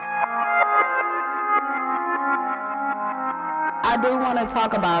I do want to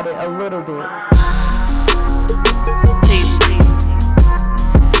talk about it a little bit.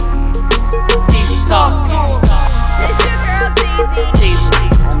 TV Talk. It's your girl,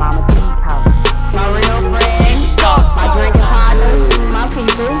 Teezy. And Mama T House. My real friends, my drinking partners, my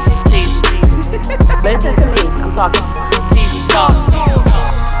people. Listen to me. I'm talking TV Talk.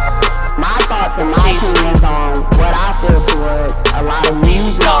 my thoughts and my opinions on what I feel towards a lot of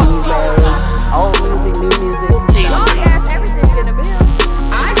music these days. Old music, new music. Long ass everything in the middle.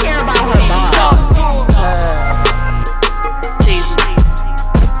 I care about her thoughts. TV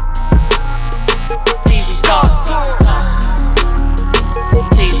Talk.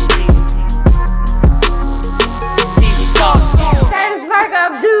 TV Talk. Curtis Park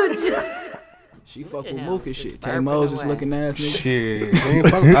up, dude. She fuck with Mook and shit. Tay Moses looking ass nigga. Shit.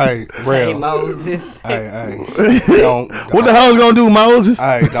 Hey, Hey, real. Moses. Hey. Don't. What the hell's gonna do, Moses?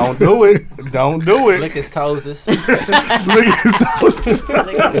 Hey, don't do it. Don't do it. Lick his toes. Look at his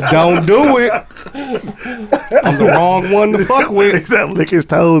toes. Don't do it. I'm the wrong one to fuck with. Except lick his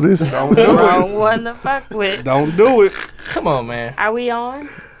toes. Don't do it. Wrong one to fuck with. Don't do it. Come on, man. Are we on?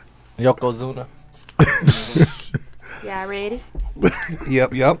 Yokozuna. Y'all ready?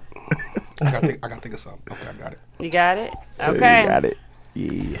 Yep. I gotta think of something. Okay, I got it. You got it? Okay. Got it.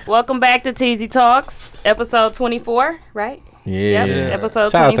 Yeah. Welcome back to Teezy Talks, episode 24, right? Yeah. Yep, episode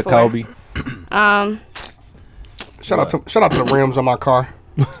Shout out to 24. Kobe. Shout out to the rims on my car.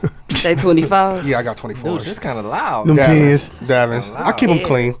 Say 24. Yeah, I got 24. Dude, this kind of loud. Them tens. Davins. I keep them Yeah.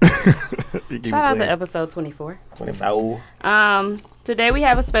 clean. Shout out to episode 24. 25. Today we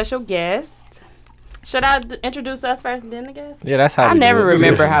have a special guest. Should I introduce us first and then the guest? Yeah, that's how I we never do it.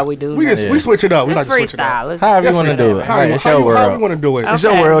 remember how we do We that. just we switch it up. We It's like to switch it up. freestyle. Let's- However you want to do it. How All right, you it's your world. want to do it? It's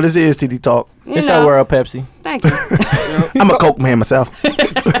your Okay. world. This is TD Talk. you It's know, your world, Pepsi. Thank you. I'm a Coke man myself.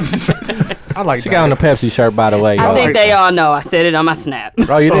 I like She that. got on the Pepsi shirt, by the way. I y'all. think they all know. I said it on my snap.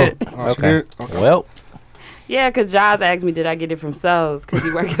 Oh, you did? Oh, she did? Okay. Well, Yeah, because Jaws asked me, did I get it from Souls? Because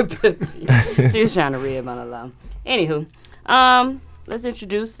he work at Pepsi. She was trying to rib on the low. Anywho, let's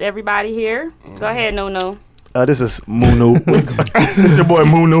introduce everybody here. Go ahead, No. This is Munu. This is your boy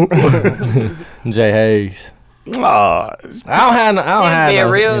Munu. Jay Hayes. Aw, I don't have being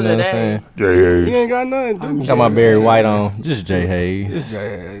no, real you know what I'm today. saying? You ain't got nothing. Dude. Got my Barry White on. Just Jay Hayes.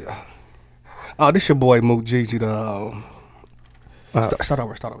 Yeah. Oh, this your boy Mook Jeezy. Start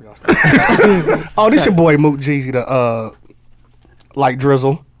over, y'all. Oh, this your boy Mook Jeezy. Like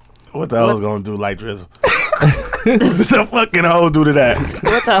Drizzle. what the hell's gonna do like Drizzle? What the fucking hoe do to that?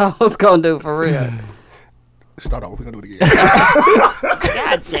 What the hell's going to do for real? Start over. We're gonna do it again.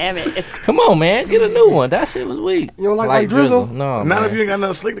 God damn it. Come on, man. Get a new one. That shit was weak. You don't like Drizzle? No, None man. of you ain't got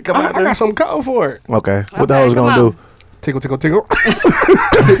nothing slick to come I out there. got some code for it. Okay. What the Okay, hell's come gonna on. do? Tickle.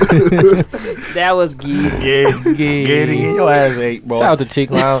 That was geek. Yeah, get it in your ass ate, boy. Shout out to Cheek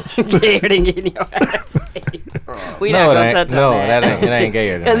Lounge. Scared and getting your ass. We No, not going it to ain't. touch No, on that. it ain't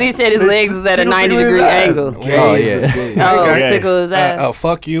gayer than Because he that. said his legs was at a 90-degree angle. Gay Oh, is yeah. a bitch. Oh, Okay. tickle his ass.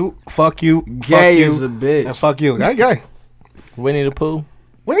 Fuck you, Gay fuck is you, a bitch. and fuck you. That gay. Winnie the Pooh.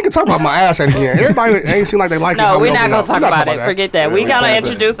 We ain't gonna talk about my ass at the end. Everybody ain't seem like they like it. No, I'm we're gonna not open going to up. talk We're about it. Forget that. We're going to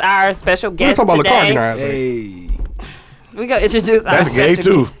introduce our special We're guest talking about LeCardi today. ass. Hey. We're going to introduce our That's gay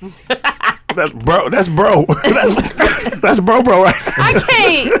special too. That's bro. That's bro. That's bro right? I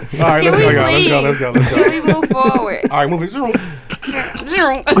can't. All right, Can let's we go. leave? Let's go. Can we move forward? All right, moving. Zoom.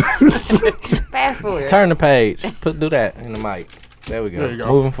 Fast forward. Turn the page. Do that in the mic. There we go. There you go.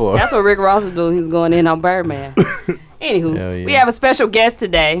 Moving forward. That's what Rick Ross was doing. He's going in on Birdman. Anywho, Hell yeah. we have a special guest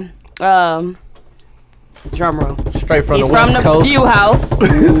today. Drum roll. Straight from He's the from West the Coast. View House.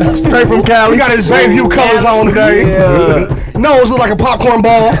 Straight from Cali. He got his Bayview colors on today. Yeah. Nose look like a popcorn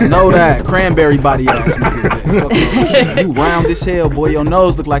ball. Know that. Cranberry body ass nigga. Fuck you round as hell, boy. Your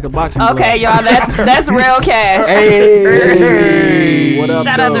nose look like a boxing glove. Okay, y'all, that's Real Cash. Hey. What up,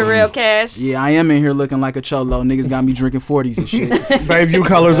 Shout out to though? Real Cash. Yeah, I am in here looking like a cholo. Niggas got me drinking 40s and shit. Bayview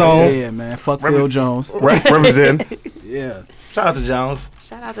colors on. Yeah, man. Fuck Phil Jones. Represent. Yeah. Shout out to Jones.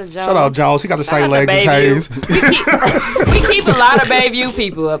 Shout out to Jones. Shout out Jones. He got the Shout same out to legs as Bayview. Hayes. We keep a lot of Bayview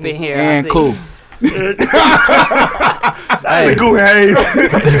people up in here. I And see. cool. Hey, Cool Hayes.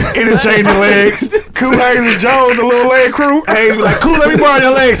 Interchanging legs. Cool Hayes and Jones, the little leg crew. Hey, like, Cool, let me borrow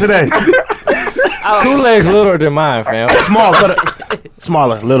your legs today. Oh, Two legs littler than mine, fam.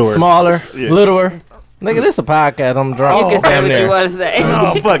 Smaller, littler. Smaller, littler. Nigga, this a podcast. I'm drunk. you can say Damn what near. you want to say.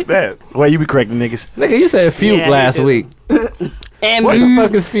 Oh, fuck that. Well, you be correcting niggas. Nigga, you said few Yeah, he last do. week. And What the me.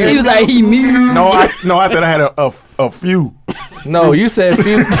 fuck is few? He was like, he me. No, I said I had a few. No, you said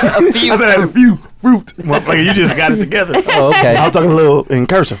few. A few. I said I had a few. fruit. Motherfucker, you just got it together. Oh, okay. I was talking a little in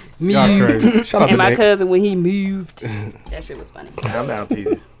cursive. Y'all crazy. Shout out to And my Nick. cousin when he moved. That shit was funny. I'm down,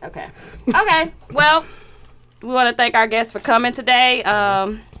 teasing. Okay. Okay. Well, we want to thank our guest for coming today. He's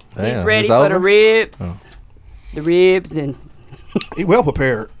Damn, ready it's for the over? ribs. The ribs and He well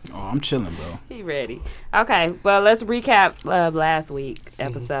prepared. Oh, I'm chilling, bro. he ready. Okay. Well, let's recap last week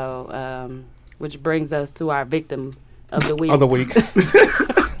episode, which brings us to our victim of the week. Other week.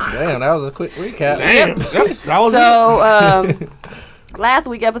 Damn, that was a quick recap. That was it. So, last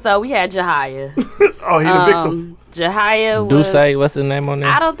week episode we had Jahia. Oh, he the victim. Jahia was. Duce, what's his name on there?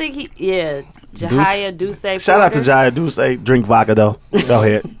 I don't think he. Yeah, Jahia Duce. Shout out to Porter. Jaya. Do say drink vodka though. Go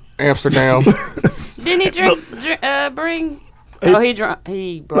ahead. Amsterdam. Didn't he bring? Oh,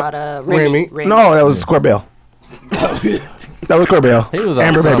 he brought Remy. Remy. No, that was Corbell. That was Corbell. He was on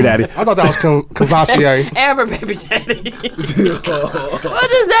Amber baby something. daddy. I thought that was Cavassier. Amber baby daddy. What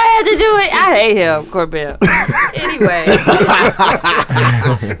does that have to do with? I hate him, Corbell. Anyway,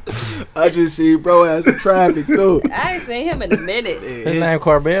 I just see bro ass in traffic too. I ain't seen him in a minute. His name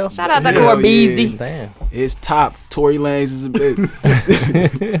Corbell? Shout out to Hell Corbeezy. Damn. His top Tory Lanez is a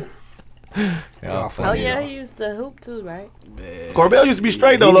bitch. Y'all Oh funny, yeah, though. he used to hoop too, right? Corbell used to be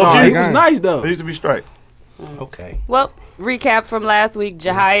straight though, He low key. was nice though. He used to be straight. Okay. Well, recap from last week.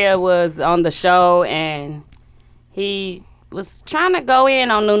 Jahia was on the show and he was trying to go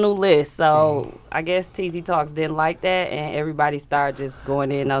in on Nunu list. So I guess TZ Talks didn't like that and everybody started just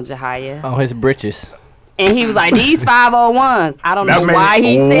going in on Jahia. On his britches. And he was like, these 501s. I don't That know made why it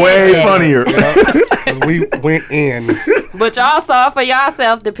he said way that. funnier. We went in. But y'all saw for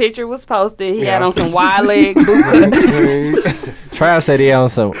yourself, the picture was posted. He had on some wide leg boot cut. Trav said he had on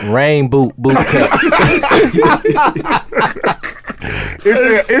some rain boot cuts.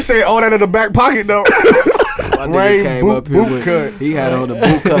 It said all that in the back pocket though. My nigga Rain came boot- up here boot with, cut. he had on the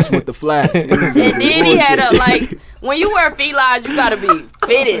boot cuts with the flats. It was And then he had bullshit. up, like, when you wear felines, you gotta be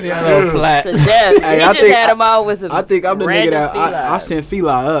fitted He had on to flat. death. Hey, He I just think- had them all with some I think I'm the nigga random that I felines. sent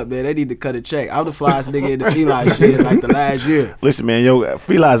Feli up, man. They need to cut a check. I'm the flyest nigga in the Feli shit like the last year. Listen, man, yo,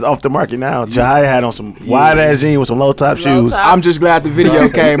 Feli's off the market now. Jahia had on some wide ass jeans with some low top Low shoes. top. I'm just glad the video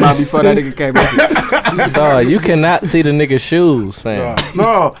came out before that nigga came up. Dog, you cannot see the nigga's shoes, fam.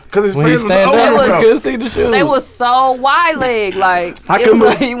 No, because his When he friends was stand over up, was- you though. couldn't see the shoes. They was so wide leg, like I it couldn't was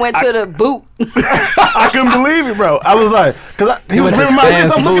like believe- he went to the boot. I couldn't believe it, bro. I was like, because he was went to ripping my Stan's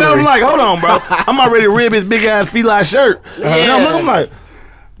wrist. I'm looking at him Bootery. like, hold on, bro. I'm already rib his big ass Feli shirt. And I'm looking like,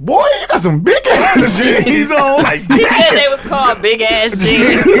 boy, you got some big ass jeans on. Like, He said they was called big ass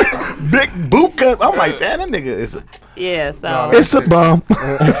jeans. big boot cut. I'm like, damn, that nigga is Yeah, so it's a bum.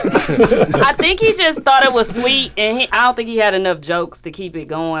 I think he just thought it was sweet, and I don't think he had enough jokes to keep it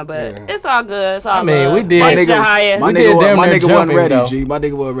going. But it's all good. It's all I mean, love. we did- My Thanks, nigga, Jahia. my We did nigga, damn my near nigga wasn't jumping, ready, though. G. My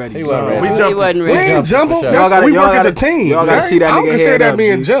nigga wasn't ready. He G. wasn't ready. We He jumped. wasn't We ready. ain't jumping. for sure. Y'all gotta- we y'all work as a gotta- team. y'all gotta see that I don't nigga consider head that up,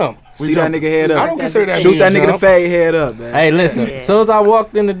 being G. jump. See that nigga head I up. don't consider that Shoot being that nigga the jump. fade head up, man. Hey, listen. As soon as I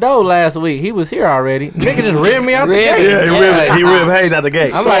walked in the door last week, he was here already. Nigga just ripped me out the Ribbed gate. Yeah, he ribbed Hayes out the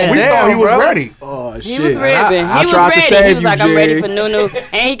gate. I'm like, We damn, thought he was bro. ready. Oh shit. He was ribbing. I He was tried to ready. save He was you, like, I'm ready Jig. for Nunu.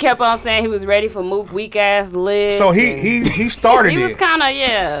 And he kept on saying he was ready for Mook weak ass lids. So he started He was it. kind of,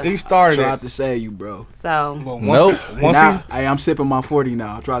 yeah. He started Tried it. to save you, bro. So But Nope. Once Now, hey, I'm sipping my 40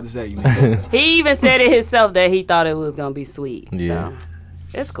 now. I tried to save you. Nigga. he even said it himself that he thought it was going to be sweet. Yeah. So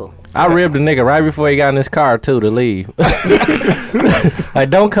it's cool. I ribbed the nigga right before he got in his car too to leave. Like,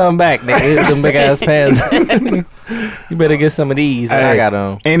 don't come back, nigga. It's them big ass pants. You better get some of these. What I Hey. got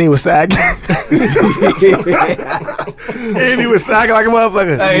on. And he was sagging. And he was sagging like a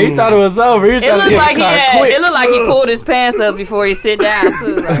motherfucker. Hey, he thought it was over. He was It trying to looked get like in the car quick. it looked like he pulled his pants up before he sit down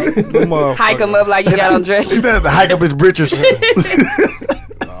too. Like hike him up like he got on dress. He had to hike up his britches.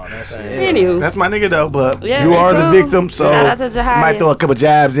 Anywho, That's my nigga though, but Yeah, you are the cool. victim, so Shout out to Jahia. might throw a couple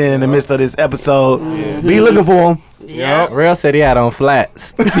jabs in the midst of this episode. Be looking for him. yeah. Real said he had on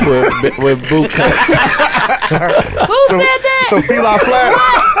flats with boot cuts. Who said that? So Feli flats.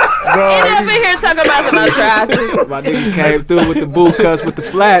 He up in here talking about some I tried to. My nigga came through with the boot cuts with the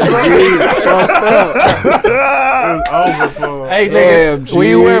flats. G. Fucked up. Hey, Damn, nigga, when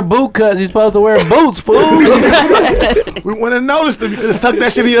you G. wear boot cuts, you supposed to wear boots, fool. We want to notice them. Just tuck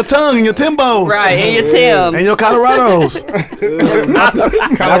that shit in your tongue and your Timbo. Right, and your Tim. And your Colorados. Not the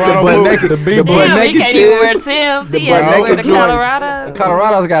butt naked. The The butt Damn, he naked can't even wear Tim. Tim's. The He had to wear butt-naked the joint. Colorado.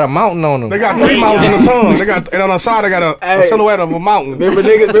 Colorado's got a mountain on them. They got 3 mountains on the tongue. They got, and on the side they got a Hey. silhouette of a mountain. Remember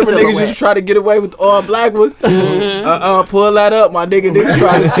niggas used to try to get away with all black ones. Pull that up, my nigga. Niggas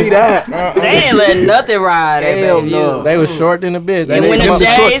trying to see that. They ain't letting nothing ride. Hell no. They was short in a bit. They And when didn't the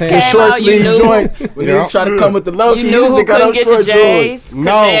come up- J's the came short out, you sleeve knew. joint. When niggas try to come with the low You sleeve, knew who they got couldn't on get the short joints. J's because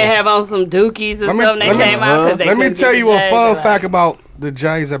No. they have on some Dookies or something. They came out because they Let me couldn't tell get you the a J's. fun Like, fact about the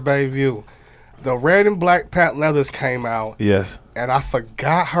J's at Bayview. The red and black patent leathers came out, Yes. and I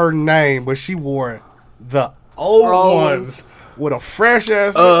forgot her name, but she wore the old Rose. ones with a fresh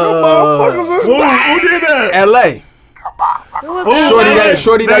ass. Motherfuckers is Who did that? L.A.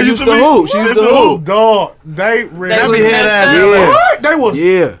 Shorty that used to hoop. She used to hoop. Dog, they They was head ass. messed up. Yeah. What? They was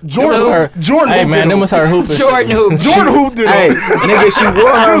Yeah. Jordan. Them was her- Jordan. Hey hooped man, in them was her hooping. Jordan hoop. Jordan hooped in Hey, them. nigga, she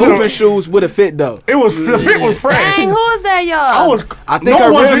wore her hooping shoes with a fit though. It was the fit was fresh. Dang, who is that, y'all? I was. I think no, her it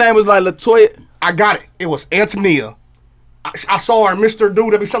real wasn't. name was like Latoya. I got it. It was Antonia. I saw her, Mr.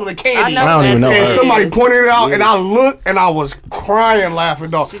 Dude, that be selling the candy. I know. don't even know And her. somebody pointed it out, and I looked, and I was crying,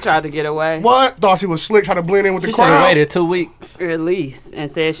 laughing, dog. She tried to get away. What? Thought she was slick, trying to blend in with She the should have crowd. waited 2 weeks. Release and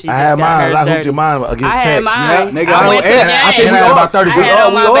said she I just had got mine. hers I hooped dirty. your mine against I had Tech. mine. Yeah, nigga, I went to the I think game. we had all about 30 I had all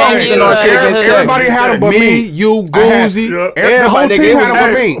on my we all baby hitting our shit against Tech. Everybody had them but Me, me. you, I had- Goozy, The everybody. whole Nigga, team it had was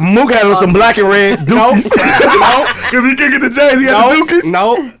them but me. Mook had on some black and red dookies. Because he couldn't get the J's. He had the dookies.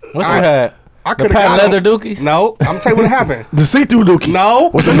 No. What you had? I The could patent have leather dookies? No. I'm tell you what happened. The see-through dookies. No.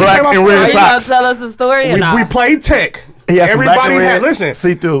 With some black and Are red you gonna socks. tell us the story or not? We played Tech. He had some black Everybody and had, red listen.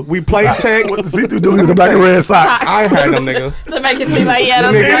 see-through. We played Tech. With the see-through dookies and black and red socks. I had them, nigga. to make it seem like he had a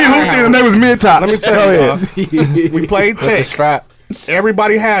Nigga, And he hooped in and they was mid-tops. Let me tell you, we played With the Tech. strap.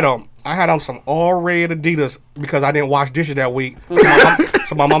 Everybody had them. I had on some all red Adidas because I didn't wash dishes that week.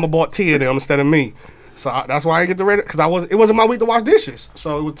 So my mama bought Tia them instead of me. So that's why I didn't get the red because it wasn't my week to wash dishes.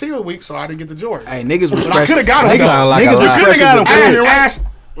 So it was Tia week, so I didn't get the Jordan. Hey, niggas was But I fresh. could have got them. Niggas sound like Niggas a was lie. fresh. got 'em. as a- Ass.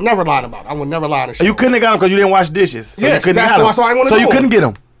 Never lied about it. I would never lie to shit. You couldn't have got them because you didn't wash dishes. So Yes, you couldn't that's have why- them. so I ain't wanna So do you it. couldn't get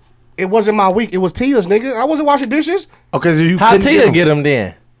them. It wasn't my week. It was Tia's, nigga. I wasn't washing dishes Okay, so you How couldn't Tia them. get them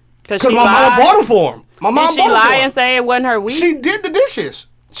then? Because because my mom bought them for him. My mom Did she bought 'em lie for him. and say it wasn't her week? She did the dishes.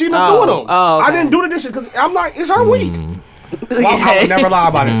 She ended Oh, up doing them. oh, okay. I didn't do the dishes because I'm like, it's her week. Well, I would never lie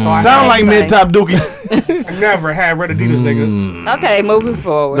about it. So I Sound like Same. mid-top dookie. never had red Adidas, nigga. Okay, moving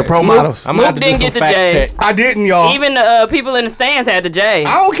forward. The pro models. I'm gonna have to Mook do didn't some get the fact J's. checks. I didn't, y'all. Even the people in the stands had the J's.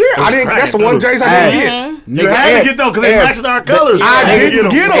 I don't care. I didn't. That's the one J's I Hey. didn't get. You had to get those because they matched our colors. I didn't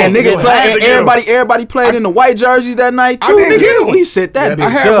get 'em. And niggas You had playing. to get 'em. Everybody played in the white jerseys that night I too. didn't get Nigga, 'em. we set that I bitch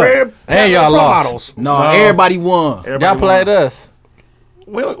had up. red. And y'all pro lost. models. No, everybody won. Y'all played us.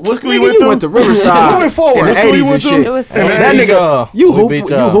 What school Nigga, you went to Riverside. Moving forward. in the What school you 80s and went to? shit. It was And That we nigga, beat y'all. you We hooped, beat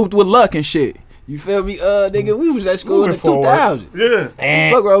you y'all. hooped with luck and shit. You feel me? Nigga, we was at school in the Moving forward. 2000s.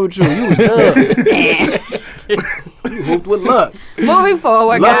 Yeah. Fuck wrong with you? You was done. You hooped with luck. Moving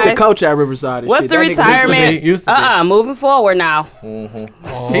forward, Luck the guys. coach at Riverside. And What's shit. the That nigga retirement? used to be. Moving forward now.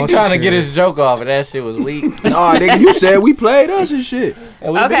 He trying to get his joke off, and that shit was weak. Nah, nigga, you said we played us and shit.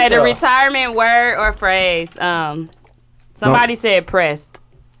 And we Okay, beat the y'all. retirement word or phrase. Somebody said pressed.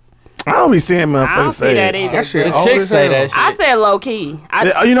 I don't be seeing I don't motherfuckers see say that it. either. That shit The old chicks as say hell. that shit. I said low key.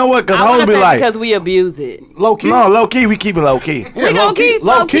 Yeah, you know what? Because I want hoes to be say like, because we abuse it. Low key. no, low key, we keep it low key. We gonna keep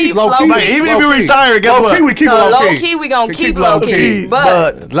low key. low key. Like, even if you Low key. retire, guess Low what? key, we keep it No, low key. we gonna We keep keep low low key. key,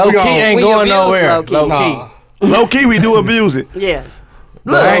 But Low We key gon- ain't we going abuse nowhere. low key. Low Nah. key. Low key, we do abuse it. yeah.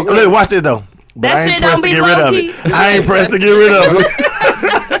 But I ain't, look, watch this though. But That I ain't shit pressed don't to be get rid of low-key. it. I ain't pressed to get rid of it.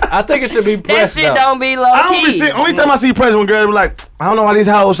 I think it should be That pressed shit though. don't be low I don't be key. seeing. Only time I see pressed when girls be like, I don't know why these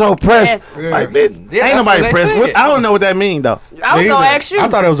hoes so pressed. Pressed. Like, bitch, Yeah, ain't that's nobody what they pressed. said. What, I don't know what that mean though. I was Me gonna either. ask you. I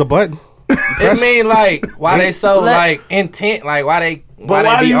thought it was a button. It mean like why they so Let- like intent, like why they But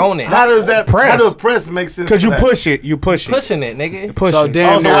they be you, on it, How does that Press. How does press make sense? Because to you that? push it. You push it. pushing it, nigga. Push So it.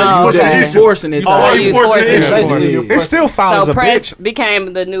 damn, so why you now pushing you it? forcing it. Oh, you you forcing forcing it. it. Yeah. It still follows So a press bitch.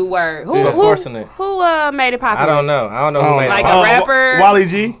 became the new word. Who Yeah, forcing it. who made it popular? I don't know. I don't know who Oh, made Like it. a rapper. Wally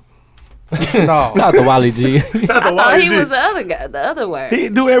G. No. Not the Wally G. Not the I thought Wally he G. was the other guy, the other word. He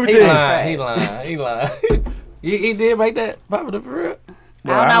do He everything. lying. He lying. He lying. He did make that popular for real. I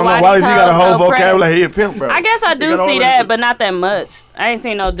don't know why Wally these G got a hoes whole so pressed. vocabulary. He a pimp, bro. I guess I do got all see that- that, but not that much. I ain't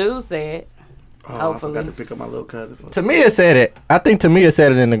seen no dude say it. Oh, I Hopefully. forgot to pick up my little cousin. Tamia said it. I think Tamia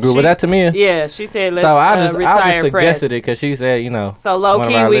said it in the group. Was that Tamia? Yeah, she said let's So I just retire suggested press. it because she said, you know. So low one of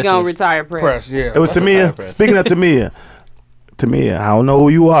key, our we gonna listeners. retire press. Press, yeah. It was Tamia. press. Speaking of Tamia, I don't know who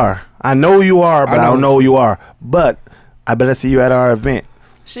you are. I know who you are, but I don't know who you are. But I better see you at our event.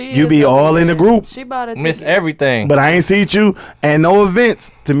 She You is be over all in the there. group. She bought a Miss ticket. everything. But I ain't seen you and no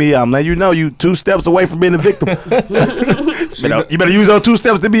events. To me, I'm letting you know you 2 steps away from being a victim. You better use those 2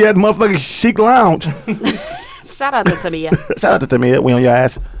 steps to be at the motherfucking Chic Lounge. Shout out to Tamia. Shout out to Tamia. We on your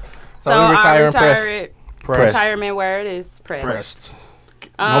ass. So we our retiring press. Press. retirement word is press. Pressed.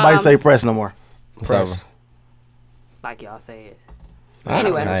 Nobody say press no more. Press. Like y'all said. I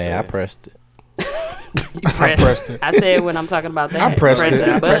Anyway. pressed it. I pressed it. I said when I'm talking about that. I pressed it.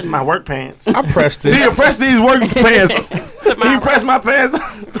 that Press button. my work pants. I pressed it. Nigga, press these work pants. Can you press my pants?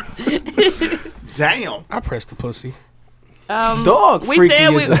 Damn. I pressed the pussy. Dog we freaky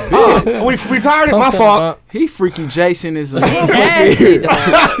said is we- a bitch. We tired. My fault. He freaky Jason is a Nasty,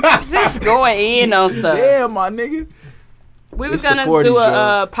 dog. Just going in on stuff. damn, my nigga. We was It's the gonna 40s, do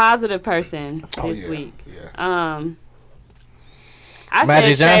y'all. a positive person this yeah, week. yeah. I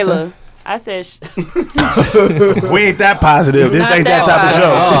Magic said Johnson? Shayla. I said We ain't that positive. This Not ain't that that type of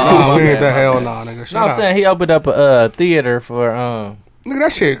show. Oh, We okay. ain't the hell nah, nigga. No, Shut I'm up. saying he opened up a theater for Nigga,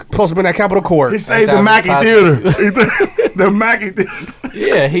 that shit supposed to be in that Capitol Court. He saved the That's Mackey positive. Theater. The Mackey Theater.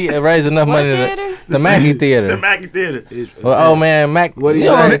 yeah, he raised enough what money theater? to the Mackey The Theater. Mackey Theater. Well, oh man, Mac. What he you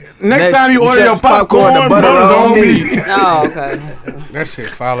know, say? Next time you order your popcorn, the butter butter's on on me. me. Oh, okay. That shit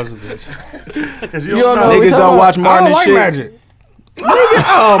foul as a bitch. 'Cause You don't know. Niggas we don't talking watch I Martin don't and like shit. Magic.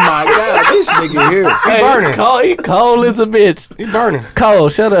 Oh my god, this nigga here. Hey, burning. it's cold. He cold as a bitch. He burning. Cole,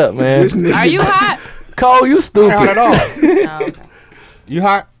 shut up, man. This nigga. Are you hot? Cole, you Not at stupid. all. No, okay. You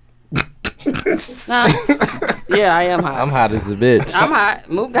hot? Nah. Yeah, I am hot. I'm hot as a bitch. I'm hot.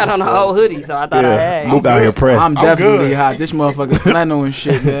 Mook got on a whole hoodie, so I thought I had. Mook out here pressed. I'm definitely good. hot. This motherfucker flannel and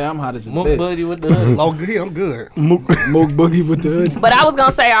shit, man. I'm hot as a Mook bitch. buddy with the hoodie. Low good. I'm good. Mook boogie with the hood. But I was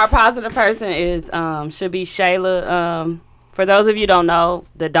gonna say our positive person is should be Shayla. For those of you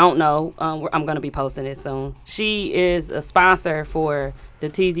that don't know, I'm gonna be posting it soon. She is a sponsor for the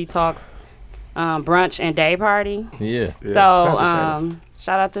TZ Talks brunch and day party. Yeah. So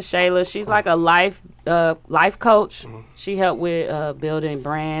shout out to Shayla. She's like a life coach. She helped with building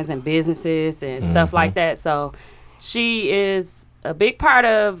brands and businesses and stuff like that. So she is a big part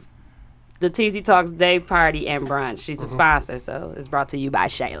of the TZ Talks day party and brunch. She's a sponsor, so it's brought to you by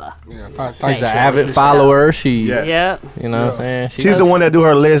Shayla. Yeah, She's an avid follower. She, Yeah. Yep. you know what I'm saying? She's the one that do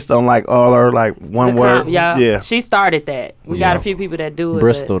her list on like all her like one word. Yeah. She started that. We got Yeah. a few people that do it. but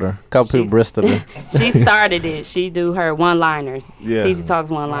Bristoled her. Couple people she's- Bristoled her. She started it. She do her one-liners. Yeah. TZ Talks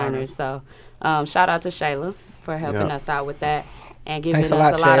one-liners. So shout out to Shayla for helping Yeah. us out with that and giving Thanks us a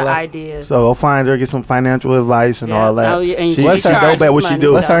lot, a lot of Shayla. ideas. So go find her, get some financial advice and Yeah. all that. Oh, yeah, and she, What's she her- dope at what she money.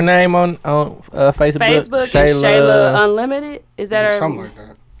 do. What's her name on Facebook? Facebook is Shayla Unlimited. Is that her? Something like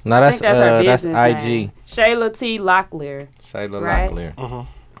that. No, I that's think that's her that's business IG. name. Shayla T. Locklear. Shayla Right? Locklear.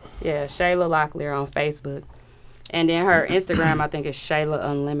 Yeah, Shayla Locklear on Facebook. And then her Instagram, I think, is Shayla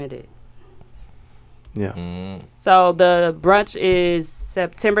Unlimited. Yeah. So the brunch is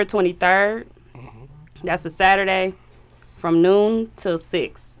September 23rd. That's a Saturday from noon till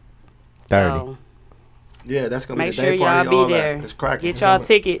 6. 30. So Yeah, that's gonna make be the sure day party. y'all all be that. there. It's cracking. Get y'all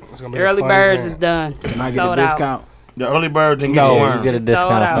tickets. gonna be a Early funny birds event. is done. Can I get a Sold out. discount? The early bird didn't get No, the worm. you get a Sold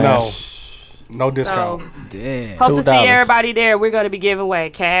discount. out. for No. that. No discount. So Damn. hope to see $2. everybody there. We're going to be giving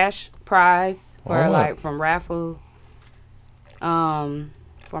away cash prize for Oh. like from raffle.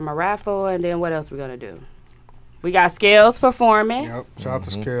 From a raffle, and then what else we gonna do? We got Scales performing. Yep. Shout out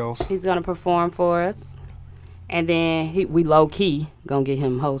to Scales. He's gonna perform for us, and then we low key gonna get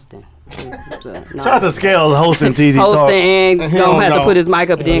him hosting. So, no. Shout out to Scales hosting TZ Talk. Hosting and He gonna don't have to know. put his mic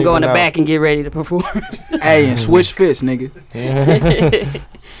up and then don't go in the even know. back and get ready to perform. Hey, and switch fits, nigga.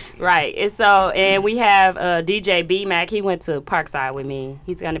 Right. And so, and we have DJ B Mac. He went to Parkside with me.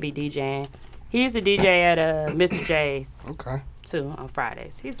 He's gonna be DJing. He used to DJ at Mr. J's Okay. too on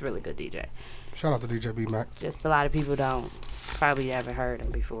Fridays. He's a really good DJ. Shout out to DJ B Mac. Just a lot of people probably haven't heard him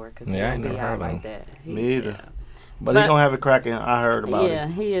before because Yeah, I he ain't don't be never out heard like of that. Me either. Yeah. But But- he gonna have it cracking. I heard about Yeah,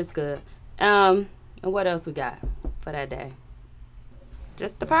 it. he is good. And what else we got for that day?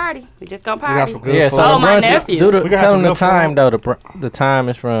 Just the party. We just gonna We got party. some good Yeah, food. so Oh, the my brunch, nephew. do We got tell some them the good time food. though. The time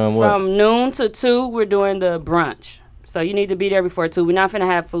is from what? From noon to 2, we're doing the brunch. So you need to be there before 2. We're not finna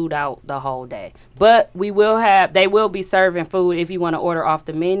have food out the whole day, but they will be serving food if you want to order off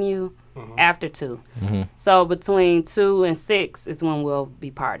the menu after 2. So between 2 and 6 is when we'll be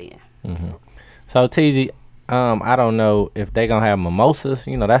partying. So TZ, I don't know if they gonna have mimosas.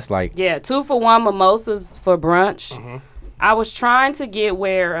 You know, that's like Yeah, 2 for 1 mimosas for brunch. I was trying to get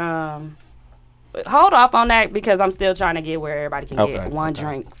where hold off on that because I'm still trying to get where everybody can Okay, get one okay.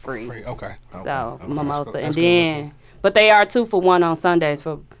 drink free. Free. Okay. So mimosa, That's and good. then but they are 2 for 1 on Sundays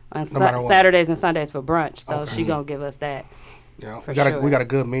on matter what. Saturdays and Sundays for brunch. So she gonna give us that. Yeah. For We got, sure. we got a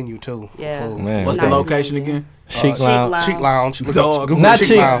good menu too. for Yeah. food. man. What's the Nice. location again? Chic Chic Lounge. Lounge. Cheek Lounge. Look Dog. up- Google Not Cheek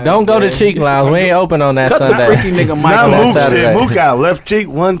cheek. Lounge. Don't go to Cheek Lounge. We ain't open on that Cut the Sunday. freaky nigga mic Not on that Mook Saturday. shit. Mook got left cheek,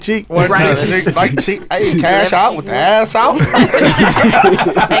 one cheek. Right. Cheek, like cheek. Hey, cash out with the ass out. Make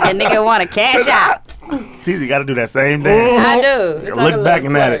a nigga want to cash out. TZ got to do that same dance. I do. It's like a Look back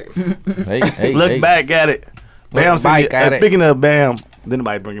little at it. twerk. Hey, Look back at it. Bam, back at it. speaking of Bam, didn't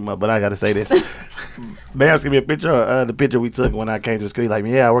nobody bring him up, but I got to say this. Bam sent me a picture of the picture we took when I came to school. He's like,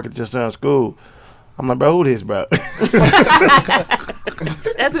 yeah, I work at this school. I'm like, bro, who this, bro? That's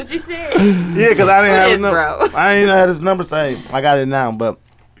what you said. Yeah, because I didn't have his is, number. bro? I didn't have his number saved. I got it now, but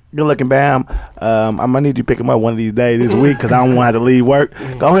good looking, Bam. I'm gonna need you to pick him up one of these days this week because I don't want to have to leave work.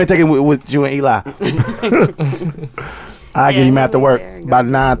 Go ahead and take him with you and Eli. I'll get him after work about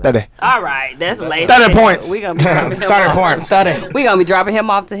 9:30. All right, that's late. 30 points. We gonna be dropping him 30 off. points. We gonna be dropping him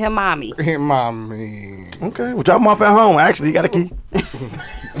off to him, mommy. Hit mommy. Okay, we'll drop him off at home. Actually, he got a key.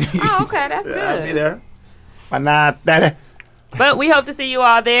 Oh, okay, that's I'll be good. there by 9:30. But we hope to see you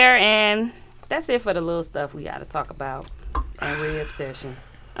all there, and that's it for the little stuff we got to talk about and rib sessions.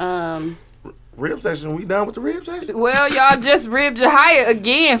 Rib session. We done with the rib session? Well, y'all just ribbed Jahia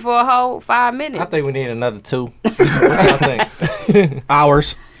again for a whole 5 minutes. I think we need another 2. What do y'all think?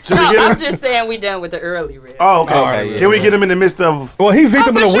 Hours. Should No, we get I'm him? just saying we done with the early rib. Oh, okay. Okay, yeah. Can we get him in the midst of? Well, he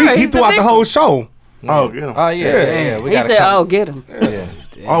victim Oh, of for the sure. week. He He's threw the out the whole show. Oh, get him. Oh yeah. We He gotta said, come. "Oh, get him." Yeah.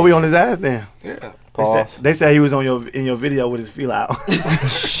 Oh, we on his ass then. Pause. They said he was on in your video with his feel out.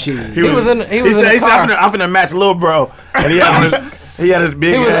 Shit. He was in the He said, car. I'm finna match Lil Bro. And he had his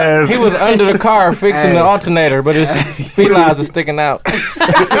big ass. He was under the car fixing the alternator, but his felines are sticking out.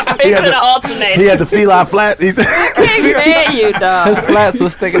 Fixing the alternator. He had the feline flat. He said Can't stand you, His dog. flats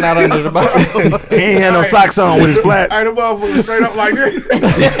was sticking out under the body. he ain't had no socks on with his flats. Hey, the motherfucker straight up like this.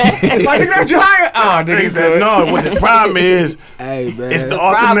 Like, nigga, that's Jahia. Oh, He nigga, said, no, what the problem is, Hey, man. it's the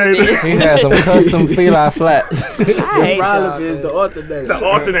problem alternator. is- He had some custom feline flats. I hate The y'all, problem is dude. the alternator. The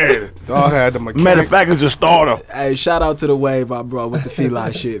alternator. Dog had the mechanic. Matter of fact, it's a starter. Hey, shout out to the wave I brought with the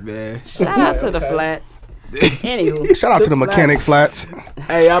feline shit, man. Shout out to the flats. Anywho, Shout out to the mechanic flats.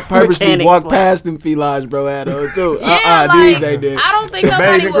 Hey, I purposely Mechanic walked flat. past them felines, bro, had those too. yeah, These like, ain't there. I don't think The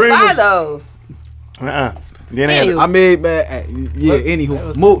nobody beige and would green buy was- those. Then they had Anywho. I mean, man,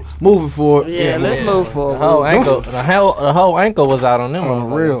 anywho, moving forward. Yeah, let's move The forward. whole ankle, the whole ankle was out on them. On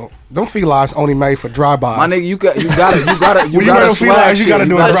motherfuckers. real. Them felines only made for drive-bys. My nigga, you gotta you gotta gonna feel swag like you shit. gotta You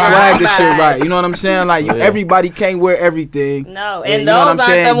do a gotta drive-by. swag this shit right. You know what I'm saying? Like Yeah. everybody can't wear everything. No, And and you know what I'm those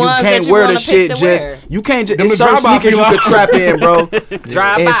saying? aren't the You ones can't that you wear want the to shit pick to just. wear. You can't just. Them It's the certain drive-by sneakers you felines. could trap in, bro.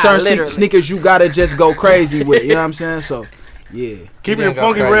 Drive And by, certain literally. sneakers you gotta just go crazy with. You know what I'm saying? So, yeah. Keeping You it didn't go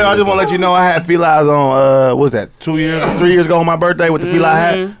funky crazy real, I with just want to let you know I had felines on, what was that, 3 years ago on my birthday with the feline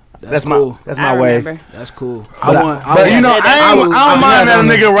hat. That's cool. That's I my way. remember. That's cool. But I you know, Yeah, I don't mind that a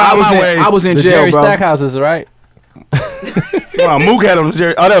nigga ride my way. I was in The jail, Jerry bro. Stackhouses, right? Mook had on the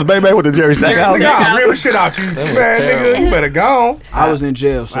Jerry. Oh, that was Baby with the Jerry Stackhouse. Nigga, I'll rip the shit out you. Man, was nigga, terrible. you better go. I was in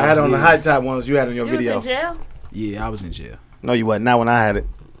jail. So I had on the yeah. high top ones you had in your You was video. in jail? Yeah, I was in jail. No, you wasn't. Not when I had it.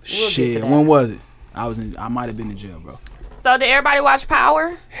 Shit, that. when was it? I might have been in jail, bro. So did everybody watch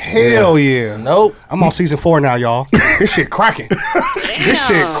Power? Hell yeah. Nope. I'm on season 4 now, y'all. This shit cracking. This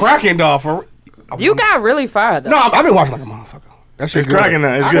shit cracking, dog. For You got really far though. no, I've been watching like a motherfucker. That shit's It's cracking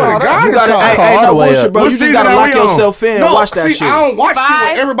now. It's I good. swear to God, You it's gotta, called- hey, all no the way bullshit, up. bro. What You just season gotta are lock we on? yourself in and No, watch that see, shit. I don't watch shit Five.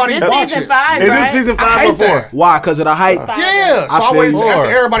 when everybody This watch season it. 5, Is right? this season I 5 hate or 4? that. Why? Cause of the hype. Yeah, so I I feel wait you.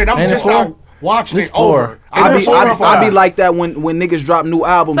 after everybody. I'm Ain't it just four? not watching It's it 4. over. I be like that when niggas drop new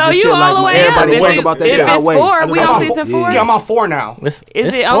albums So and you shit. all Like the when way up. everybody If talk you- about that if shit. I it's wait. 4, we I'm on on season four- 4. Yeah, I'm on 4 now. Is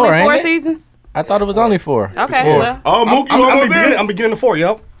It's it 4, only ain't 4 it? seasons? I thought it was only 4. Okay, 4. well. Oh, Mook, you almost there? I'm beginning to 4,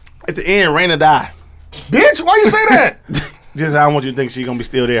 yep. At the end, rain or die. Bitch, why you say that? Just I don't want you to think she's gonna be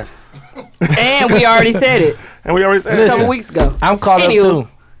still there. And we already said it And we already said a Listen. couple weeks ago. I'm caught Anywho. up too.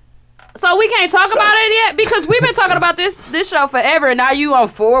 So we can't talk about it yet because we've been talking about this show forever, and now you on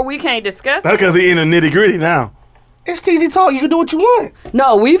 4. We can't discuss That's it. because he in the nitty gritty now. It's TZ Talk. You can do what you want.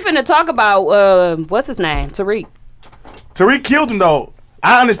 No, we finna talk about what's his name, Tariq. Tariq killed him though.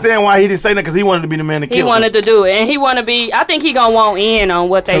 I understand why he didn't say that because he wanted to be the man to kill He him. wanted to do it, and he want to be. I think he gonna want in on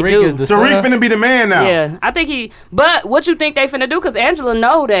what they Tariq do. is the Tariq son. finna be the man now. Yeah, I think he. But what you think they finna do? Because Angela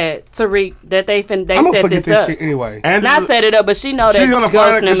know that Tariq that they I'm gonna set forget this this up. shit anyway. And Not set it up, but she know that she's gonna Ghost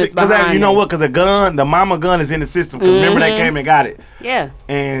find and them it is behind you know this. what? Because the mama gun is in the system. Because remember they came and got it, Yeah,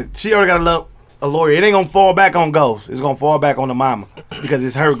 and she already got a lawyer. It ain't gonna fall back on Ghost. It's gonna fall back on the mama because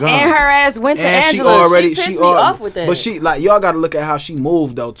it's her gun. and her ass went to And Angela. She pissed me off with that. But she like y'all got to look at how she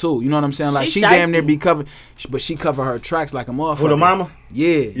moved though too. You know what I'm saying? Like She she damn near shifty. be covered, but she cover her tracks like a motherfucker. With the mama?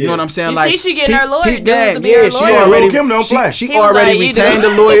 Yeah, you know what I'm saying? You like see she getting her lawyer dudes damn, to be her yeah, she lawyer. already Kim don't play. she He was already like, you retained do.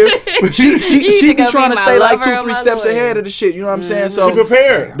 a lawyer. You she need be to go trying be to my stay like lover 2-3 or my steps lawyer. ahead of the shit. You know what I'm saying? She So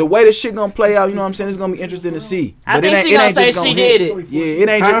prepared. the way the shit gonna play out, you know what I'm saying? It's gonna be interesting to see. I But think it she ain't gonna say just she hit. did it. Yeah, it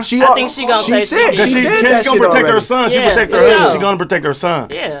ain't Huh? just. I think she gonna say said she she did it. said She's that gonna shit protect her already. son. She Yeah, protect her for husband. sure. She's gonna protect her son.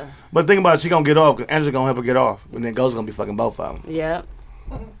 Yeah. But think about it, she gonna get off, because Angela gonna help her get off. And then Ghost gonna be fucking both of them. Yep.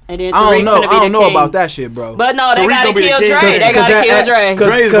 And then I Tariq don't know. finna be I don't the know king. about that shit, bro. But no, they Tariq gotta gonna be the kill king, Dre. They gotta kill Dre.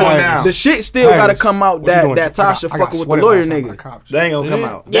 Dre's going down. The shit still Hey, gotta come out what you doing? that Tasha I got fucking with the sweated lawyer last night nigga. by cops. They ain't gonna come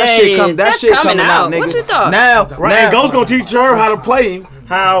out. Yeah, That shit it come. is. That That's shit coming coming out, nigga. What you thought? Now, Right, and Ghost gonna teach her how to play him,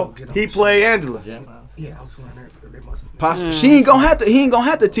 how he play Angela. She ain't gonna have to. He ain't gonna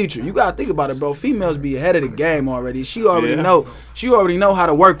have to teach her. You gotta think about it, bro. Females be ahead of the game already. She already know. She already know how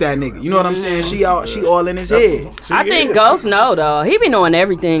to work that nigga. You know what I'm saying? She all in his head. I think Ghost know though. He be knowing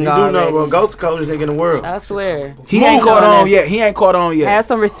everything You do already. know, bro. Ghost the coldest nigga in the world. I swear. He ain't caught knowing on yet. He ain't caught on yet. Have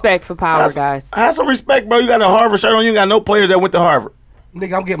some respect for power, guys. I have some respect, bro. You got a Harvard shirt on. You ain't got no players that went to Harvard.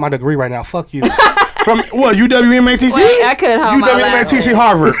 Nigga, I'm getting my degree right now. Fuck you. From what? UWMATC? Wait, I couldn't hold my laugh. UWMATC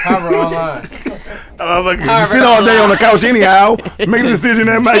Harvard. Harvard online. You sit all day on the couch anyhow. Make a decision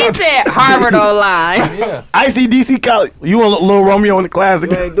that He matters. said Harvard online. Yeah. ICDC college. You want little Romeo in the class You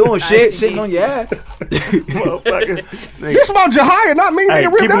again? ain't doing shit. Sitting on your ass. Motherfucker. This about Jahia, not me. Hey,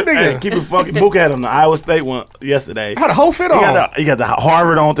 Nigga, rip keep that it, nigga. hey, keep it funky. Book had him the Iowa State one yesterday. I had a whole fit He on. got the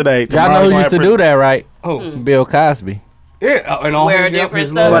Harvard on today. Y'all know who used to do that, right? Oh, Bill Cosby. yeah. And all Wear his- different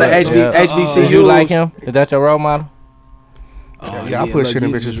his stuff. For the little- Yeah. HBCUs. Did you like him? Is that your role model? Oh, Yeah, I put shit in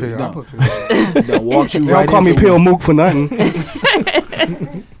look, bitches' you pill. I Don't, put- don't walk you They right don't call me into Pill it. Mook for nothing.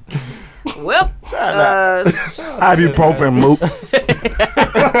 Well, Ibuprofen, Mook.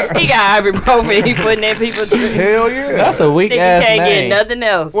 he got ibuprofen. He putting in people's drink. Hell yeah. That's a weak Nigga ass can't name. get nothing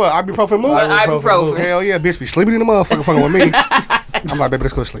else. What, ibuprofen Mook? Ibuprofen. Hell yeah, bitch be sleeping in the motherfucker fucking with me. I'm like, baby,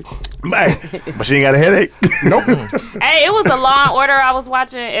 let's go to sleep. Man, but she ain't got a headache. Nope. Hey, it was a Law and Order I was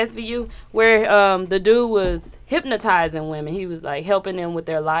watching SVU where the dude was hypnotizing women. He was like helping them with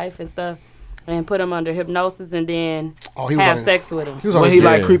their life and stuff, and put them under hypnosis and then He was have on- sex with them. He was on When his he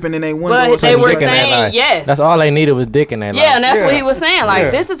like dick. creeping in their window But or they some were shit. Dick in that saying life. yes. That's all they needed was dick in that Yeah, and life. that's what Yeah. he was saying. Like, Yeah.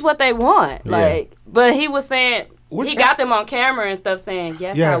 this is what they want. Yeah. Like, but he was saying Which he got them on camera and stuff saying,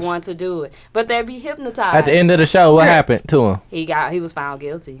 yes, I Yes. want to do it. But they'd be hypnotized. At the end of the show, what happened to him? He was found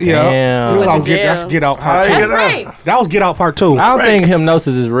guilty. Yeah. Damn. He was Went on to get, that's jail. Get Out Part 2. That's Get Out. right. That was Get Out Part 2. I don't Right. think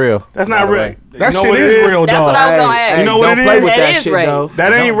hypnosis is real. That's by not the real. way. That You know shit what it is real, That's dog. what I was gonna ask. You know what don't it play is? with That that is shit, rape. though.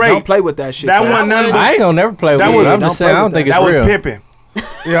 That ain't Don't- rape. Don't play with that shit. That though. wasn't nothing I but ain't gonna never play with That it. was- I'm don't just saying, I play don't with think that it's was real. pimping.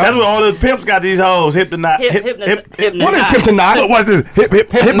 Yeah. That's what all the pimps got these hoes hypnotized. What is hypnotic? What's this?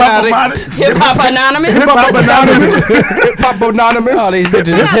 Hip Hypnotic. Hip Hop Anonymous. Hip Hop Anonymous. Hip Hop Anonymous. All these bitches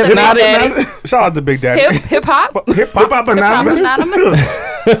is Big hypnotic. Daddy. Shout out to Big Daddy. Hip Hop. Hip Hip Hop Anonymous. Anonymous.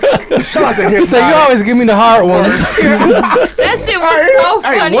 Shout out to Hip He said, you always give me the hard ones. That shit was so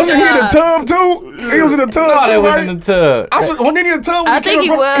Hey, funny. wasn't he in the dog. tub too? He was in the tub Oh, they too, went right? in the tub. I saw, when he in the tub, when I think he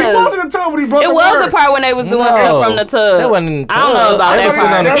He was. was in the tub when he broke It the was bird. a part when they was doing No, stuff from the tub. that wasn't in the I don't know tub. about They that was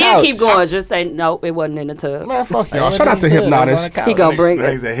sitting on part. the He'd couch. keep going. Just say no, it wasn't in the tub. Man, fuck They y'all. wasn't Shout out in to the tub. They was on Hypnotis. the couch. He gonna bring He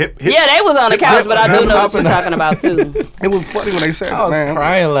it. said hip. Yeah, they was on the couch, but I do know what you're talking about too. It was funny when they said, I was man.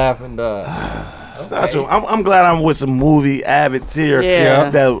 crying laughing, dog. I'm glad I'm with some movie avids here. Yeah.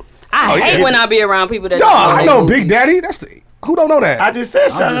 That I hate yeah. when I be around people that No, don't I they know movies. Big Daddy. That's the who don't know that. I just said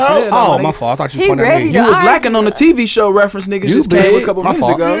shut just up. saying. Oh, nigga. my fault. I thought you He pointed at ready me. to- You was I- lacking on the TV show reference niggas You just came big. a couple My minutes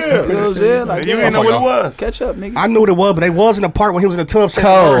fault. ago. Yeah. You know what I'm saying? Like, You yeah, didn't know what it was. catch up, nigga. I knew what it was, but they was in the part when he was in the tub saying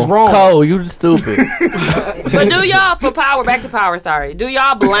words Cole, wrong. Cole, you stupid. But do y'all for power? Back to power. Sorry. Do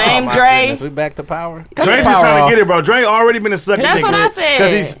y'all blame My Dre? goodness, we back to power. Dre's just Power trying off. to get it, bro. Dre already been a sucker. That's what I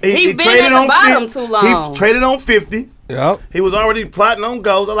said. He been at the bottom too long. He traded on 50. Yep. He was already plotting on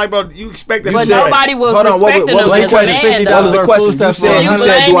goals. I'm like, bro, you expect that. But said- nobody was Hold on, what respecting was him the as a question? man, What was though. the question? You Food said, stamps. you You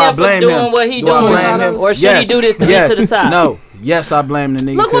said, do blame I him for blame doing him? what he Do I doing? blame him? Or should he do this to get to the top? No. Yes, I blame the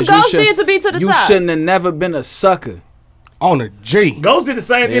nigga. Look what 'cause you Ghost should- did to be to the You top. shouldn't have never been a sucker. On the G. Ghost did the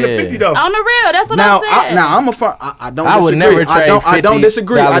same thing to Yeah. 50 though. On the real, that's what Now, I'm saying. I'm a firm. I don't I disagree. would never trade I don't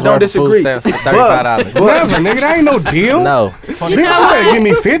disagree. I $50 don't worth of food disagree. stamps for $35. Never, nigga. That ain't no deal. No, Bitch, you better give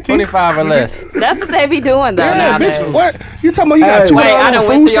me 50. 25 or less. That's what they be doing though Yeah, nowadays. bitch. What? You talking about you got Hey. $2 Wait, I on done food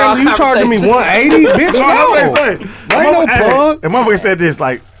went to y'all stamps and you charging me conversation. $180? Bitch, No, no. that's what they say. Ain't no plug. And motherfucker said this,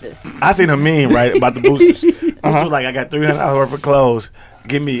 like, I seen a meme, right, about the boosters. Booster was like, I got $300 worth of clothes.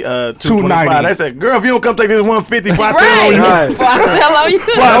 Give me $225. $290. They said, girl, if you don't come take this $150, before I tell Right. on you. Right. Before I tell on you.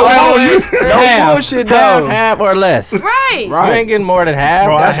 No bullshit, Half, though. half or less. Right. You Right. ain't getting more than half.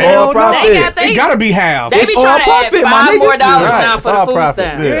 Bro, That's Hell all no. profit. They got It gotta be half. They It's be all trying to profit, add my $5 more nigga. now Right, for it's the all food profit.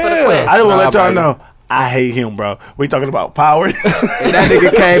 stamps. Yeah. For the quest. I just want to let y'all Nah, know, I hate him, bro. We talking about power. And that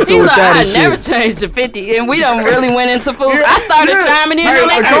nigga came He through was with like, that I and never shit. changed to 50, and we done really went into food. I started chiming in Hey, on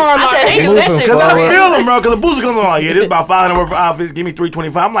that. Carl, I said, they do that moving shit Cause for I forward. real. feel him, bro. Cause the booster comes on. Yeah, this about 500 worth for outfits. Give me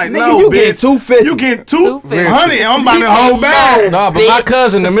 325. I'm like, Nigga, no, you bitch. get 250. You get 250. 200. I'm buying the whole bag. No, but my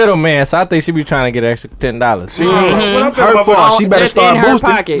cousin, the middleman, so I think she be trying to get extra $10. What I'm talking Her about, fault. She better Just start in her boosting.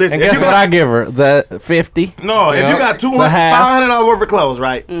 pocket. Listen, And if guess you what got- I give her? The 50. No, if you got The half. $500 worth of clothes,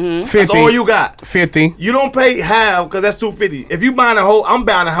 right? That's 50. all you got. 50. You don't pay half because that's $250. If you buying a whole, I'm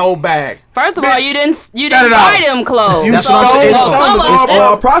buying a whole bag. First of all, Bitch, you didn't cut it buy out. them clothes. You That's what I'm saying. It's, stole them. it's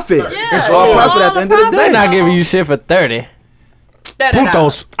all profit. Yeah, It's all it's profit all at the end of the profit. day. They not giving you shit for 30.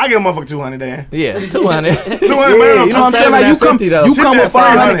 Puntos. I give a motherfucker 200 then. Yeah, 200. 200, Yeah, man. you know what I'm saying? Like you come, 50 though. you come She with said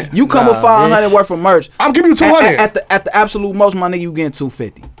 500. 500. You come with Nah, 500 bitch. worth of merch. I'm giving you 200. At the absolute most, my nigga, you getting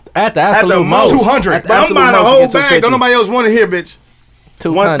 250. At the At the absolute most. most. 200. At the But I'm absolute buying a most, you whole get bag. 250. Don't nobody else want to hear, bitch.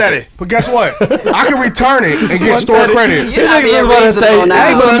 200. 130. But guess what? I can return it and get store credit. You're not being Niggas wanna reasonable say- now.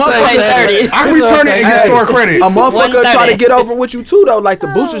 Hey, but You motherfucker- say 30. I can return it and get Hey, store credit. A motherfucker 130. try to get over with you too though. Like the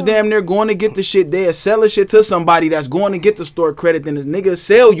boosters damn near going to get the shit there, selling shit to somebody that's going to get the store credit, then the nigga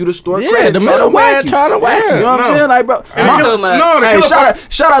sell you the store Yeah, credit. the try to middleman whack you. trying to whack You know you. what I'm saying? Like, bro. That's my- too much. No, the Hey, killer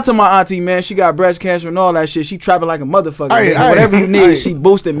shout out to my auntie, man. She got breast cancer and all that shit. She trapping like a motherfucker. Hey, nigga. hey, Whatever you need, hey. she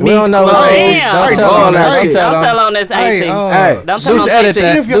boosting me. We don't know. clothes, Damn. Don't tell all on that that. shit. Don't Don't tell tell on this Hey, auntie. Hey, Don't tell Deuce on edit TT.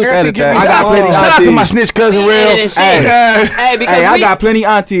 that. If your Deuce auntie edit give me that. I got plenty Shout out to aunties. my snitch cousin, He real. did shit. Hey. Hey, because Hey, I we got plenty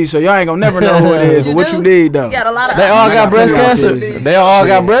aunties, so y'all ain't gonna never know who it is. But what do? you need though? got a lot of They all I got got breast plenty cancer. aunties. They all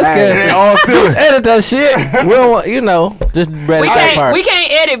got breast Hey, cancer. they all still- Just edit that shit. We don't want, you know, just read we that can't part. we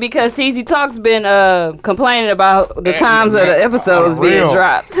can't edit because TZ Talk's been complaining about the times of the episodes being real.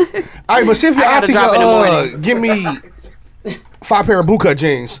 dropped. Hey, but see if your I gotta auntie drop in the morning. give me 5 pair of bootcut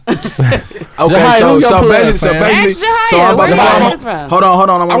jeans. Okay, Jahia, so who your so plug, basically, so fam? basically, Ask Jahia, so I'm about where to you find got my, this from? hold on,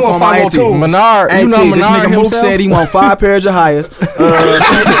 I'm I gonna want find my auntie. 502. Menard, Hey, you know T, Menard this nigga Mook himself? said he want 5 pairs of Jahiyas.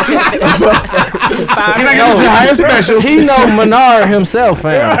 No, special. He know Menard himself,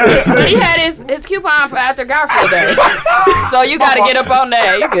 fam. But he had his coupon for after Garfield Day. So you gotta get up on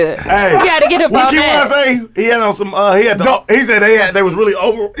that. You good. Hey, You gotta get up what on keep that. on say? He had on some. He had. He said they was really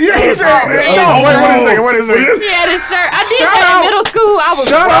over. Yeah, he said. Yeah. Wait a second. He had his shirt. I did Shout that out- in middle school. I was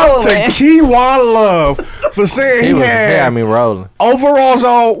Shout out to rolling. Keywan Love for saying he He had had me rolling. overalls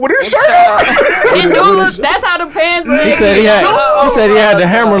on with his shirt on. It do look, that's how the pants look. He said he had the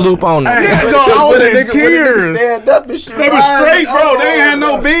hammer loop on it. Yo, I was in tears. Stand up and shit. They was straight, bro. They ain't had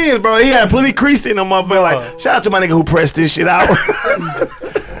no bins, bro. He had plenty crease in them, motherfucker. Like, shout out to my nigga who pressed this shit out.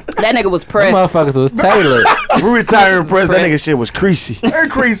 That nigga was pressed. Motherfuckers was tailored. we retired and pressed. That nigga shit was creasy. That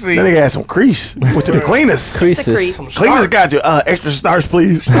And creasy. nigga had some crease. Went to the cleaners. Creases. crease. Cleaners got you. Extra stars,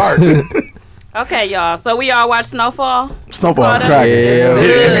 please. Okay, y'all. So we all watched Snowfall. Snowball Caught up? cracking. Yeah.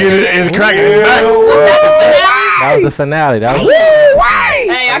 It's cracking. It's back. That was the finale. That was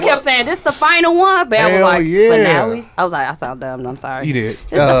Hey, I kept saying this the final one. Bam was Hell like yeah. finale. I was like, I sound dumb. I'm sorry. You did.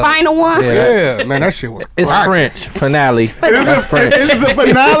 This the final one. yeah. Yeah, man, that shit was. It's French finale. That's French. This is the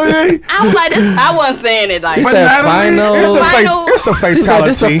finale. I was like, this. I wasn't saying it like. She I said final. It's a, Final- it's a She said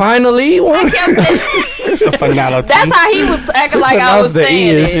this the fatality. finally one. kept saying. It's a finality. That's how he was acting like I pronounced was the E saying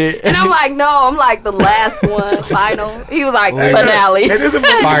and it. shit. And I'm like, no, I'm like the last one, final. He was like, finale. This is the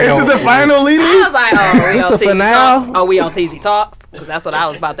Final. final lead. I was like, oh, we This on the TZ finale? Talks? Oh, we on TZ Talks? Because that's what I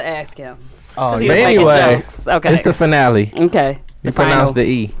was about to ask him. Oh, He yeah. was But making anyway, jokes. Okay. It's the finale. Okay. You The final. pronounce the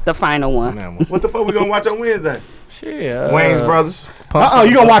E. The final one. What the fuck we gonna watch on Wednesday? Shit. Wayne's Brothers. Oh,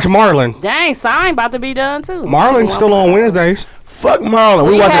 you gonna watch Marlon? Dang, Sign about to be done too. Marlon's still on Wednesdays. Fuck Marlon.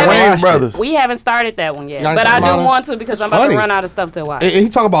 We We watching haven't Wayne's watched Brothers. We haven't started that one yet, Y'all but I ain't do talking want to because I'm about funny. to run out of stuff to watch. He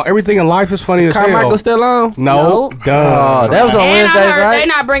talk about everything in life is funny as hell. Carmichael still on? No, Nope. duh. Oh, that was on And I Wednesdays, heard right? they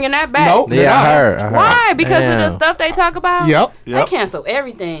not bringing that back. Nope. Yeah, I heard. Why? Because of the Damn. stuff they talk about. Yep. They cancel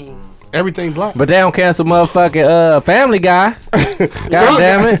everything. Everything black. But they don't cancel motherfucking Family Guy. God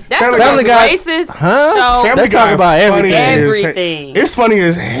damn it. That's Family the Guy- most racist Huh? show. Family They talk Guy about funny everything. as- Everything. It's funny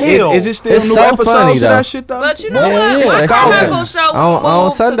as hell. Is it still It's new so episodes funny, of though. that shit though? But you know Yeah, what? yeah, My they Carmichael show on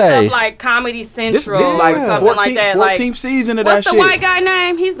moved to Sundays. stuff like Comedy This Central like or something 14th, like that. 14th Like, season of that what's the shit. white guy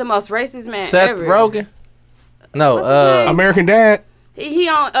name? He's the most racist man Seth ever. Rogen? No, What's his name? American Dad. He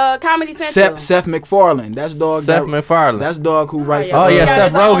on Comedy Central. Seth MacFarlane. That's dog. Seth that, MacFarlane. That's dog who write. yeah. Oh, He yeah, got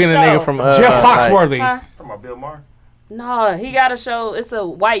Seth his own Rogen, the show. nigga from Jeff Foxworthy. Huh? Talking about Bill Maher. No, he got a show. It's a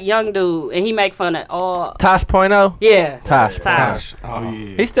white young dude, and he make fun of all. Tosh Point oh? Yeah, Tosh. Tosh. Oh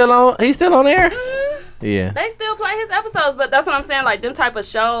yeah. He's still on air? Yeah. They still play his episodes, but that's what I'm saying. Like them type of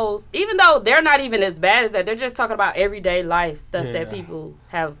shows, even though they're not even as bad as that, they're just talking about everyday life stuff that people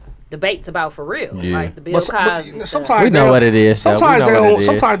have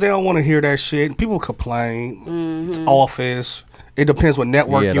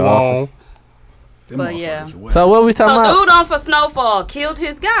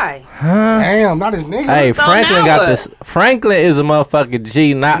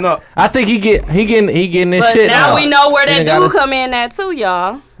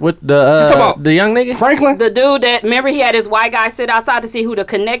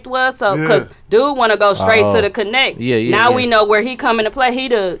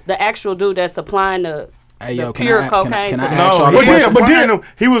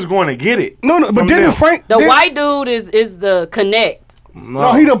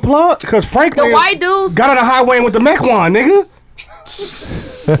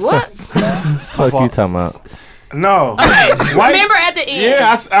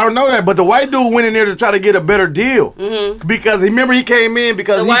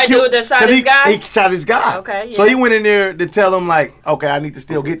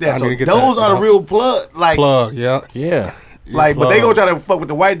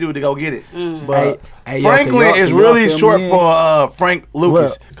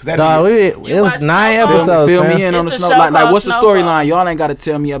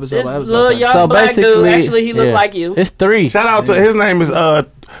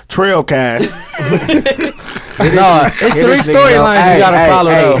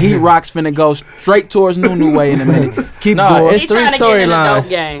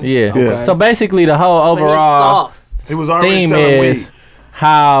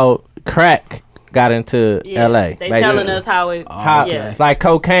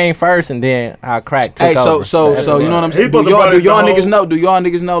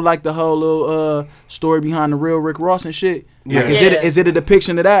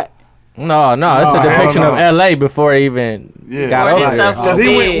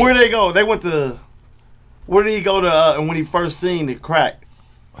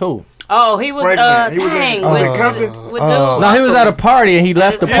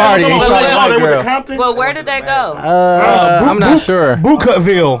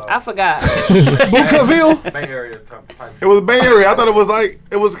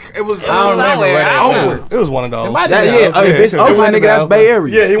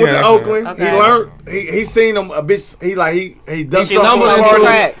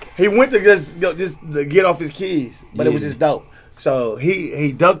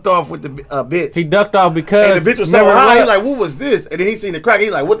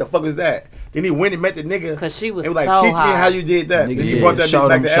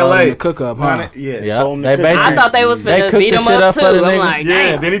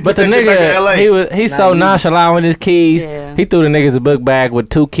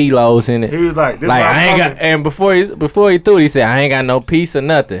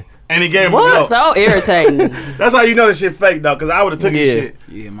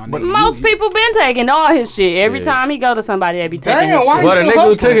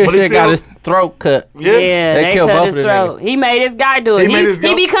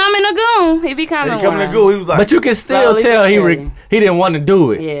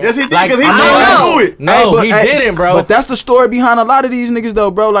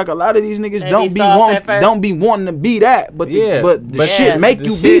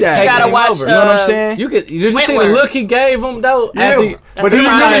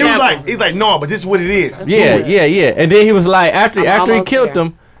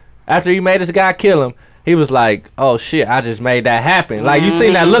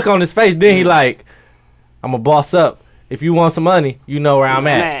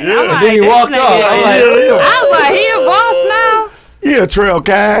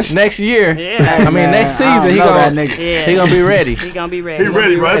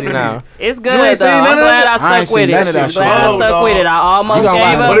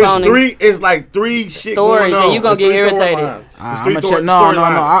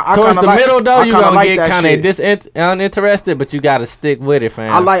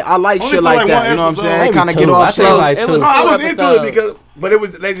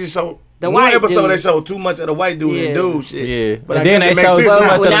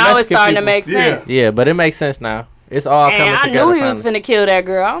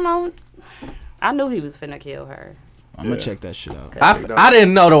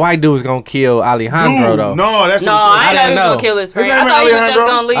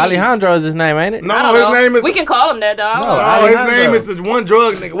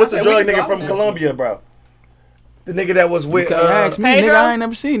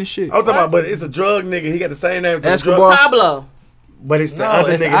about, but it's a drug nigga. He got the same name. as the drug- Escobar. Pablo. But it's the No,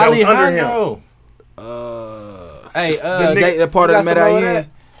 other it's nigga that was under him. Alejandro. Hey, nigga- That part you of the got some more of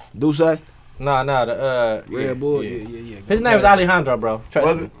Medellin. Duce? No, the Red Bull? Yeah. His name is Alejandro, bro. Trust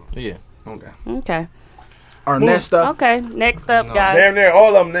Was me. it? Yeah. Okay. Okay. Ernesto. Okay. Next up, guys. Damn near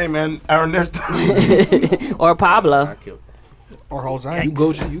all of them name, man. Ernesto. Or Pablo. Or Jose. You go.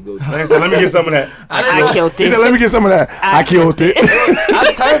 Like I said, let me get some of that. I killed He said, it. let me get some of that. I killed it.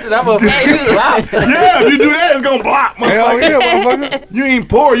 I turned it. I'm a Yeah, if you do that, it's gonna block. Hell yeah, motherfucker. You ain't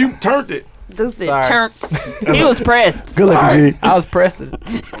poor, you turned it. Duce Sorry. turned. He was pressed Good looking G. I was pressed to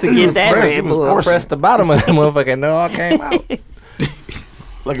to get that pressed. He Red was Bull. forced. press the bottom of the motherfucker and it all came out.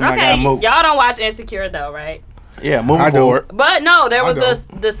 Look at my guy Okay, Mook. y'all don't watch Insecure though, right? Yeah, moving I do. forward. But no, there was go.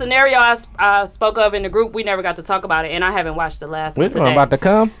 the scenario I spoke of in the group. We never got to talk about it, and I haven't watched the last Which one one today. about to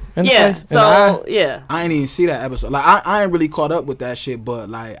come? In the Yeah. face? In the eye? So yeah. I ain't even see that episode. Like I ain't really caught up with that shit, but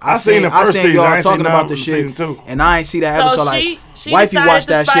like I seen the first season. I y'all ain't talking seen about none the of shit, season two. and I ain't see that So episode. she Like wifey decided watched to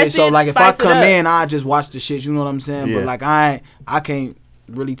that spice shit, so it- like if I spice it come up. in, I just watch the shit. You know what I'm saying? Yeah. But like I can't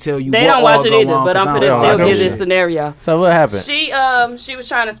really tell you. They what don't watch all it go either, on but 'cause I'm I finna don't I still know give shit. this scenario. So what happened? She was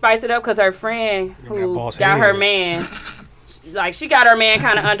trying to spice it up because her friend that who boss got head. her man, like she got her man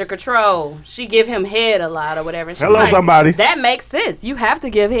kind of under control. She give him head a lot or whatever. And she Hello, like, somebody. That makes sense. You have to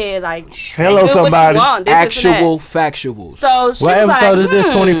give head. Like Hello, do what somebody. you want, this, this, and Actual that. factuals. So she What was episode like, is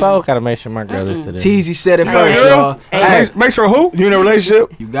this? 24? Gotta make sure my girl listens to this. Teasy said it know first, girl? y'all. Hey, Make sure who? You in a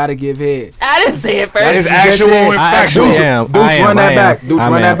relationship? you gotta give head. I didn't say it first. That's It's what you just actual said. and I factual. actually am. Dudes I am, run that I am. back. Dudes I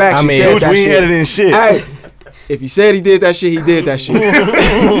run am. that back. I She mean, said Dude, that we ain't shit. editing shit. Hey, if he said he did that shit, he did that shit.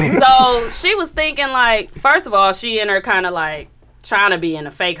 So she was thinking like, first of all, she and her kind of like trying to be in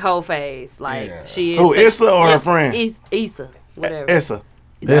a fake hoe phase. Like she is. Who, the- Issa or her friend? Issa, whatever. Issa.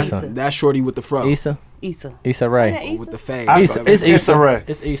 Issa. That's shorty with the fro. Issa? Issa. Issa Rae. With the fade. Issa. It's Issa Issa. Rae.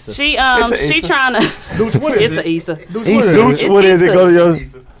 It's Issa. She It's a she Issa. trying to. Dude, what is It's it? a Issa. Dude, Issa. what is it? It's What is it? Issa. Go to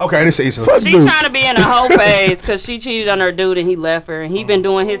your. Okay, this is Issa. Fuck She dude. trying to be in a whole phase because she cheated on her dude and he left her and he been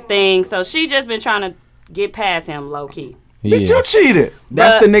doing his thing. So she just been trying to get past him low key. Bitch, Yeah. you cheated.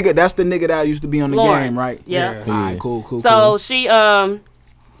 That's But- the nigga. That's the nigga that used to be on the Lawrence. game, right? Yeah. All right, cool. So she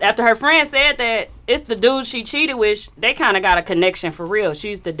after her friend said that it's the dude she cheated with, they kind of got a connection for real. She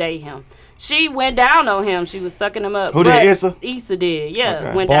used to date him. She went down on him. She was sucking him up. Who did, But Issa? Issa did. Yeah,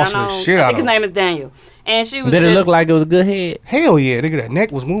 Okay. went Bossing down the on. shit I out think his of name is Daniel. And she was. Did it just, look like it was a good head? Hell yeah, nigga, that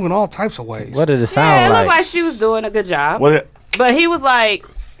neck was moving all types of ways. What did it Yeah, sound it looked like? like she was doing a good job. What? But he was like.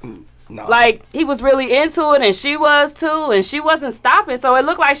 No. Like he was really into it, and she was too, and she wasn't stopping. So it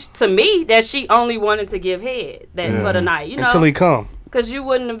looked like to me that she only wanted to give head for the night, you know, Until he come. because you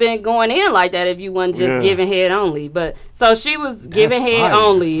wouldn't have been going in like that if you wasn't just Yeah. giving head only. But so she was giving head fire.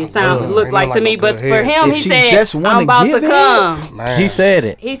 only. It looked Ain't like no to like me, no but good for head. him, If he she said, just wanna "I'm about give to head? come." Man. He said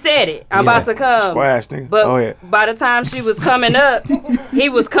it. He said it. I'm about to come. Squash, nigga. But Oh, yeah. by the time she was coming up, he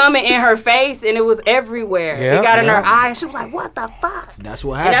was coming in her face, and it was everywhere. Yeah, it got in yeah. her eye, and she was like, "What the fuck?" That's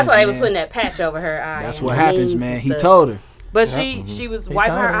what And happens. that's why they was man. putting that patch over her eye. That's and what the happens, knees man. and He stuff. told her. But she was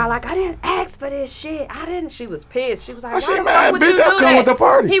wiping her told her. eye like, I didn't ask for this shit. I didn't. She was pissed. She was like, Why she why the mad? fuck would Bitch, you do I come that? with the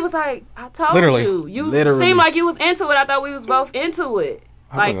party. He was like, I told Literally. you. You Literally. seemed like you was into it. I thought we was both into it.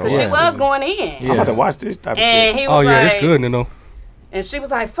 Like, because she Yeah. was going in. I'm about to watch this type of And shit. he was Oh yeah, like, it's good, you know. and she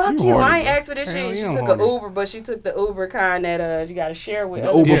was like, fuck You you. I horny, ain't asked for this Hell shit. She yeah, I'm took an horny. Uber, but she took the Uber kind that you got to share with The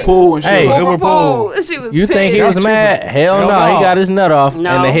other Uber Yeah. pool and shit. Hey, like Uber Uber pool. pool. She was You think he pissed. was mad? Hell Hell no. no. He got his nut off, No.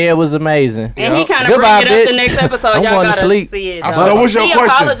 and the head was amazing. And he kind of Goodbye, bring it up the bitch. next episode. I'm Y'all going to gotta sleep. see it. So though. what's your he question?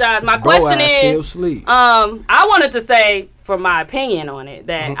 apologized. My Bro question ass still is, sleep. I wanted to say, for my opinion on it,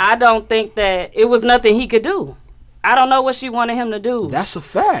 that I don't think that it was nothing he could do. I don't know what she wanted him to do. That's a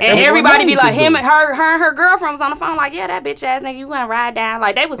fact. and That's everybody what be he like, could him do. and her girlfriend was on the phone like, yeah, that bitch ass nigga, you gonna ride down.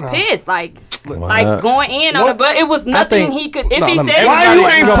 Like they was pissed, like going in on it. But it was nothing think- he could. If No, he let me- said, Why you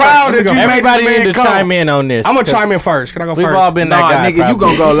ain't proud that you Everybody made need the to man come? chime in on this. I'm gonna chime in first. Can I go We've first? all been Nah, that guy. nigga, you probably.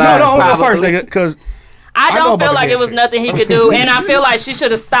 gonna go No, last. no, I'm gonna go Probably. first, nigga, because I I know don't about feel the like it was shit. nothing he could do, and I feel like she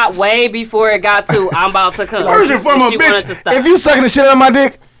should have stopped way before it got to I'm about to come. First and And foremost, she wanted to bitch, stop. if you sucking the shit out of my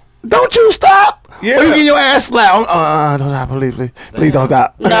dick, don't you stop. Yeah. Or you get your ass slapped. Don't stop, please don't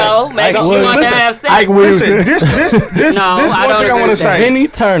stop. No, maybe she Williams. wanted to have sex. Ike listen, Williams. this No, one I don't thing I agree want to with that. say. Vinny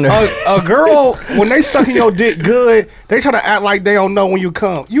Turner. A girl, when they sucking your dick good, they try to act like they don't know when you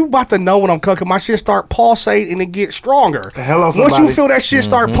come. You about to know when I'm coming. My shit start pulsating and it get stronger. Hello, Once somebody. you feel that shit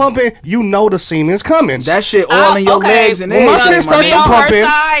start pumping, you know the semen's coming. That shit all in your okay. legs and When my everything. shit start Me my on nigga. her pumping,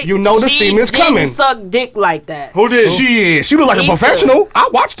 side, you know the she semen's didn't coming. suck dick like that. Who did? She look like a Issa. professional. I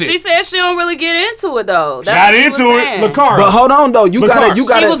watched it. She said she don't really get into it though. That's Got what she was into it. saying. Lakara. But hold on though, you gotta She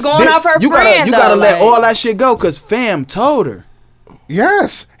was going off her you gotta friend, you gotta though, let like- all that shit go, cause fam told her.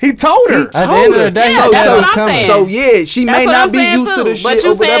 Yes, he told her. At the end of the day, Yeah, that's what I'm saying. So yeah, she That's may what not I'm be saying, used to too. the shit But or you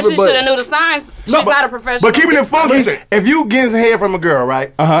saying whatever. she should have knew the signs. She's not a professional. But keeping it funky, Listen. if you getting head from a girl,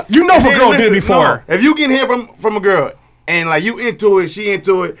 right? You know if a And girl then did it listen, before. no, if you getting head from a girl and like you into it, she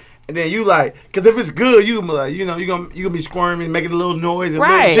into it, and then you like, cause if it's good, you like, you know, you gonna be squirming, making a little noise, and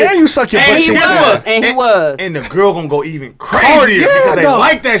Right. little And you suck your And butt. And he cheeks. guess was. And he was. And the girl gonna go even crazier because they dog.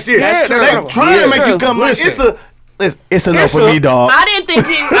 like that shit. That's They true. trying That's to make true. you come. Like, it's enough It's for a- me, dog. I didn't think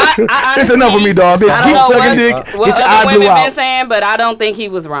he. I It's enough for me, dog. Bitch, I keep don't know sucking dick. what Get your other eye blue women been out. saying, but I don't think he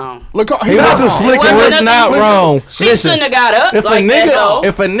was wrong. Look, He wasn't It slick and wasn't was a- not listen, wrong. She Listen, shouldn't have got up if like a that, nigga, though.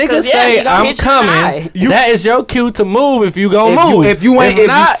 if a nigga 'Cause, yeah, say he gonna I'm hit you coming, high. that is your cue to move. If you gonna If move, you if you ain't keep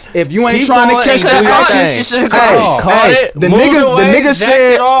trying to going catch and the do your action, thing. She should've hey, Caught hey, it, the moved nigga away, jacked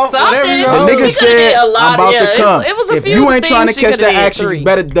said. it off, Something. whatever you The want. She nigga coulda said, did a lot, I'm about yeah, to come. it was a If few you ain't trying to things she catch the coulda did, action, you 3.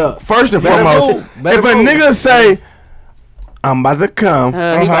 better duck. First and Better foremost, move. Better if a move. nigga say, I'm about to come, he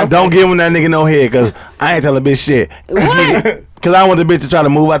about to don't say- give him that nigga no head, cause I ain't telling bitch shit. What? Cause I want the bitch to try to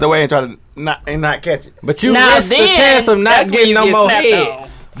move out the way and try to not catch it. But you Now risk the then, chance of not that's when getting you no get more snapped head. on.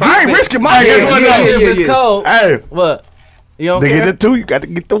 I ain't risking my Yeah, head. yeah, If yeah, it's yeah. cold, Hey, what? You don't to care? get the two, you got to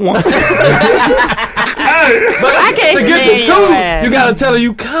get the one. I can't To get the stand your two, ass. you gotta tell her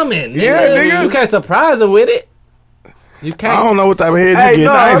you coming. Yeah, nigga. You can't surprise her with it. You I can't. don't know what type of head Hey, you get.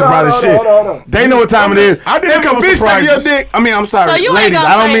 no, I ain't hold surprised on, as shit. hold on. They know what time it is. I did If a a couple bitch sucking your surprises. dick, I mean, I'm So sorry, you ain't ladies. gonna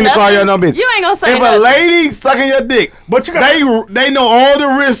I don't say mean to call y'all no nothing? bitch. You ain't gonna say If a nothing. lady sucking your dick, But you got they know all the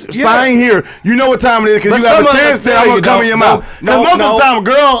risks. Sign here. You know what time it is because But you have some a of chance us to. tell I'm gonna you, come in don't- your mouth. Because no, most no. of the time, a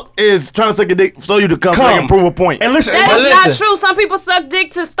girl is trying to suck your dick so you to come so they can prove a point. And listen, That But is not listen. true. Some people suck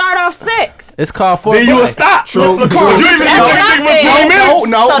dick to start off sex. It's called foreplay. Then you will stop. True, Look, true. you even That's what sucking I dick for 20 said. minutes.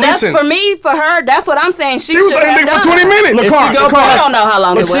 No, so listen. that's for me, for her. That's what I'm saying. She She was should sucking have dick for done. 20 minutes. If she go I past, don't know how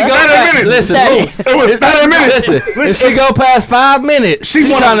long it if was. she go 30 past, minutes. listen, That- look, It was 30 minutes. listen. If she go past 5 minutes, she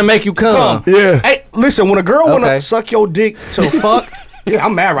wanna trying to make you come. Yeah. Hey, listen, when a girl Okay. wanna suck your dick to fuck, yeah,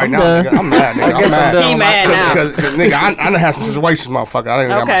 I'm mad right now. done. Nigga. I'm mad, nigga. I guess I'm mad. I'm done. He mad now. Because nigga, I done had some situations, motherfucker. I done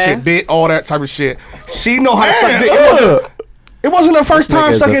got my Okay. shit bit, all that type of shit. She know how to suck Man, dick. It wasn't her first This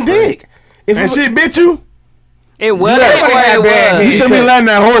time nigga's sucking a freak. dick. If And it, she bit you? It wasn't everybody where had it bad was. You He should be said- letting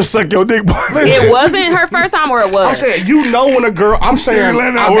that horse suck your dick, boy. It wasn't her first time, or it I'm was. saying, you know when a girl, I'm saying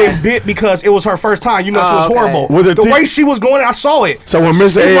letting her I've work. been bit because it was her first time. You know she Oh, was okay. horrible. Was it The thick? way she was going, I saw it. So when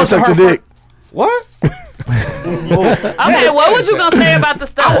Mr. It A wasn't sucked her your dick, What? Okay, what was you gonna say about the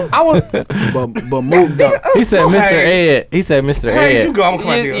stuff? I was. But moved up. He said, Mr. Hey. Ed. He said, Mr. Hey, Ed. you go. I'm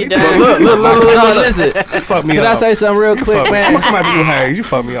coming You out here. done. Look, No, listen. Fuck me Can up. I say something real quick, I'm gonna man? come after you, Hayes. You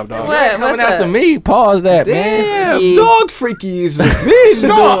fuck me up, dog. What? Coming What's after up? me. Pause that, man. Damn, dog freaky is a bitch,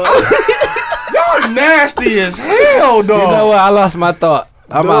 dog. Y'all nasty as hell, dog. You know what? I lost my thought.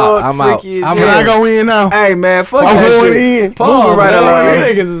 I'm Dog out. I'm out. freaky as I'm hell. can I out. go in now? Hey man, fuck I'm that going shit. in. Pause, Moving right man. along.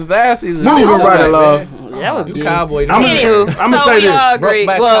 You niggas is nasty. Moving right along. That was You good. cowboy. I'm Anywho, I'ma so say we this. all agree.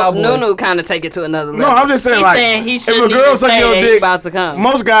 Brokeback Well, Cowboy. Nunu kind of take it to another level. No, I'm just saying, He's like, saying he if shouldn't a girl even suck say your that he dick, about to come.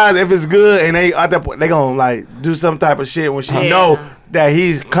 most guys, if it's good and they at that point, they gonna like do some type of shit when she Yeah. know that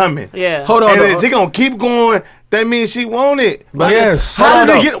he's coming. Yeah. Hold on, And though. if she gonna keep going, that means she want it. Yes. How Hold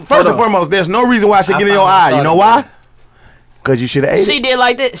did on, they though. get? First Hold and on. foremost, there's no reason why she I get in your found eye. my You know thought why? Cause you should have ate She it. did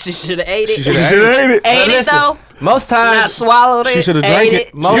like this. She should have ate it. You should have ate it. Ate it Listen, though. Most Not times, swallowed it. She shoulda ate drank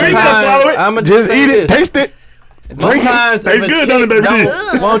it. most You ain't gonna times, swallow it. I'ma Just say eat it, this. taste it. Most times, Taste if a good, chick don't it, baby?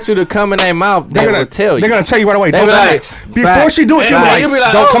 don't want you to come in their mouth, they They're will tell you. They're gonna tell you right away. They Don't be come like, in. Before she do it, she Like, be you be like,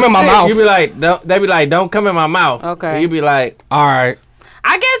 like, "Don't oh, come in my shit. mouth." You be like, they be like, don't come in my mouth. Okay. And you be like, All right.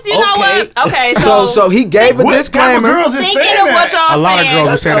 I guess you know Okay. what? Okay, So he gave a What type of disclaimer. girls is thinking saying of what that? y'all A lot of saying, girls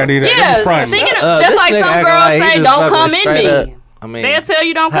are saying that either. They be Yeah, fronting. thinking of, this just like nigga some acting girls he say, just "Don't fucking come in straight me." up. I mean, They'll tell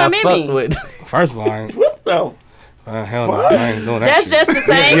you, "Don't have come in fuck me." with. First of all, I ain't, What the? hell no, I ain't doing that That's shit. just the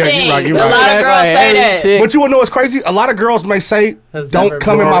same Yeah, thing. you right, you A right. lot of Act girls like say every that. chick- But you wanna know what's crazy? A lot of girls may say, Has "Don't never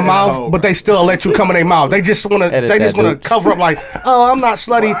come in been my in mouth," hole. but they still let you come in their mouth. They just wanna, Edit they that, just wanna dude. cover up like, "Oh, I'm not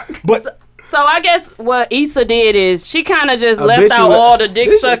slutty," but So I guess what Issa did is she kind of just A left bitch out will- all the dick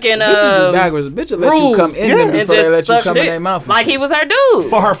bitches- sucking bitches be backwards. A bitch will let you rules come in them and before they just let you suck come in dick their mouth. and like shit. he was her dude.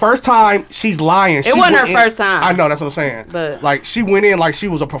 for her first time, she's lying. She wasn't went her in- first time. I know that's what I'm saying. But- like she went in like she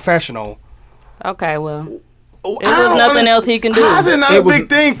was a professional. Okay, well, It was nothing else he can do. How's it not It a was- big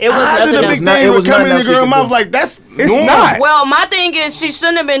thing? it was How's nothing it a else. big It thing was with coming nothing in else the he girl could mouth do. like that's It's normal. not. well, my thing is she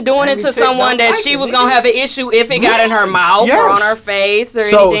shouldn't have been doing it Every to chick someone don't that like she it, was nigga. gonna have an issue if it got in her mouth or Yes. on her face or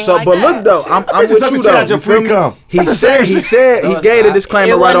So anything so like but that. look though, I'm Bitches with suck you the shit though. out your You feel free me? cum. He said he gave the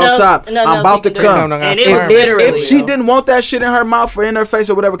disclaimer right on top. I'm about to come. And If she didn't want that shit in her mouth or in her face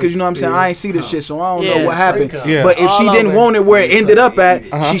or whatever, because you know what I'm saying, I ain't see this shit, so I don't know what happened. Yeah. But if she didn't want it where it ended up at,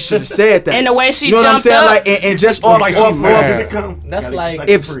 she should have said that. And the way she you know what I'm jumped saying, up. like and just off. That's like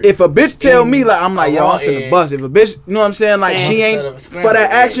If a bitch tell me like I'm like yo I'm finna bust. If a bitch, you know what I'm saying, like she ain't for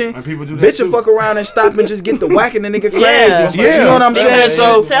that action, bitch will fuck around and stop and just get the whacking the nigga crazy. Yeah. You know what I'm saying?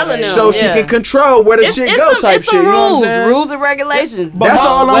 So telling them, so she can control where the shit go type shit. You know what I'm saying? Rules and regulations. That's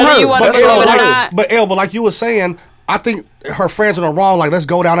all on Whether her. you want to But believe it or not. but like you were saying, I think her friends are wrong. Like, let's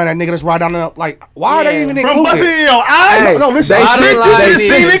go down on that nigga. Let's ride down there. Like, why are they even From busting included? in your eyes. Hey, No, listen. they I sent didn't lie they to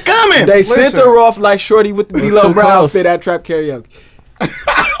seen these. it coming. They sent Listen. her off like Shorty with the D-Lo too Brown close. fit at Trap Karaoke.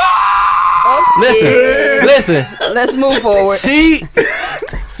 Listen. Let's move forward. She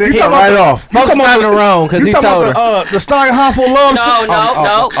Hit right off. folks got in the wrong because he You talking told her. about the Starring Harmful Love No, shit?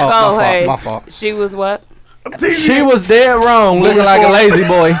 no, go ahead. My fault. She was what? She was dead wrong, looking like a lazy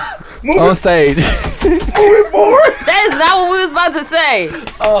boy on stage. That is not what we was about to say.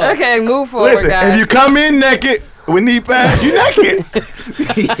 Okay, move forward, Listen, guys. if you come in naked with knee pads, you naked.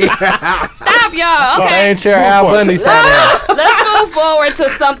 Stop, y'all. Okay. Same chair Al Bundy sat in. Let's move forward to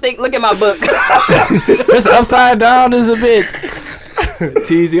something. Look at my book. It's upside down as a bitch.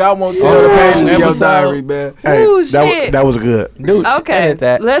 Teasy, I won't tell the pages of your episode. diary, man. Hey, Ooh, that shit. that was good. Dude, Okay, edit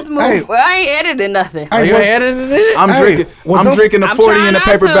that. let's move. Hey. Well, I ain't editing nothing. Are you editing it? I'm drinking. well, I'm don't- drinking the I'm 40 trying in a not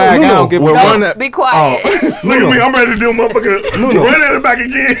paper to. bag. I don't give a We're fuck. one that. Be quiet. Look at me. I'm ready to do a motherfucker. Run at it back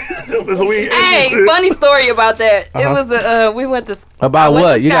again. This week. Hey, funny story about that. It was we went to About I went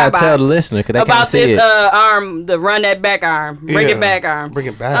what? to You gotta tell the Skybox. listener because they can't about see this it. arm, the run that back arm, bring Yeah. it back arm. Bring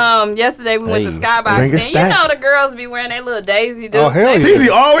it back. Yesterday we went to Hey, Skybox, bring it and you back. know the girls be wearing that little Daisy Duke. Oh, hell yeah. Teasy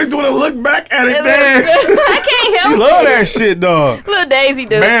always doing a look back at it. Damn. I can't help You love it. that shit, dog. Little Daisy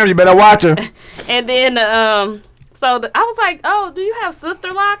Duke. Bam, you better watch her. And then so I was like, oh, do you have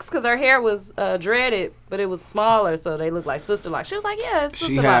sister locks? Because her hair was dreaded, but it was smaller, so they look like sister locks. She was like, yeah, it's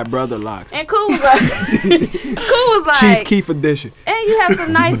sister She locks. had brother locks. And Cool was like, Cool was Chief like, Keef edition. hey, you have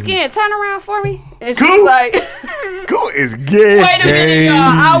some nice skin. Turn around for me. And she Cool. was like, Cool is gay. wait a minute, y'all.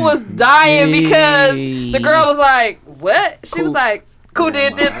 I was dying because the girl was like, what? She was like, Cool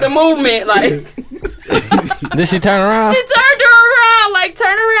did the movement. Like, Did she turn around? she turned her around. Like,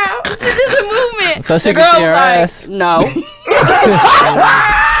 turn around. She did the movement. So she the can girl see her was like, ass? no.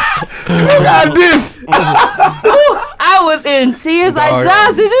 Got this. I was in tears. Like,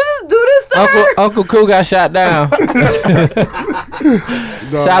 Josh, did you just do this to her? Uncle Cool got shot down. Shot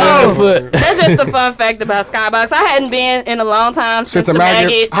in the foot. That's just a fun fact about Skybox. I hadn't been in a long time since the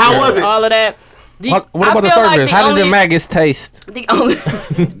maggots. How was it? All of that. What I about the feel like service? How did only- the maggots taste? The only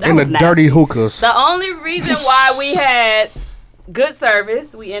that In the was nasty. dirty hookahs. The only reason why we had good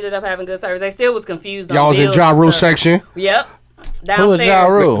service, we ended up having good service. They still was confused. Y'all on was in bills Ja and Rule stuff. section. Yep. Downstairs. Who was Ja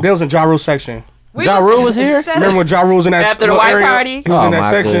Rule? They was in Ja Rule section. We Ja Rule was here? Shut Remember up. when Ja Rule was in that After the little white area? party? He was Oh, in that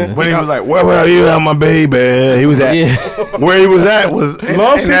my section. goodness. When he was like, where were you at, my baby? He was at Yeah. where he was at was in,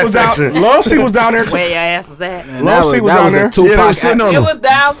 Love in C that was down. section. Love C was down there too. Where your ass was at? And Love that Seat was, was that down was there. a Yeah, Tupac. they was sitting on It him. was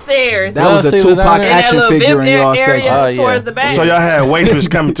downstairs. That was Love a Seat was down Tupac there. in that action little figure VIP in y'all area section. Oh, yeah. towards the back. So y'all had waitress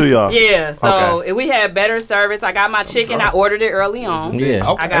coming to y'all. Yeah, so Okay. we had better service. I got my chicken. I ordered it early on. Yeah.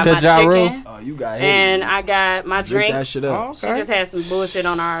 I got To my Ja Rule? chicken. Oh, you got hit. And I got my Drink drink. that shit up. She just had some bullshit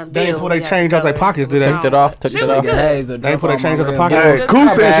on our bill. They ain't pull their We had to change out tell their her. pockets, did they? Took it off. Took She it was off. good. They ain't put their change out the pocket. Hey, Cool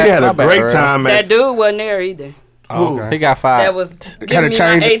Not said she had a Not bad, great right? time. That at dude wasn't there either. Oh, okay. He got fired. That was Had giving to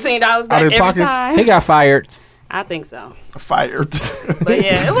me my change $18 out back of every pockets? time. He got fired. I think so. fired. But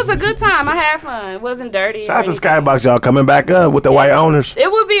yeah, it was a good time. I had fun. It wasn't dirty. Shout out or to anything. Skybox, y'all coming back up with the white owners.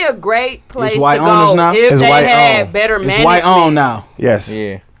 It would be a great place white to owners go now? if It's they white had owned. better It's management. white on now. Yes.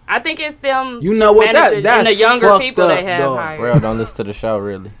 Yeah. I think it's them. You know what? managing That's and the younger fucked people up, they have dog. hired. Real, don't listen to the show,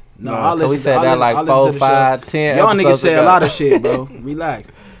 really. No, I Cause listen. we said I that listen- like I listen 4, to the show. 5, 10 Y'all niggas episodes say ago. a lot of shit, bro. Relax.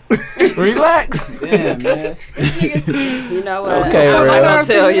 Relax. Damn, man. You know what? Okay, I'm not Real. gonna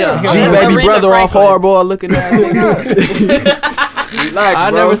tell you. G baby brother off hardball looking at me. Relax, I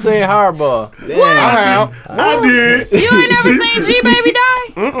bro. never seen Hardball. Damn. I did. You ain't never seen G Baby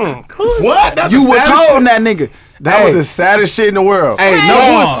die? What? That's You the was saddest holding that nigga. That was the saddest shit in the world. Hey,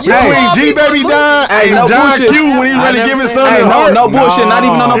 no, you Between all G people Baby moving. dying Hey, and no John bullshit. Q when he I ready to never give his seen son that. Hey, the heart. no bullshit. Not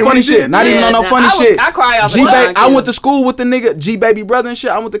even on no Yeah, funny we shit. did. Not even on no funny shit. I cry off G a baby, I went to school with the nigga G baby brother and shit.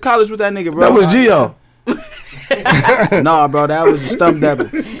 I went to college with that nigga, bro. That was Gio. Nah, bro, that was a stump devil.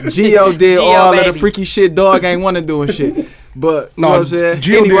 Gio did Gio, all of the baby. freaky shit dog ain't want to do and shit. But you know what I'm saying?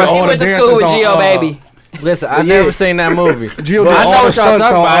 Gio did all He the went to dances school with on, Gio Baby. Listen, I Yeah. never seen that movie. Gio did I know all the what y'all stunts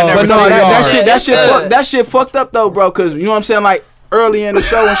talking on. about. I never But no, seen that Yard. shit, That's good. that shit fucked up though, bro. Cause you know what I'm saying, like early in the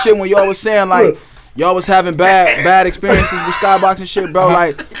show and shit, when y'all was saying like, y'all was having bad experiences with skybox and shit, bro.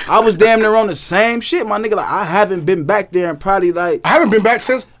 Like I was damn near on the same shit, my nigga. Like I haven't been back there in probably like I haven't been back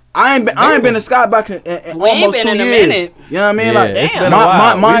since. I ain't been to skybox in We ain't almost been 2 in a years. minute. You know what I mean? Yeah, Like it's been a my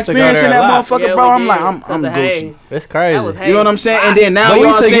while. We my used to go experience in there that a lot. motherfucker, Yeah, bro. we I'm like did, I'm 'cause of Gucci. Hayes. It's crazy. That was You know what I'm saying? And then now But we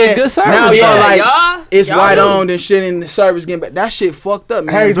y'all used to get saying good service. now y'all Yeah, like y'all- it's y'all white do. owned and shit and the service getting back. That shit fucked up,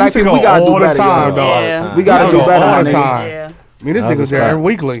 man. Hey, Black people, we go gotta all do the better, time, y'all. dog. Yeah. We gotta We do go better, all my the nigga. time. Yeah. I mean, this That nigga's was there right. every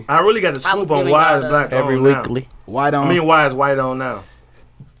weekly. I really got the I was scoop on giving why y'all is the- black Every on now. weekly. White I on. mean, why is white on now?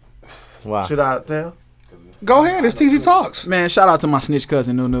 Wow. Should I tell? Go ahead, it's TZ Talks. Man, shout out to my snitch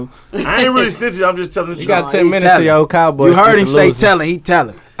cousin Nunu. I ain't really snitching. I'm just telling the You truth. got he 10 minutes telling. of your Cowboys. You heard get him to say losing. telling, he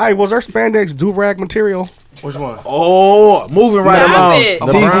telling. Hey, was there spandex do-rag material? Which one? Oh, moving right Stop along. it. The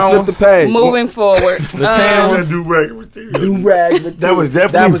Teasy brown flip the page. Moving forward. Just do regular material. Do-rag That was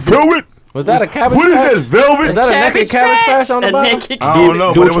definitely velvet. Was that a cabbage What is patch? that, velvet? Is that a naked cabbage patch on the A bottom? naked I don't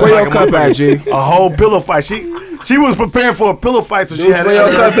know. Do a but it was trail like cup at G. a whole pillow fight. She was preparing for a pillow fight, so she had trail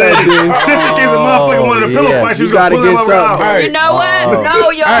cup at G. just in case a motherfucker wanted a pillow yeah. fight. She was You gonna gotta pull him get around. something. Hey, You know what? No,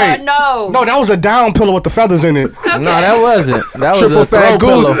 y'all. Hey. No. no, that was a down pillow with the feathers in it. No, that wasn't. That was Triple a throw fat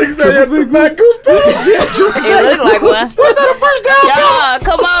pillow. goose. Triple fat goose. It looked like one. Was that a first down? Y'all,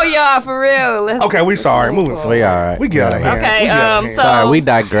 come on, y'all, for real. Let's, Okay, we sorry. Moving forward. We all right. We get out of here. Okay, We get out of here. so Sorry, we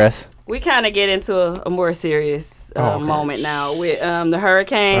digress. we kind of get into a more serious moment now with the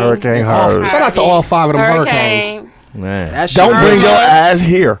hurricane. Hurricane Oh, hard. shout out to all 5 of them hurricanes. Hurricane. Man. That shit Don't bring Irma. your ass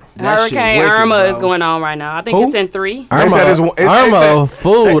here. That shit Hurricane wicked, Irma bro. is going on right now. I think Who? it's in 3. They said it's- Irma,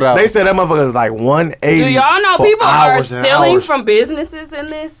 food. They said that motherfucker is like 180. Do y'all know for people are hours and stealing hours. from businesses in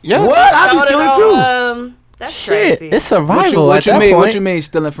this? Yeah. What? I be Showed it stealing on, too. That's Shit, crazy. it's survival What at you that mean? point. What you mean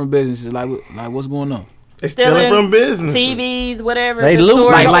stealing from businesses? Like what's going on? They stealing from business. TVs, whatever. They the loot.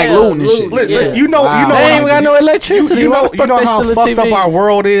 stores Like sell. looting and shit. Loot, yeah. You know, Wow. you know, They what ain't got no electricity. You Why know, the fuck they how stealing fucked up TVs? our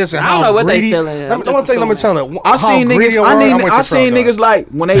world is, and I don't how know what they greedy. stealing. I'm One just thing, let me tell assuming. it. I seen niggas. I seen niggas like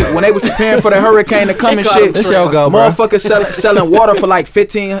when they was preparing for the hurricane to come and call shit. them This your go, bro. Motherfuckers selling water for like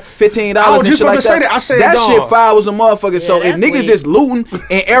 $15 I was and just shit about like to say that. that. I said, that dog. shit foul as a motherfucker. So if that's niggas weak. is looting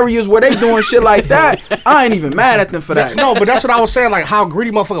in areas where they doing shit like that, I ain't even mad at them for that. No, but that's what I was saying. Like how greedy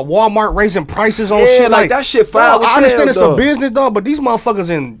motherfucker Walmart raising prices on Yeah, shit. like, that shit foul dog, as I understand hell, it's dog. a business, dog, but these motherfuckers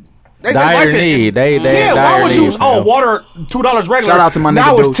in they Dire life in- need. They Yeah, why dire would you? need, Oh, man. water $2 regular. Shout out to my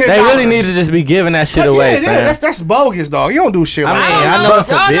now nigga it's Dude. $10. They really need to just be giving that shit away, Yeah, fam. that's bogus, dog. You don't do shit I like mean, that. I know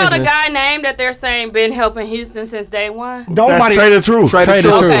it's a y'all know the business. guy name that they're saying been helping Houston since day one? Nobody. That's Trader Truth. Trader Trader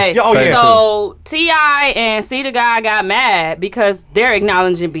Truth. Truth. Okay, Yeah, oh, yeah. so T.I. and See the Guy got mad because they're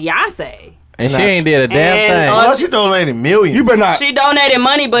acknowledging Beyonce. And she ain't did a damn And, thing. What you donating millions? You better not. She donated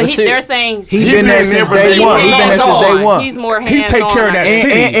money, but see, they're saying He He been there been since there day from one. day He been there since hands-on. day one. He's more He take hands-on care of that now.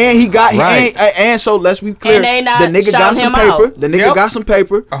 shit. And he got Right. and so let's be clear. And they not The nigga got shouting some him paper. out. The nigga Yep. got some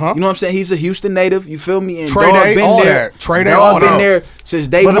paper. Uh-huh. You know what I'm saying? He's a Houston native. You feel me? And Trade dog day, been all there. that. Trade day, all Dog been that. there since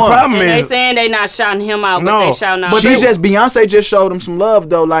day But the one. problem And they is, saying they not shouting him out, but No, they shouting out. but She they- just Beyonce just showed him some love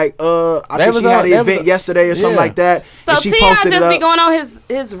though. Like I They think was she had on- an they was event on- yesterday or something yeah. like that. So and she T.I. posted it just be up. going on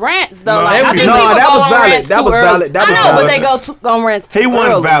his rants though. No, Like, I they- think no, people that go was on valid. rants That too was early. valid. That I was know, valid. but they go on rants too He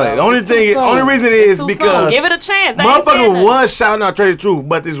wasn't early, valid. though. The only It's too thing- soon. only reason It's is too because soon. Give it a chance. They ain't saying motherfucker nothing. was shouting out Trader Truth,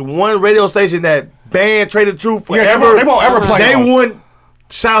 but this one radio station that banned Trader Truth Yeah, forever. they won't ever play They him. wouldn't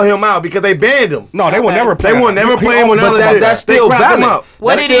shout him out because they banned him. No, they will Okay. never play. They will him. never He- play him he- on But They that's still cracked him valid. up. What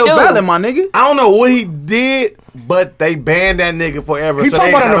That's did he still do? valid, my nigga. I don't know what he did, but they banned that nigga forever. He so talk they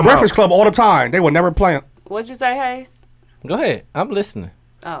about it in shut the him Breakfast out. Club all the time. They will never play him. What'd you say, Hayes? Go ahead. I'm listening.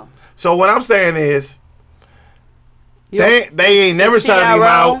 Oh. So what I'm saying is, You- they ain't never It's shouted him TRO.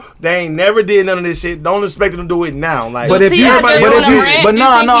 out. They ain't never did none of this shit. Don't expect them to do it now. Like, But if you, T.I. but just if wanna you, rant, but you no,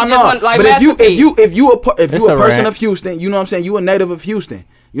 think no, he just no. want, like, But if you It's a a person rant. of Houston, you know what I'm saying. You a native of Houston.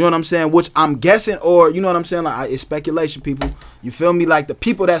 You know what I'm saying. Which I'm guessing, or you know what I'm saying. Like it's speculation, people. You feel me? Like the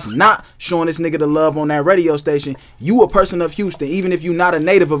people that's not showing this nigga the love on that radio station. You a person of Houston, even if you not a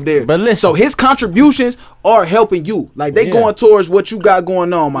native of there. But listen. So his contributions are helping you. Like they Yeah. going towards what you got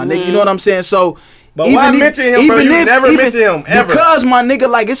going on, my nigga. You know what I'm saying. So. But why mention him, bro? You never mention him, ever. Because my nigga,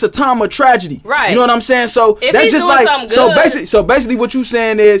 like it's a time of tragedy. Right. You know what I'm saying? So If that's he's just doing like something so good- basically what you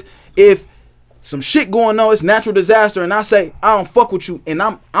saying is if some shit going on, it's natural disaster, and I say I don't fuck with you, and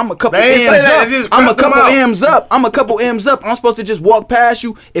I'm a couple They ain't say M's that, up. they just I'm a cracked them couple out. M's up. I'm a couple M's up. I'm supposed to just walk past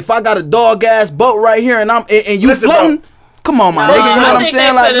you. If I got a dog ass boat right here, and you Listen, floating,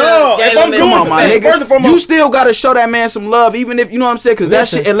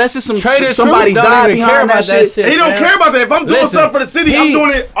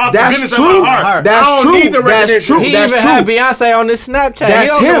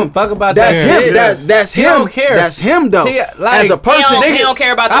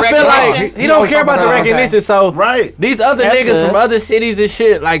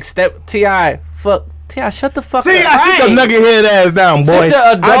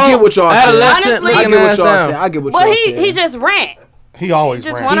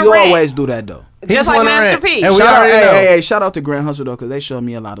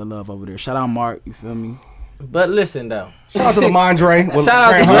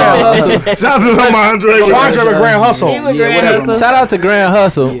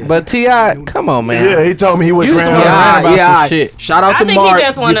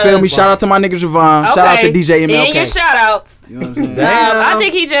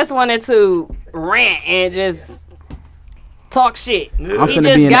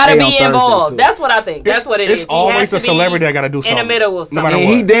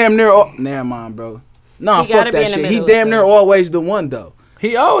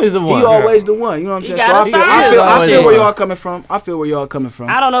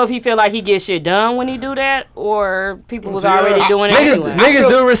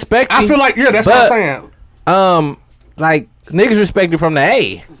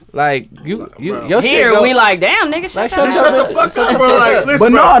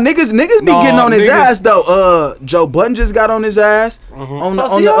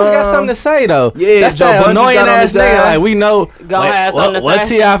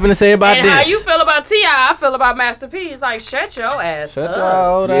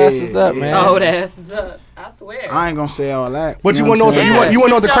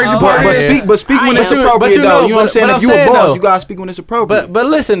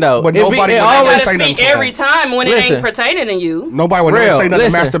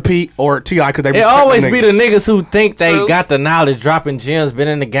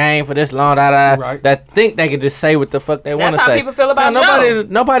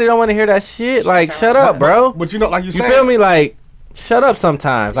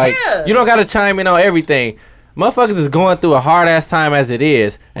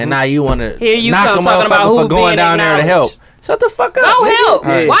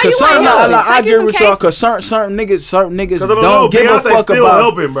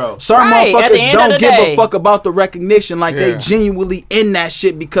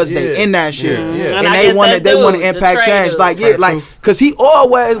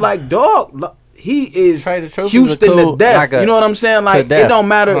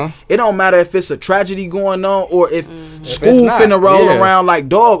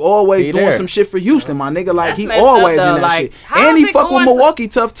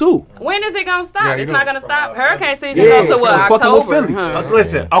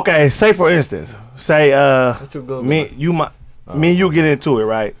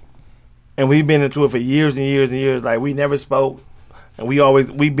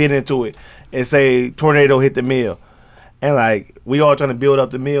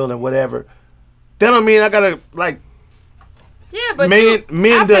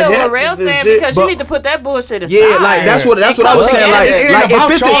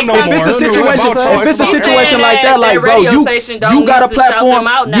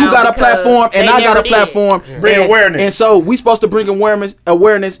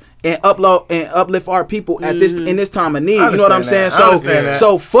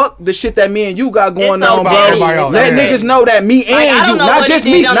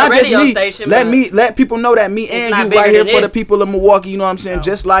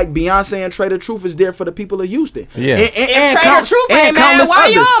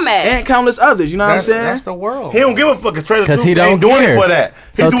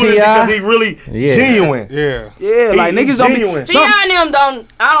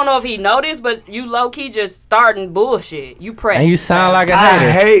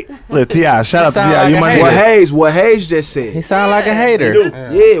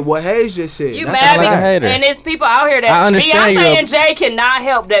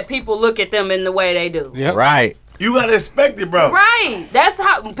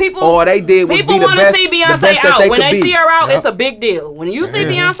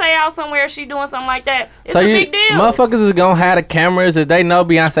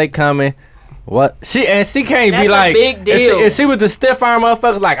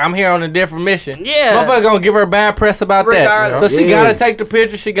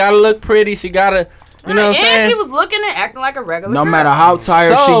 picture. She gotta look pretty. She gotta You know what I'm and saying? she was looking and acting like a regular No girl. matter how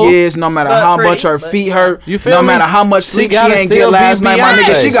tired So- she is, no matter But how pretty, much her but- feet hurt, You feel no me? matter how much She sleep she gotta ain't still get last be night, my nigga,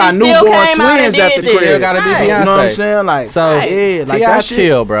 Beyonce. she got She still newborn came out and twins at the did this. Still crib. gotta be Right. Beyonce. You know what I'm saying? Like, So yeah, like T.I. that shit.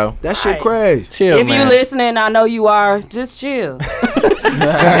 chill, bro. That shit Right. crazy. Chill, If man. you listening, I know you are. Just chill.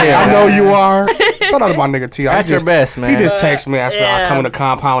 I know you are. Shout out to my nigga T.I. At your best, man. He just texted me, asked me Yeah. I come in the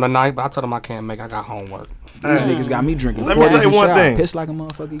compound tonight, but I told him I can't make. I got homework. These niggas got me drinking Let me 40s say and one shot. thing. Pissed like a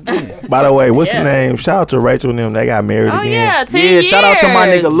motherfucker again. By the way, what's Yeah. the name? Shout out to Rachel and them. They got married Oh again. yeah, 10 Yeah, shout out to my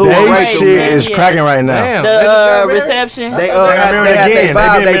years. nigga Lou They and Right. Rachel, shit man. is cracking right now. Damn. The They just got married? reception. They got married had again. they They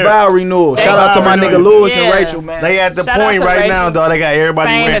vow been they married. vow renewal. Shout out to my vow nigga renewal. Lewis and Yeah. Rachel, man. They at the Shout out point to right Rachel. now, dog. They got everybody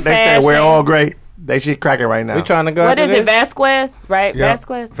Fame wearing. and They said we're fashion. all great. They shit cracking right now. We trying to go What after is it, this? Vasquez? Right, Yeah.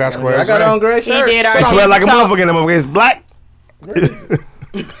 Vasquez. Vasquez. I got on gray He shirt. did our They sweat like a talk. motherfucker in the motherfucker. It's black.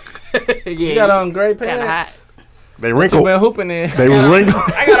 You got on gray Kind of pants. hot. They You wrinkled. been hooping in. They was wrinkled.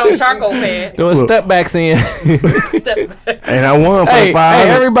 I got on charcoal pants. Doing Look. step backs in. And I won for hey, the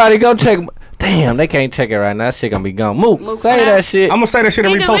 500. everybody go check. Damn, they can't check it right now. That shit gonna be gone. Mook, Mook, say snap. that shit. I'm gonna say that shit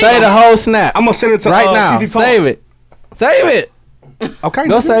and He repost Say it. the whole snap. I'm gonna send it to right now. TZ Talks. Save it. Save it. Okay.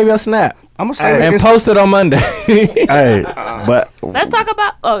 Go save your snap I'm gonna save it. and It's- post it on Monday. Hey, but Let's talk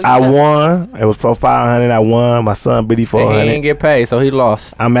about. Oh, I yeah. won. It was for 500. I won. My son biddy he 400. didn't get paid, so he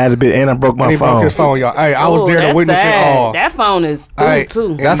lost. I'm mad a bit, and I broke my He broke phone. his phone, y'all. Hey, I was Ooh, there to that's witness sad. it all. That phone is Hey,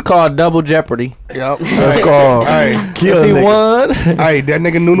 too. That's called double jeopardy. Yep. That's Hey, called Hey, kill He nigga. won. hey, that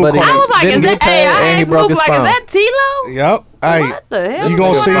nigga Nunu But he- I called. was like, Didn't is get that? Hey, paid, I and he asked broke Mook, his like, phone. is that Tilo? Yep. Hey, What the hell? you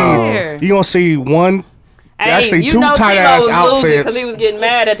gonna is going on see? here? You gonna see one? Hey, actually, you two know tight Tilo ass was losing outfits. because he was getting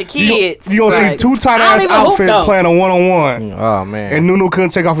mad at the kids. You gonna Like, see two tight I don't ass even hoop, outfits though. playing a 1-on-1. Oh man. And Nunu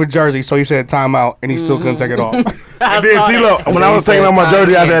couldn't take off his jersey, so he said timeout, and he still couldn't take it off. I And then saw that. T-Lo, when I was taking off my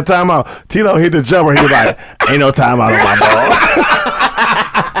jersey, I said timeout. T-Lo hit the jumper. He was like, ain't no timeout on my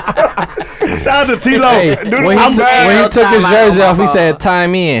ball. Shout out to T-Lo. Hey, Dude, when I'm he mad. took his Time out jersey on off, he my said,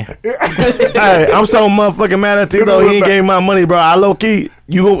 "Time in." Hey, I'm so motherfucking mad at T-Lo. He ain't gave me my money, bro. I low key.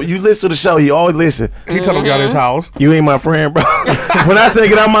 You listen to the show. You always listen. He told him to get out of his house. You ain't my friend, bro. When I say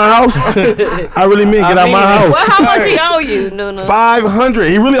get out my house, I really mean get out my Well, house. how much he owe you, Nunu? 500.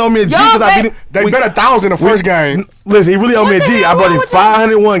 He really owe me a G Y'all because I bet- beat him. They bet 1,000 the first game. Listen, he really owed me a What the G. hell I bought wrong him with you?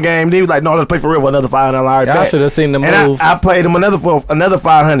 500 one game. Then he was like, no, let's play for real for another 500. All right, Y'all bet. should have seen the And moves. I played him another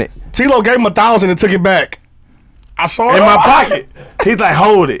 500 Tilo gave him 1,000 and took it back. I saw it in my pocket. He's like,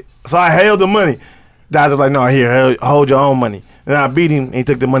 hold it. So I held the money. Guys was like, no, here, hold your own money. And I beat him, and he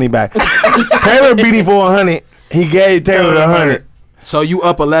took the money back. Taylor beat him for 100. He gave Taylor the 100. So you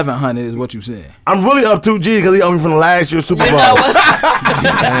up 1,100 is what you said. I'm really up 2 G because he owed me from the last year's Super Bowl. You know what?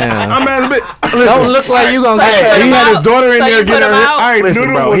 Damn. I'm mad a bit. Listen, Don't look like you gonna So get you put he him had his out? daughter in So there you getting put her him hair. out? Hey, Listen,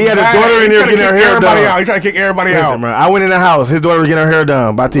 Nunu bro, was he had his mad. daughter in He there tried to getting her kick hair everybody done. out. He tried to kick everybody Listen, out. bro, I went in the house. His daughter was getting her hair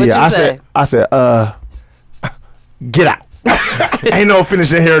done by Tia. What'd you I say? said, get out. Ain't no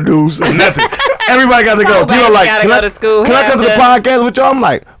finishing hairdos, nothing. Everybody got to go. Nobody Tito like, gotta can go I, to school, can I come to the hair podcast with y'all? I'm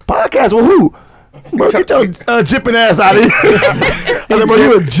like, podcast with who? Bro, get your jipping ass out of here. I said, bro,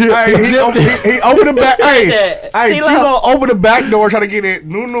 you a jip. Hey, he opened the back. Hey, Tilo. Tilo opened the back door trying to get in.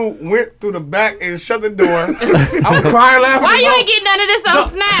 Nunu went through the back and shut the door. I was crying laughing. Why you ain't getting none of this on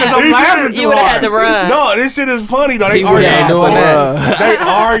Because Snap? I'm laughing too You would have had hard. to run. No, this shit is funny though. They He would arguing. have doing that. They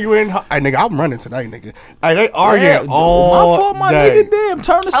arguing. Hey, nigga, I'm running tonight, nigga. Hey, they arguing all my fault, my day. nigga. Damn,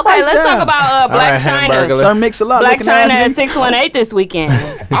 turn the spice Okay, let's down. talk about Black right, China. hamburger. Sir Mix-a-Lot. Black looking China ass at nigga. 618 this weekend.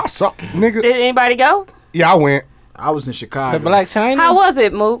 I saw, nigga. Did anybody go? Yeah, I went. I was in Chicago. the Black China. How was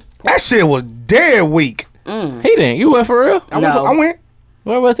it, Mook? That shit was dead weak. He didn't. You went for real? I went.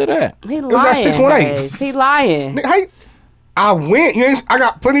 Where was it at? He was at lying. 618. Hayes. He lying. Nigga, hey, I went. You ain't, I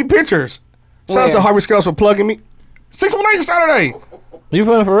got plenty of pictures. Shout out Where? to Harvey Scales for plugging me. 618 Saturday. You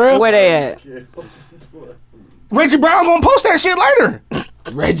went for real? Where they at? Reggie Brown gonna post that shit later.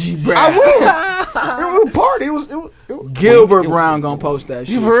 Reggie Brown. I will. It was a party. It was Gilbert Brown gonna post that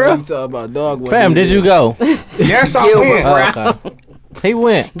shit. for real? You talk about dog. what Fam, he did you go? yes, I Gilbert went. Brown. Okay. He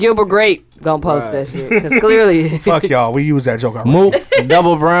went. Gilbert Grape gonna post that shit. Cause clearly. Fuck y'all. We use that joke already. Mook,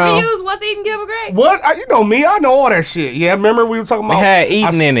 double brown. Use what's eating Gilbert Grape? What? You know me. I know all that shit. Yeah, remember we were talking It about. had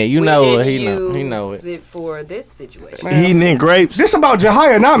eating in it. You We know didn't he know. He use know it. for this situation. Eating in grapes. This about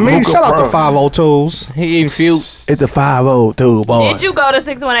Jahia, not me. Luka Shout out to Pro. 502s. He eating few. It's the 502, boy. Did you go to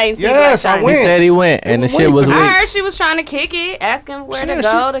 618 and see Yes, Black I China? went. He said he went, and the shit was I weak. heard she was trying to kick it, asking where Shit,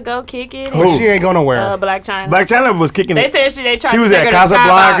 to go kick it. But she ain't going nowhere. Black China. Black China was kicking They it. said they tried She to was take at her to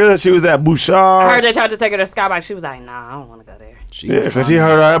Casablanca. Skybox. She was at I heard Bouchard. they tried to take her to Skybox. She was like, nah, I don't want to go there. Yeah, because she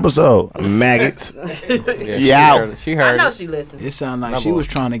heard our episode. Maggots. Yeah, Yeah. She I heard. know it. she listened. It sounded like she was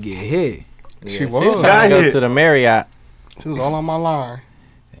trying to get hit. She She was. was trying to go to the Marriott. She was all on my line.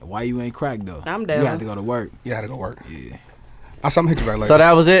 Why you ain't cracked though? I'm You down. had to go to work. You had to go work. Yeah. I'll hit you back later. So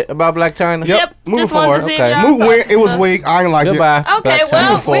that was it about Black China. Yep. moving Just wanted to forward. see if Okay. y'all Move thoughts weak. It was was- weak. I ain't like Goodbye. Okay, Black China.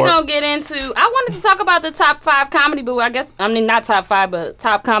 well, we're forward. going to get into... I wanted to talk about the top 5 comedy, but not top 5, but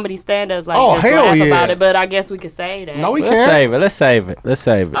top comedy stand-ups. Like, Oh, just hell laugh yeah. about it, but I guess we could say that. it. No, we Let's can't. save it. Let's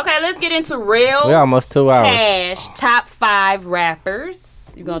save it. Okay, let's get into real We almost 2 hours. cash top 5 rappers.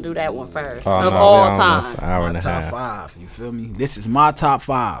 You're going to do that one first. Oh, of no, all we almost time. an hour My and a top half. 5. You feel me? This is my top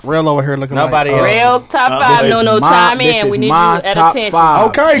 5. Real over here looking Nobody like. else. Real top 5. This No, is my- chime this in. is We need you my at top attention. 5.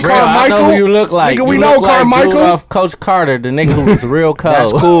 Okay, Real, I know who you look like. Nigga, we You know look like Carmichael. dude off Coach Carter, the nigga who was real cold.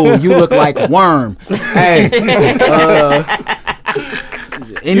 That's cool. You look like Worm. Hey,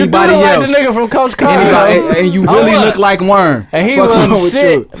 You anybody do look else? like the nigga from Coach Carter. Anybody, though. and you really what? look like Worm. And he Fuck wrong was with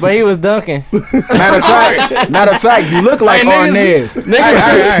shit, you? but he was dunking. Matter of fact, you look like Hey, Arnez. Hey,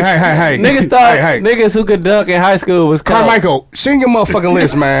 Niggas, hey. niggas thought Hey, hey. niggas who could dunk in high school was cold. Carmichael, send your motherfucking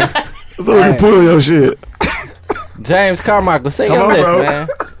list, man. So you pull your shit. James Carmichael, sing Come your on, list, bro. man.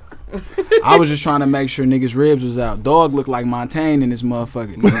 I was just trying to make sure niggas' ribs was out. Dog looked like Montaigne in this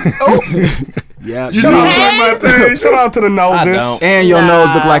motherfucker. Yeah. Shout out to the noses. don't. And your Nah.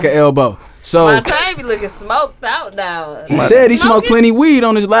 nose looked like an elbow. So My time be looking smoked out now. he said he smoked plenty weed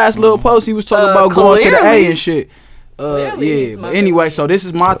on his last little post. He was talking about going to the A clearly. and shit. Clearly he Yeah, but smoking anyway, so this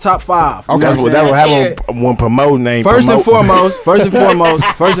is my top 5. You know That's what what I'm that saying? would happen when promoting name. First and promote.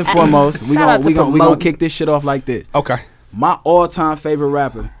 foremost, we Shout out to gonna promoting. kick this shit off like this. Okay. My all-time favorite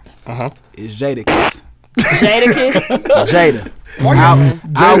rapper is Jadakiss. Jadakiss. Jada.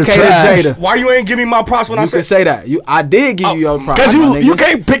 Outkay trash. Jada. Why you ain't give me my props when I You said can say that. I did give you your props. Cause my you nigga.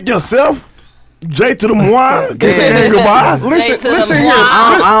 can't pick yourself. J to the moi. Yeah. Goodbye. Listen, to the listen here. moi.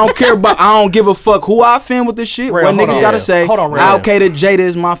 I don't care about. I don't give a fuck who I offend with this shit. Real, What hold niggas on. gotta say. Hold on, real. Outkay Jada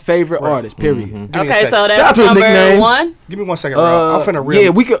is my favorite artist. Period. Give me a Okay, second. so Shout out that's to his number nickname. 1. Give me 1 second, real. I'm finna real. Yeah,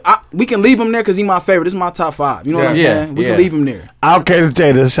 we can leave him there because he my favorite. This is my top 5. You know what I'm Yeah. saying? We Yeah. can leave him there. Okay,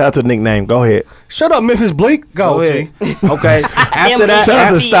 Jada. Shout out to the nickname. Go ahead. Shut up, Memphis Bleak. Go, Go ahead. G. Okay. After that, Shout out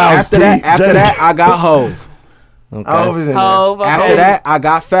to after, Styles after P. that, after Jada. that, I got Hove. Okay. Always in there. Hove. Okay. After that, I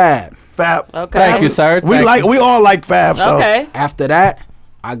got Fab. Fab. Okay. Thank you, sir. We all like Fab. So. Okay. After that,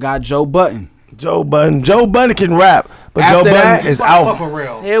 I got Joe Button. Joe Budden. Joe Budden can rap, but After Joe Budden that- is Fuck out. with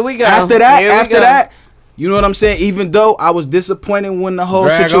real. Here we go. After that, Here we go. you know what I'm saying? Even though I was disappointed when the whole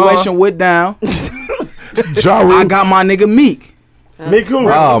Drag situation went down, Ja I Rule. got my nigga Meek. Meek who?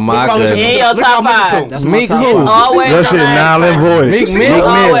 Oh my Look what I listen goodness. to. In your Look what top I'm listening five. to. That's my Meek top who? 5. Always That the shit last null and five. void. Meek Meek Mill.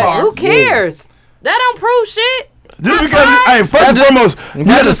 Mill. Always. Who cares? That don't prove shit. Just because, hey, first and foremost, you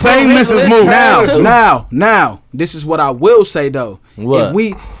had the same list as Mook. Now, this is what I will say though. What?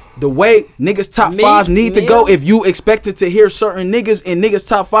 If the way niggas top Meek 5s need to go, Mill? if you expected to hear certain niggas in niggas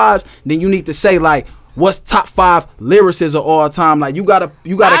top 5s, then you need to say like, what's top 5 lyricists of all time? Like you gotta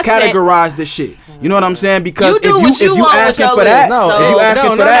I said- categorize this shit. You know what I'm saying? Because You do what if you you want with asking your for that, list. No, if you asking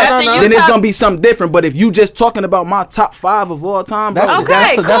no, for no, that, no, no, no. then it's top- gonna be something different. But if you just talking about my top 5 of all time, bro, That's- Okay,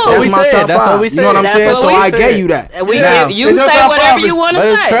 that's cool. what that's we my said. top That's 5. what we You know what I'm said. saying? That's So what we I said. gave you that. And Now, you It's your say top whatever five, you want but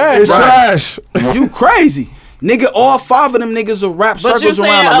to it's say. trash. It's trash. you crazy. Nigga, all 5 of them niggas will wrap But you circles around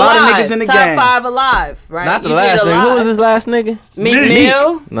saying a lot of alive. niggas in the top game. 5 alive, right? Not the You last did nigga. Who alive. was his last nigga? Meek Meek.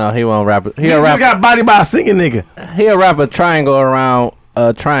 Mill. No, he won't rap it. He He'll just rap. got body by a singing nigga. He'll rap a triangle around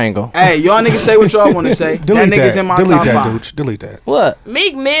a triangle. Hey, y'all niggas say what y'all want to say. That Delete nigga's in my Delete top that, 5. dude. Delete that. What?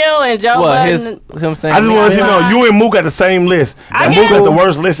 Meek Mill and Joe What? Budden. His. You know what I'm saying? I just Meek want you to Mill. know, you and Mook got the same list. And Mook got the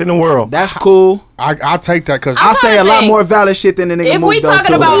worst list in the world. That's cool. I'll take that because I say a trying to lot think. more valid shit than the nigga If Mook we though, talking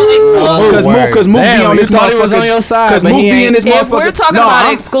too. about Cause excluding, Mook Damn, be on you this thought he was motherfucker. on your side, Cause but Mook he be in ain't. this if motherfucker. we're talking No, about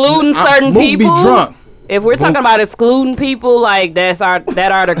I'm- excluding certain Mook people, be drunk. if we're talking about excluding people like that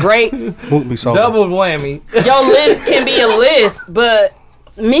are the greats, Mook be so Double whammy. your list can be a list, but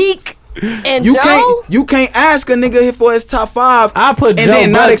Meek and You Joe. can't ask a nigga for his top 5 I put and Joe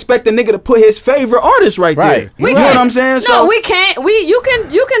then not Budden. expect the nigga to put his favorite artist right there. Right. You know what I'm saying? No, So we can't. You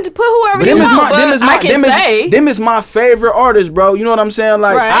can put whoever them you is want, my but them is I my can say. them is my favorite artist, bro. You know what I'm saying?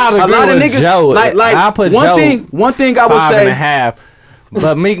 Like Right. I'd a agree lot of with niggas Joe. like I put one Joe thing I would 5.5. say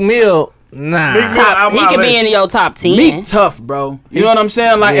But Meek Mill, nah. Top, he could be in your top 10. Meek tough, bro. You know what I'm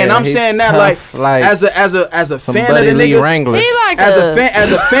saying? Like, and Yeah, I'm he saying that tough, like as a Some fan of Buddy the Lee nigga. Wranglers. He like As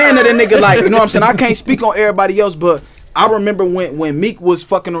a fan of the nigga, like, you know what I'm saying? I can't speak on everybody else, but I remember when Meek was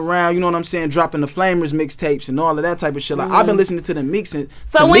fucking around, you know what I'm saying, dropping the Flamers mixtapes and all of that type of shit. Like I've been listening to the Meek since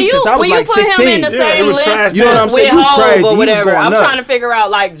So to when Meek you since I was when like you put 16. him in the Yeah, it same was list trash. You know what I'm saying? with You Hov crazy. He or was whatever, going I'm nuts. trying to figure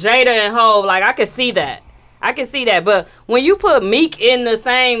out like Jada and Hov. Like I could see that. I can see that, but when you put Meek in the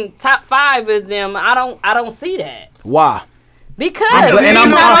same top 5 as them, I don't see that Why? because And he's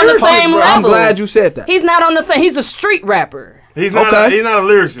I'm not on the same I'm level. glad you said that. He's not on the same. He's a street rapper.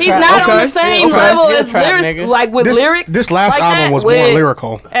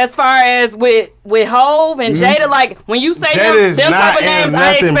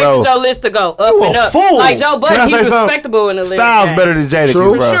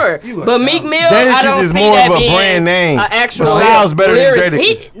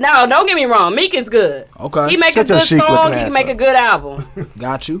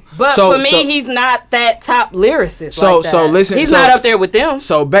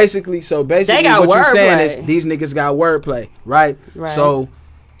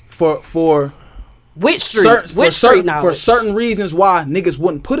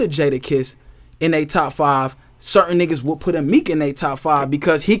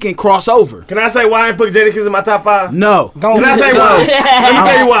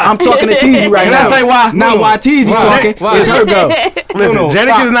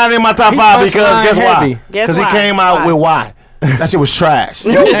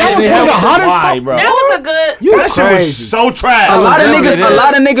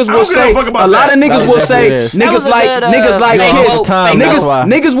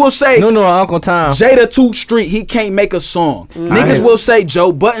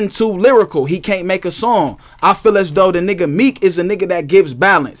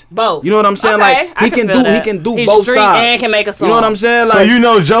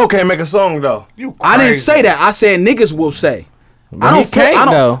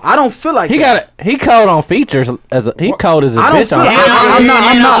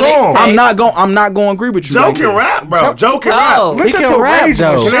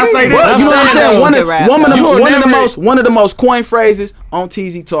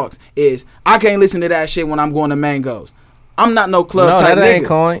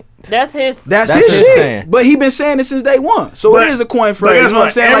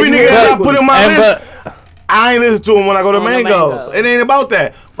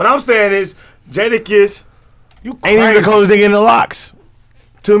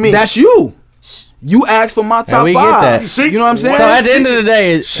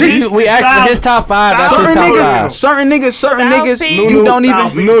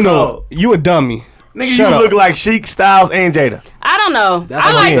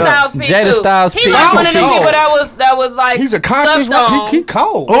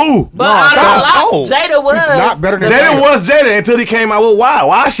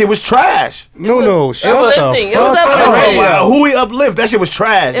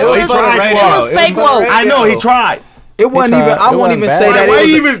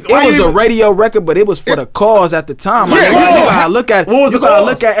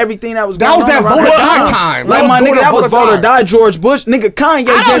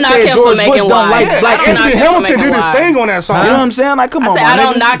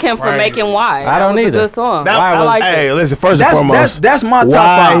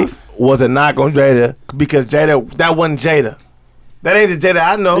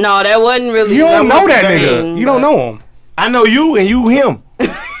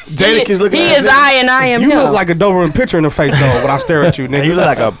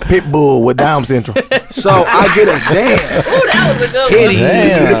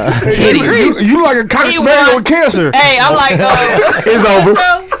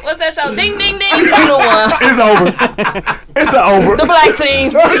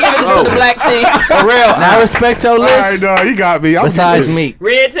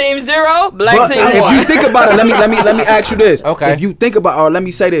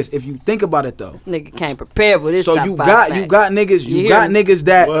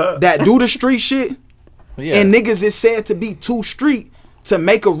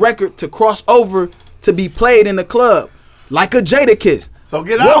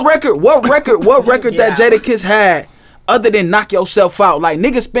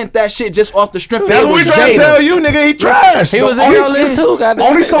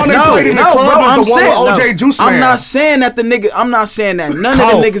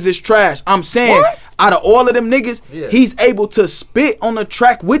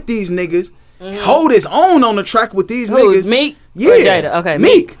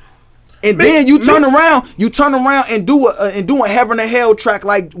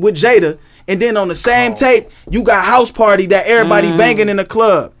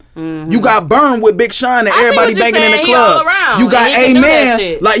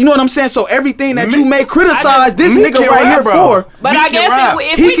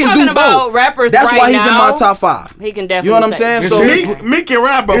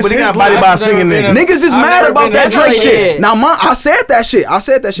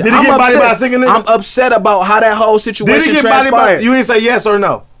 You didn't say yes or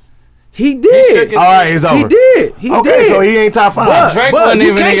no. He did. All right, it's over. He did. He Okay, did. so he ain't top 5. But, Drake but wasn't you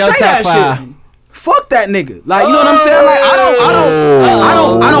even in can't your say top that 5. shit. Fuck that nigga. Like, you know what I'm saying? Like, I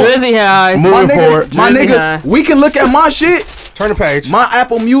don't. Drizzy high. My Moving forward. nigga, my Drizzy nigga, high. we can look at my shit. Turn the page. My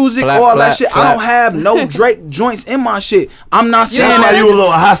Apple Music, Clap, all clap, that shit. clap. I don't have no Drake joints in my shit. I'm not saying don't that. You a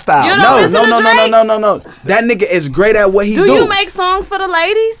little hostile. You No, don't listen to Drake? no. That nigga is great at what he Do do. you make songs for the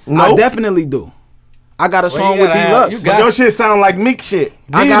ladies? I Nope. definitely do. I got a song you with gotta have- Deluxe. you But got- your shit sound like Meek shit.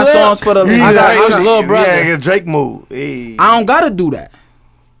 I got songs for the. I got, little brother. Yeah, get Drake move. Hey. I don't gotta do that,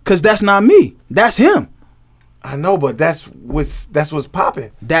 cause that's not me. That's him. I know, but that's what's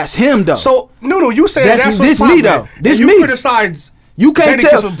popping. That's him though. So, Noodle, you said That's- that's this what's me, poppin', though. This and me. You criticize you can't Jadakiss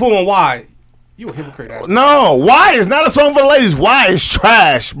tell. for pulling why. You a hypocrite ass. No, why? It's not a song for the ladies. Why? It's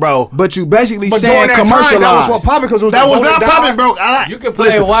trash, bro. But you basically But saying during that time, commercialized. that was what popping because it was That the was vote not that popping, died. bro. You can play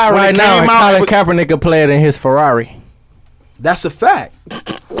Listen, Why when right it now, came and out, Colin Kaepernick could play it in his Ferrari. That's a fact.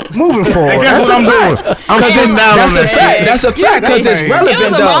 Moving Hey, forward. guess That's what I'm a doing? fact. I'm sitting down That's on a that fact. shit. That's a fact because it's me. It was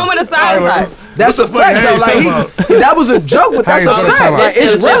relevant a though. moment of silence. That's a fact fuck though. is Like that was a joke, but that's Hey, a it's fact. gonna Like, come out. it's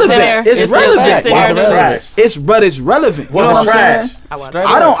It's still there. relevant. It's It's still relevant. there. Why is it trash? It's relevant. You know what I'm saying?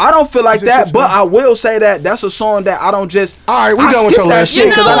 I don't feel like that, but I will say that that's a song that I don't just. All right, we I done with skip your that list. shit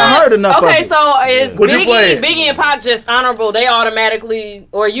because I done heard enough of Okay, it. so is Would you play it? Biggie and Pac just honorable? They automatically,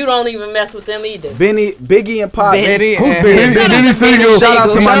 or you don't even mess with them either. Biggie and Pop. Benny Who and- Benny? Benny Siegel. Shout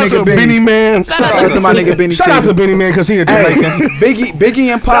out to my nigga Benny. man. Shout out to my nigga Benny. Shout out to Siegel. Benny Man because he a Hey, Jamaican.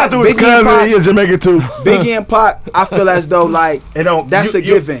 Biggie and Shout Pop. out to his Biggie and cousin. He Pop. a Jamaican too. Biggie and Pop. I feel as though like It don't. that's a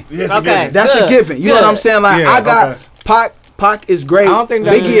given. Yes, Okay. That's a Good. given. You know what I'm saying? Like Yeah, I got okay. Pac is great. I don't think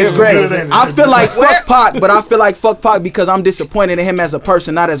that's Biggie a is given. great. I feel like fuck Pac, but I feel like fuck Pac because I'm disappointed in him as a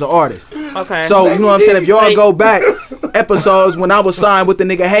person, not as an artist. Okay. So you know what I'm saying? If y'all go back episodes when I was signed with the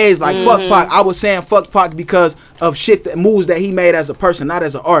nigga Hayes, like fuck Pac, I was saying fuck Pac because of shit that moves that he made as a person, not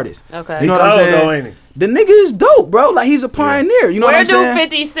as an artist. Okay. You know what I'm He saying? cold though, ain't he? The nigga is dope, bro. Like he's a pioneer. You know Where what I'm do saying?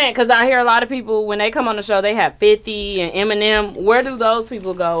 50 Cent? Because I hear a lot of people when they come on the show, they have 50 and Eminem. Where do those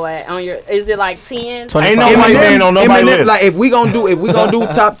people go at on your? Is it like 10? Ain't no white man on nobody's Eminem, list. like if we gonna do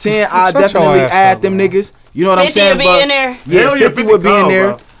top 10, I Shut your definitely ass add up, them bro. niggas. You know what I'm 50 saying? would be But in there. yeah, Hell yeah, 50 would be in cold, there.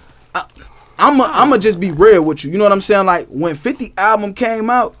 bro. I'ma just be real with you. You know what I'm saying? Like when 50 album came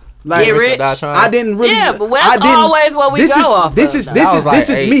out, like Get rich. I didn't really. Yeah, but I that's didn't- always what we this go is, off This of, is though. this That is was this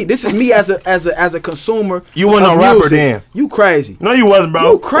like is 8. me. This is me as a consumer. You wasn't of a rapper music. then. You crazy. No, you wasn't,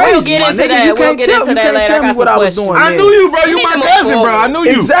 bro. You crazy. We'll get my into nigga. that. You We'll can't get tell, into you that can't later. tell I me got what some I was questions. doing. I then. knew you, bro. We You need my to move cousin, bro. forward. I knew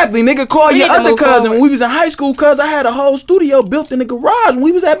you. Exactly, nigga. Call We your need to other move cousin. forward. When we was in high school, cuz I had a whole studio built in the garage when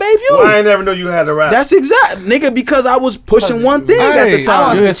we was at I Bayview. ain't never knew you had to rap. That's exact, nigga, because I was pushing one thing at the Hey,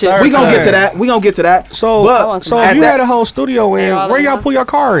 time. You his third We gonna cousin. get to that. We gonna get to that. So, but so at if you that, had a whole studio in, all where in y'all one? pull your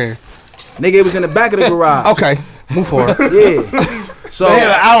car in? nigga, it was in the back of the garage. Okay, move forward. Yeah. So They had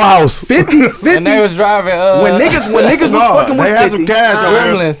an outhouse. 50 And they was driving when niggas was No, fucking they with had some 50. cash over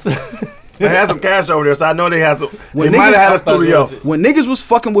there. Gremlins. They had some cash over there, so I know they had some. When They might niggas- have had a studio. When niggas was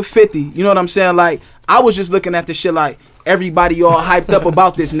fucking with 50, you know what I'm saying? Like, I was just looking at this shit like everybody all hyped up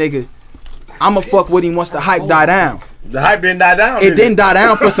about this nigga. I'ma fuck with him once the hype die down. The hype didn't die down. It didn't die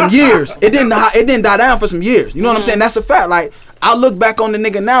down for some years. It didn't die down for some years. You know what I'm saying? That's a fact. Like, I look back on the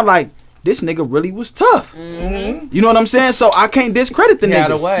nigga now like, this nigga really was tough. You know what I'm saying? So I can't discredit the He had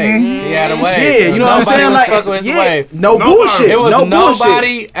a nigga. way. He had a way. Yeah, you know what I'm Nobody saying? was fucking with Like, his yeah, way. no Nobody. bullshit. It was No bullshit.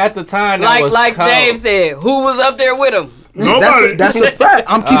 nobody at the time that was Like cold. Dave said, who was up there with him? Nobody. That's a fact.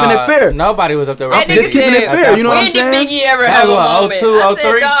 I'm keeping it fair. Nobody was up there. That with just nigga keeping said, it fair, you know what I'm when saying? did Biggie ever That have a was what, moment? 02, I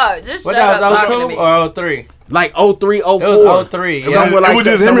said, 03? dog, just What shut up that was talking to 02 me. or 03? Like 03, 04. It was 03. Somewhere It like was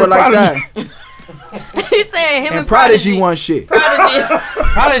that. just him Somewhere and like Prodigy. that. He said him And Prodigy won shit. Prodigy.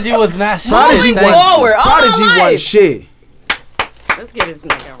 Prodigy was not shit. Prodigy Moving won. forward, all Prodigy my won life. shit. Let's get this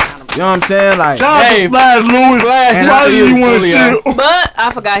nigga around him. You know what I'm saying? Like, Shout out to Hey, Splash Louis. Splash And Prodigy Louis, won Julio. shit. But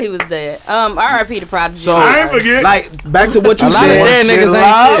I forgot he was dead. R.I.P. to Prodigy. so I ain't forget. like back to what A you lot of said. dead shit niggas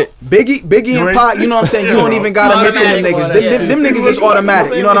alive. ain't shit. Biggie and ain't- Pac, you know what I'm saying? You don't even gotta mention them Automatic. niggas. Them niggas is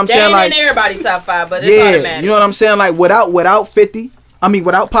automatic. You know what I'm They saying? ain't Like, in everybody top 5, but it's yeah, automatic. you know what I'm saying? Like without 50, I mean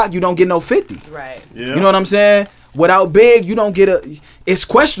without Pac, you don't get no 50. Right. You know what I'm saying? Without Big, you don't get a. It's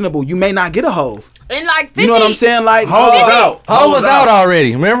questionable. You may not get a Hove. And like 50. You know what I'm saying? Like, Hov was out. Ho was out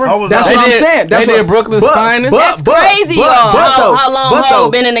already. Remember? Ho was that's out. what I'm did- saying. That's they what, did Brooklyn's finest. That's crazy, y'all. How long Ho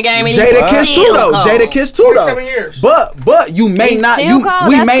been in the game? And Jada he's Kiss too still though. cold. Jada Kiss too though. 27 years. But you may He's not. still You cold.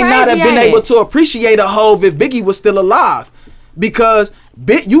 we That's may not have crazy, been ain't able it? to appreciate a Hove if Biggie was still alive, because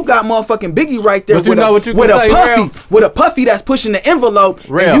you got motherfucking Biggie right there But you with know a what you with can a say, puffy Real? with a puffy that's pushing the envelope,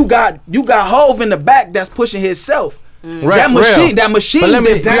 Real. and you got Hove in the back that's pushing himself. Right, That machine, real. that machine. But let me.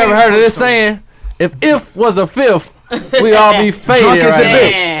 You different. ever heard of this saying? If was a fifth, we all be faded Drunk as a right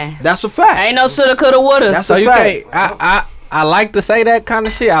bitch. now. Man. That's a fact. Ain't no shoulda, coulda, woulda. That's So a you fact. can't. I like to say that kind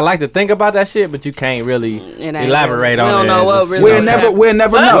of shit. I like to think about that shit, but you can't really It ain't elaborate really. on We it. don't know what It's- really- We'll never know.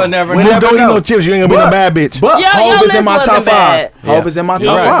 We'll never know. Don't eat no chips. You ain't gonna be no bad bitch. But Yo, Hov is your in my list top wasn't bad. 5. Hov is in my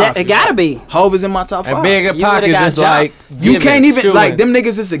top Right. 5. It gotta be. Hov is in my top 5. And Big and You Pac would've is got just like You can't even shooing. like them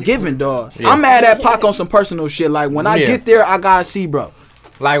niggas is a given, dog. I'm mad at Pac on some personal shit. Like when I Yeah. get there, I gotta see, bro.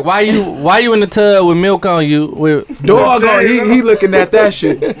 Like why you in the tub with milk on you? With Dog, he looking at that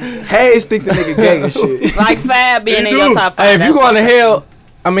shit. Hayes think the nigga gay and shit. Like Fab being in your top 5. hey, if you that's going to what's hell,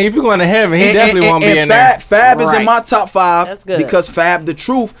 I mean, if you going to heaven, he And- definitely and- won't be and in there. Fab is in Right. my top 5 That's good. because Fab the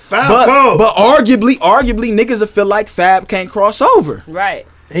truth. Fab but cold. but arguably niggas will feel like Fab can't cross over. right.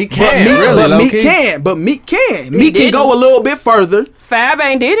 He But can't Meek, really, but Meek low-key. can. But Meek can. Meek can didn't. go a little bit further. Fab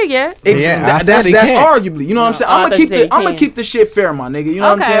ain't did it yet. Yeah, I said That's he can't. arguably. You know what I'm saying? I I'm gonna thought you said he I'm gonna can. keep the shit fair, my nigga. You know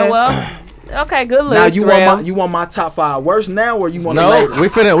what I'm Okay, saying? well, okay, good list. Now you Real. want my top 5 worst now, or you want to No, later? we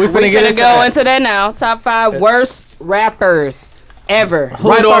finna We get finna into go that. into that now. Top 5 worst rappers ever. Who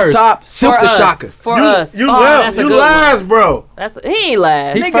Right off first? top, Silk For the us. Shocker. For You us. you Oh, last. that's a You good last, one. bro. He ain't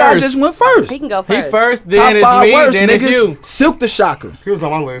last. He Nigga, I first. just went first. He can go He first. first, Top then it's 5 me, worst, then nigga. it's you. Silk the Shocker. He was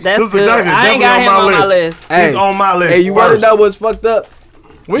on my list. That's Sister good. Jackson I ain't definitely got on him my on my list. list. He's on my list. Hey, you wanna first. know what's fucked up?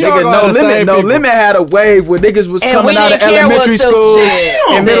 We all Nigga, got No the same Limit. No people. Limit had a wave where niggas was And coming we out of didn't care what elementary Silk school said.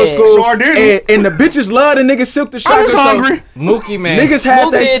 and middle Said. school, Sure didn't. and the bitches love the nigga Silk the I Shocker. was so hungry. Mookie man. Niggas had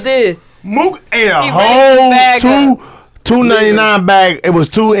Who they. did this? Mook ate a He whole raised his bag up. $2.99 bag. It was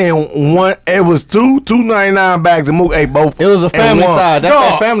 2 in 1. It was $2.99 bags, and Mook ate both. It was a in family one. side. That's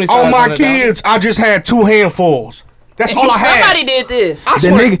that family side. on my on it, dog. kids, I just had 2 handfuls. That's all I had. Somebody did this. I The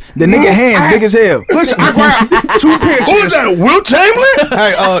swear. nigga hands I- big as hell. Listen, I grabbed 2 pinches. Who is that? Will Chamberlain?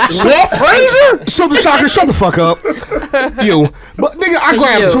 Hey, Walt Frazier? Silk the Shocker, shut the fuck up. You. But nigga, I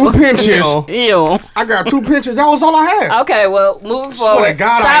grabbed You. 2 pinches. Ew. I grabbed 2 pinches. That was all I had. Okay, well, moving Swear to forward.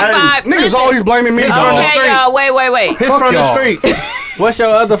 God, Top I 5. Niggas listen. always blaming me. His for from the it. Okay, street. y'all, wait. His Fuck from the y'all. street. What's your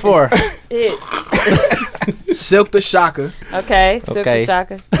other 4? It. Silk the Shocker. Okay, Silk Okay. the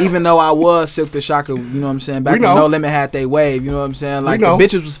Shocker. Even though I was Silk the Shocker, you know what I'm saying? Back We when know. No Limit had they wave, you know what I'm saying? Like the know.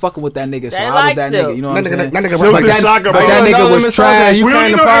 bitches was fucking with that nigga, so They I was like that Silk. nigga, you know what That I'm nigga, saying? that nigga Silk like the that. Shocker, But bro. that No nigga Limit was Soldier, trash. you We don't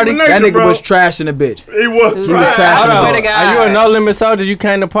came need to no party. explanation, That nigga bro. was trashing the bitch. He was He was trash. trash. Hold Hold on. Swear to God. Are you a No Limit Soldier? You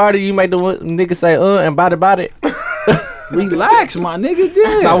came to party, you make the nigga say and body. Relax, my nigga.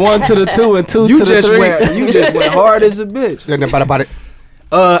 Damn. I 1 to the 2 and 2 You to the just 3. went hard as a bitch. Then about it.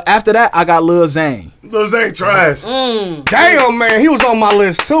 After that, I got Lil Zane. Those ain't trash. Damn, man, he was on my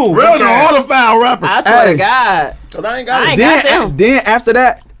list too. Real Okay. no all the foul rapper. I swear Hey. to God. Cause I ain't I got ain't it. got them. Then after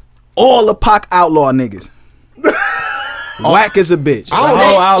that, all the Pac outlaw niggas. Whack as a bitch. The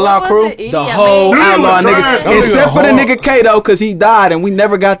whole outlaw What was crew. it? The Idiot whole Man? outlaw was trash. nigga. That Except nigga for the hard. nigga Kato, cause he died and we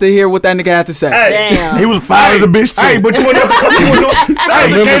never got to hear what that nigga had to say. Hey, Damn. he was foul as a bitch. Hey, but you want to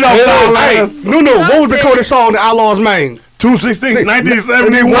Hey, Kato foul hey, last. Nunu, what was the coldest song the Outlaws made? 216,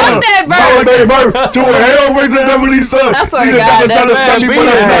 1971. What that verse? Birthday verse. To a hellraiser, Beverly Sun. I swear to See the God, doctor trying to that's stop me, bad but I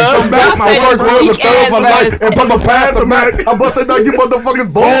beat, snatched man. him back. Y'all My say first some word was weak-ass thorough for life. verse. And put my past the man. I busted down you motherfuckers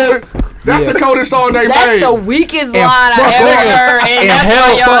born. That's the coldest song they That's made. the weakest And line I fuck ever all- heard, and and that's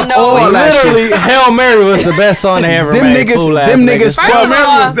hell why y'all fuck know all it. that shit. Literally, Hail Mary was the best song they ever Them made. niggas- Fool ass them niggas First Hail of Mary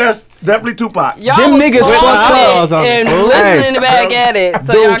all, was that's definitely Tupac. Y'all Them was niggas pausing fucked it up. and Hey. listening back at it,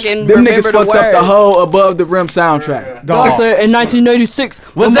 so y'all Dude, can them niggas remember the fucked up the words. whole Above the Rim soundtrack. Dog. in 1986,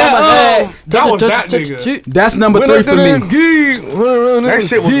 Was that that was that nigga. That's number 3 for me. That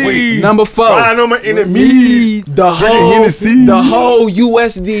shit was weak. Number 4. I know my enemies. The Hennessy. whole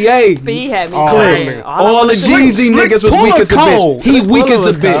USDA Speed had me Oh, crying. man. all the Slick- Jeezy Slick niggas was weak Pulla as a cold. bitch. He Slick weak Pulla as a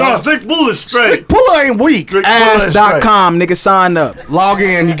was bitch. cold. No, Slick Bull is straight. Pulla ain't weak. Slick Pulla is straight. Ass.com, nigga, sign up. Log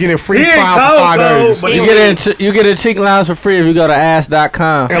in, you getting free He ain't trial for cold, 5 though, days. but You get a cheek lines for free if you go to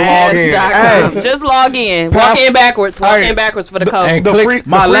ass.com. And log in. Ass.com. Hey. Just log in. Pass- Walk in backwards. Walk Hey. in backwards for the code. And The click free,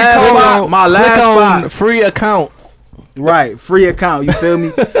 My the free last code- spot, my last click on spot. free account. Right, free account, you feel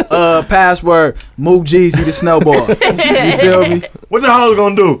me? Password, Mook Jeezy the snowball. You feel me? What the hell is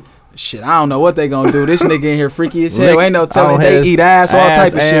gonna do? Shit, I don't know what they gonna do. This nigga in here freaky as hell. Lick Ain't no telling on they his eat ass, all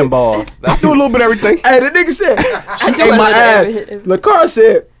type of and shit. balls. Do a little bit of everything. Hey, the nigga said, she do ate a my little ass. everything. LaCar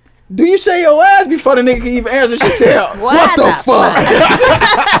said, do you shave your ass before the nigga can even answer? She said, what the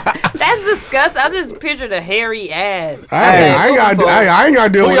fuck? That's disgusting. I just pictured a hairy ass. I ain't got to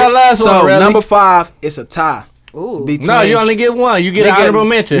deal Who with your it. last So, one, Relly? number 5, it's a tie. Ooh. Between, No, you only get one. You get an honorable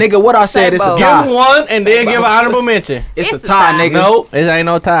mention. Nigga, what I said, it's a Same boat. give tie. one and then give an honorable mention. It's a It's a tie, tie. nigga. No, it ain't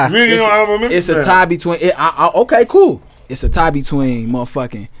no tie. You know how I'm It's a tie between it. Okay, cool. It's a tie between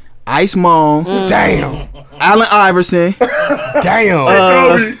motherfucking Ice Moan, Damn. Allen Iverson.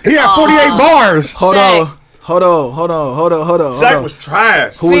 Damn. He had 48 bars. Hold Shaq. on. Hold on. Shaq was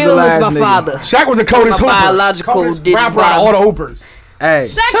trash. Who was the Phil is last my nigga? father. Shaq was the coldest My hooper. biological Coldest digit rapper out of brother. all the hoopers. Hey,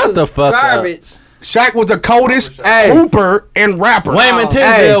 Shut the fuck up. Garbage. Shaq was the coldest Hey. hooper and rapper. Wayman Oh.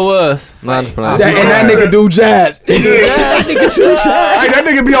 Tisdale was. No, I'm just playing. and that nigga do jazz. Hey, that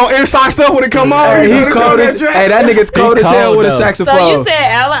nigga be on inside stuff when it come on. Hey, he cold as that nigga cold as hell cold, with a though. saxophone. So you said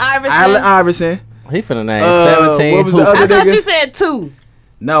Allen Iverson? Allen Iverson. He finna name 17. what was the hoopers. other I thought nigga? you said 2.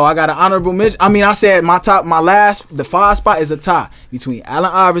 No, I got an honorable mention. I mean, I said the 5 spot is a tie between Allen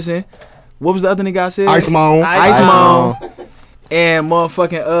Iverson. What was the other nigga I said? Ice Moan. Ice Ice Moan. And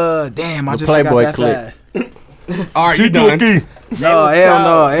motherfucking damn, I The just Playboy forgot that clip. fast. All right, you done. No, hell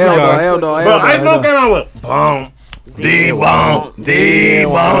no, hell Bro, no. I ain't no on with bomb,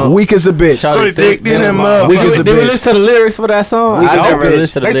 D-bomb. Weak as a bitch. Shorty thick than a mother. Weak as a Did we bitch. listen to the lyrics for that song? Weak I as a never bitch.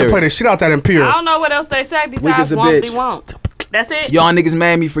 listened to They the used to play lyrics. the shit out that Imperial. I don't know what else they say Weak besides as a Won't Be bitch. Won't. That's it. Y'all niggas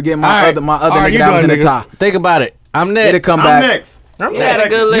made me forget my All right. other All right, nigga you that was in done, the nigga. tie. Think about it. I'm next. It'll come I'm back. next. I'm You had a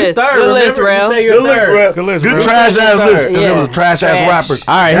good list. You third, Good list, remember? Ralph. You say you're Good list, third. bro. Good list, Good bro. trash ass list. Because it was Yeah. trash ass Trash. rappers.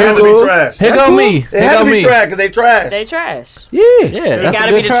 All right, It here had to cool. be trash. Here That go cool. me. It Here had go to be me. trash because they trash. They trash. Yeah. Yeah, that's gotta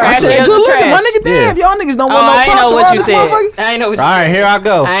a be good the I trash. trash. said Yeah, good the looking. My trash. nigga, damn. Y'all niggas don't Oh, want no I ain't know props what around you this said. motherfucker. I ain't know what All you right, said. here I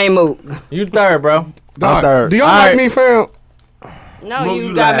go. I ain't moved. You third, bro. Dog, third. do y'all All like right. me, fam? No, Move, you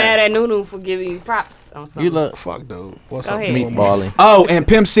you got lied. mad at Nunu for giving you props on something. You look Fuck, dude. What's Go up? ahead. meatballing. Oh, and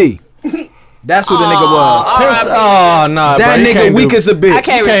Pimp C. That's who the nigga was. Oh no, That bro, you nigga can't weak do- as a bitch. I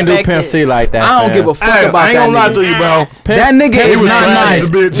can't You can't do respect Pimp it. C like that. I don't fam. give a fuck Hey, about I ain't that gonna lie nigga. to you, bro. That nigga is was not trash, nice.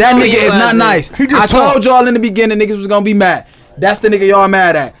 bitch. That No, nigga he is not wasn't. nice. He just I told talk. y'all in the beginning niggas was gonna be mad. That's the nigga y'all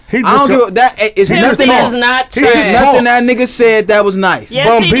mad at. He I just don't give talk. a, that. It's Pimp nothing. C that- is not It's trash. nothing that nigga said that was nice. Yes,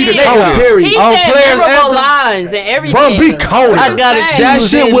 Bum he B the did. coldest. Period. He On said Players memorable Anthem. lines and everything. Bum B cold. I got it. That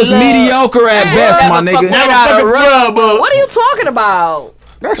shit was mediocre at best, my nigga. What are you talking about?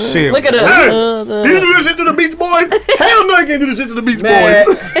 That shit. Look at us. Hey, do you do this shit to the Beach Boys? Hell no, you can't do this shit to the Beach Man,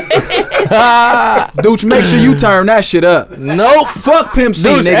 Boys. Dooch, make sure you turn that shit up. Nope. Fuck Pimp C,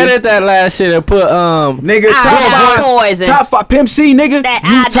 Dude, nigga. edit that last shit and put Nigga, eye top poison. 5. Top 5. Pimp C, nigga. That You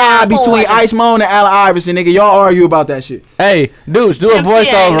eye tied between poison. Ice Moan and Allen Iverson, nigga. Y'all argue about that shit. Hey, dudes, do a Pimp C ain't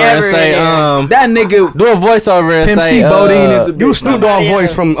voiceover and never say in there. That nigga, do a voiceover and Pimp say C Bodine is a You bitch. Snoop Dogg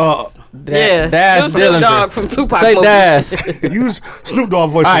voice from Yes. Dash Snoop Dogg Dillinger. from Tupac Say movie. Dash. use Snoop Dogg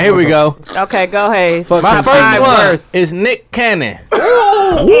voice. All right, here we go. Okay, go ahead. Fuck My Pimp first C. one verse. is Nick Cannon.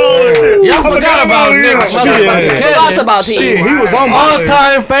 Y'all forgot about Nick I forgot about Shit, him. he was on my list.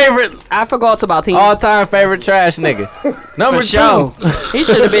 All-time favorite, I forgot about him. all-time favorite trash nigga. Number For sure. two. He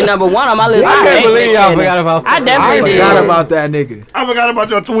should have been number 1 on my list. I can't hate believe Nick y'all Cannon. forgot about. I I definitely forgot did. about that nigga. I forgot about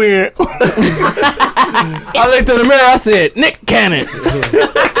your twin. I looked in the mirror. I said Nick Cannon.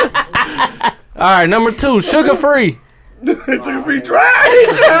 All right, number 2, Sugar Free. Sugar Free trash.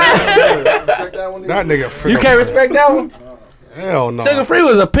 That nigga. You can't respect that one. Hell no. Sugar Free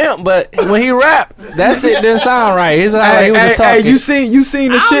was a pimp, but when he rapped, that shit didn't sound right. He sounded like he was just talking. you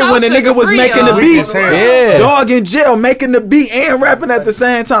seen the I shit don't when the know nigga Sugar was Free, making the y'all. beat. As hell. Yeah. Dog in jail making the beat and rapping at the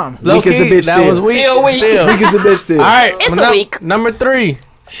same time. Low Weak as a key, bitch that still. was weak. Still weak. Weak as a bitch still. All right, It's a week. Number 3,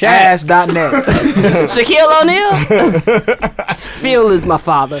 Shaq. Ass.net. Shaquille O'Neal? Phil is my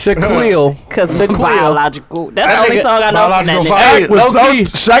father. Shaquille. Because Shaquille. biological. That's the only nigga- song I know from that biological nigga. father. Hey, Was so, low-key,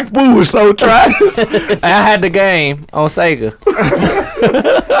 Shaq Fu was so trash. I had the game on Sega.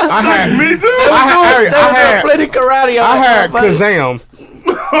 I had. Me too. I had. Flitty karate on I that had motherfucker. Kazam.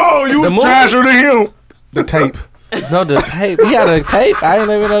 Oh, you The movie? trasher than him. The tape. No, the tape. He had a tape. I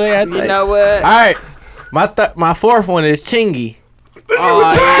didn't even know they had tape. You know what? All right, my fourth one is Chingy. Oh,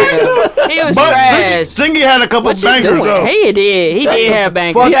 yeah. He was But trash. Jingy had a couple What you bangers doing? though. He did. He did have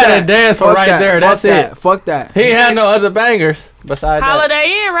bangers. Fuck He had that. a dance for Fuck right that. there. Fuck That's that. it. Fuck that. He ain't had no other bangers besides that.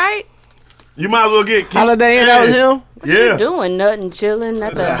 Holiday Inn, right? You might as well get Holiday Inn, that was him. Yeah. Doing nothing, chilling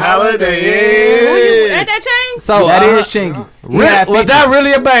at the Holiday Inn. Ain't that changed? So That is Chingy. He had was that features.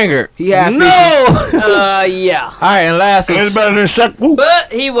 really a banger? He had No. Yeah. All right, and last And it's was, better than Shaq Fu.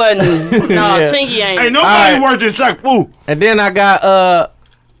 But he wasn't. No, Yeah. Chingy ain't. Ain't nobody Alright. worse than Shaq Fu. and then I got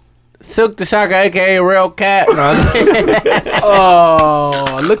Silk the Shocker, aka Real Cat. No,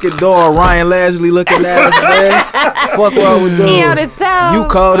 Oh, look at Dora Ryan Leslie looking at us, man. Fuck wrong with He on dude. his toes. You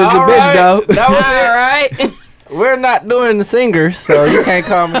cold as a All bitch, right. though. That All was it. right. We're not doing the singers, so you can't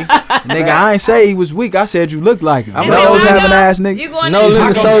call me Nigga, I ain't say he was weak. I said you looked like him. I'm Nose not- having ass nigga. You going No to Limit I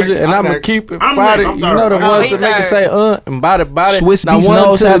go Soldier, next. and I'm I'm gonna next. keep it I'm body. next. I'm You know the third. ones he that make it third. say and body. Swiss Now Beats 1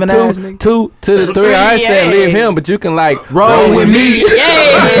 nose to the having ass, two, nigga. 2 to the 3. I said yeah. leave him, but you can like Roll with me.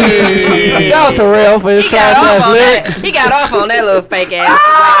 Yay! Shout out to Rail for his He trash got off ass on that. lyrics. He got off on that little fake ass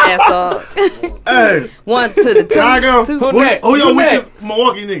white ass song. Hey, 1 to the 2. can I go? Two. Who next? Who your Who next? weakest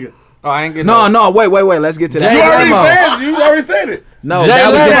Milwaukee nigga? Oh, I ain't getting No, wait. Let's get to Jay that. Lamo. You already said it. No, Jay that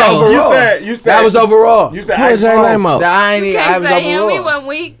was Lamo. overall. You said That was overall. You said Who is Jay Ice Lamo? That I ain't. I Can't was say him. He overall. wasn't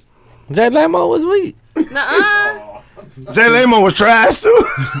weak. Jay Lamo was weak. Nuh-uh. Jay Lamo was trash too.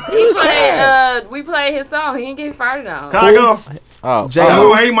 He played. We played his song. He didn't get fired on. Can I go? Oh, Jay I Lamo.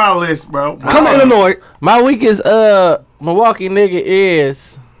 don't hate my list, bro. Come to Illinois. my weakest Milwaukee nigga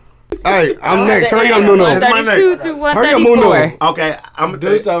is. Hey, I'm next. Hurry up, Nuno. That's my 132 name. through Hurry up, 134. Nuno. Okay, I'm gonna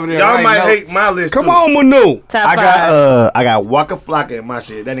Dudes over there y'all writing might notes. hate my list. Come too. on, Manu. Top I 5. got Waka Flocka in my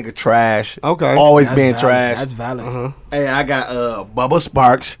shit. That nigga trash. Okay. Always That's being valid. trash. That's valid. Hey, I got Bubba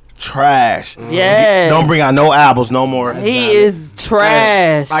Sparks. Trash. Yes. Don't bring out no albums no more. He is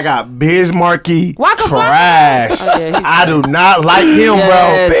trash. I got Biz Markie. Waka Flocka? Trash. Oh, yeah, he's I do not like him,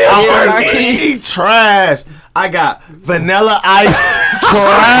 Yes, bro. Biz I'm Markie. he trash. I got Vanilla Ice.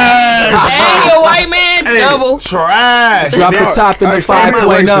 Trash. And your white man Hey, double. Trash. Drop the Then- top in the Hey,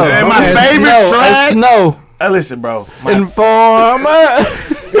 5.0. And my And favorite Snow, trash. and Snow. Listen, bro. My Informer.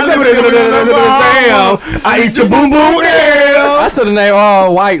 Damn. I eat your boom boom. Yeah. I should have named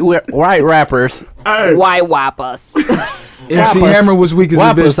all white rappers. Hey, White whoppers. MC Wappers. Hammer was weak as a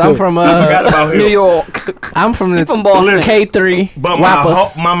Wappers. bitch I'm too. from forgot about him. New York. I'm from the from Boston. K3. But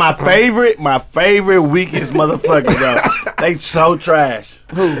Wappers. my favorite weakest motherfucker, bro. They so trash.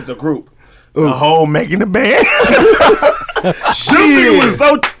 It's a group. The whole making the band. Shit was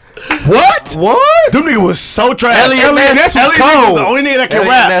so. What? What? Them nigga was so trash. Elliot Ness was Elliot cold. the only nigga that can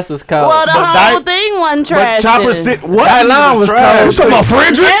Elliot rap. Ness was cold. Well, the But whole Di- thing wasn't But trash. Chopper then. sit. What? That line was trash. cold. You talking about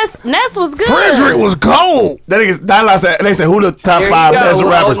Frederick? Ness was good. Frederick was cold. That nigga, that line said, they said, who the top Here you 5 go, best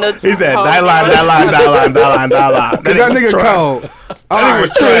rappers? holding the- He said, holding that line, the- that line, that line, that line, that line. That was nigga trash. cold. That nigga was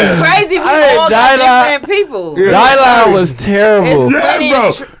trash. Crazy. We Hey, all got Dylan- different people. That line was terrible.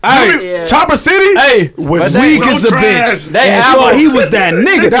 Yes, bro. Hey, Yeah. Chopper City Hey, was but weak so as a trash. bitch. They And album- thought he was that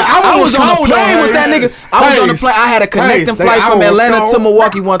nigga. I was on the cold, plane though. with that nigga. I was on the plane. I had a connecting Hey, flight that from album was Atlanta cold. to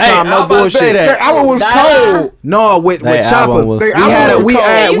Milwaukee one Hey, time. I No was about to say bullshit. that. That album was cold. No, with That Chopper. album was- They We album had a was we cold.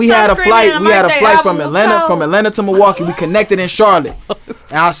 had You we had a stop flight. screaming We had like a that flight album from was cold. Atlanta to Milwaukee. We connected in Charlotte,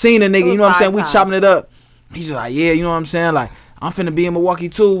 and I seen a nigga. You know what I'm saying? We 5 times. chopping it up. He's just like, yeah, you know what I'm saying? Like, I'm finna be in Milwaukee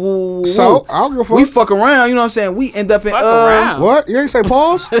too. Woo, woo, So, woo. I don't give a fuck. We fuck around. You know what I'm saying? We end up in Fuck around. What? You ain't say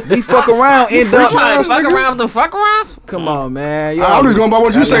pause? We fuck around. End up. Like, fuck around with the fuck around. Come on, man. I'm just going by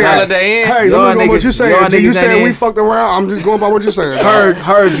what you say. Holiday Inn. Hey, I'm Y'all just going by what niggas- you say. y'all G, you niggas said ain't we in. fucked around. I'm just going by what you saying.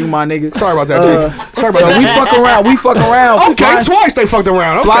 Heard you, my nigga. Sorry about that, G. Sorry about So that. we G. fuck around. We fuck around. Okay, twice they fucked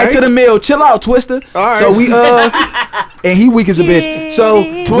around. Okay. Fly to the mill. Chill out, Twister. All right. So we and he weak as a bitch. So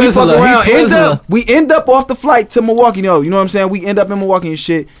we fuck Twizzler, he around. Twizzler. We end up off the flight to Milwaukee. You know what I'm saying? We end up in Milwaukee and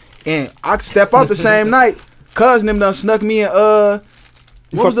shit. And I step out the same night. Cuz them done snuck me in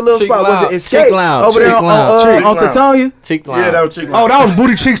what was the little Cheek spot? Was Lounge. it Escape? Cheek Lounge. Over there Cheek on Lounge. Cheek on Lounge. Tatonia? Cheek line. Yeah, that was chick. Oh, that was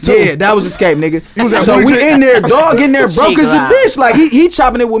Booty Cheeks too. Yeah, that was Escape, nigga. was at So Booty we Cheek. in there, dog in there, broke Cheek as a Lounge. bitch. Like he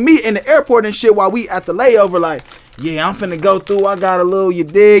chopping it with me in the airport and shit while we at the layover. Like, yeah, I'm finna go through. I got a little, you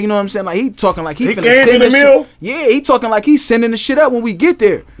dig? You know what I'm saying? Like he talking like he He finna came send to the the mill? shit. Yeah, he talking like he's sending the shit up when we get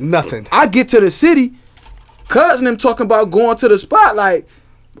there. Nothing. I get to the city, cousin them talking about going to the spot like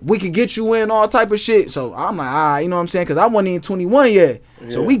we could get you in all type of shit. So I'm like, you know what I'm saying? Cause I wasn't even 21 yet.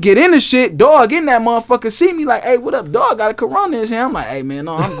 So we get in the shit, dog in that motherfucker see me like, hey, what up, dog? Got a Corona in his hand. I'm like, hey man,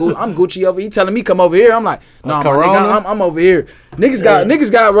 no, I'm Gucci over. He telling me come over here. I'm like, no, my Corona? nigga, I'm over here. Niggas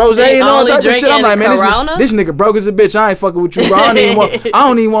got rose They and all only type of shit. I'm drinking like, man, Corona? this nigga broke as a bitch. I ain't fucking with you, bro. I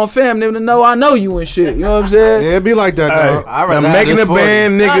don't even want fam them to know I know you and shit. You know what I'm saying? Yeah, it be like that, dog. I The rather have making this the 40.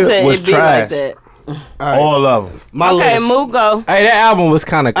 band I said nigga was it'd be like trash. that. All of them. My Okay, list. Mook go. Hey, that album was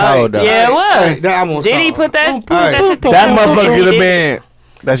kind of cold though. Yeah, it was. Hey, that album was Did he cold. put that? Hey. That shit That motherfucker could have been.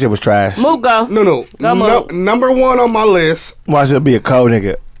 That shit was trash. Mook go. No. Go, Mook. Number one on my list. Why should it be a cold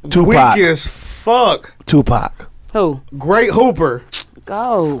nigga? Tupac. Weak as fuck. Tupac. Who? Great Hooper.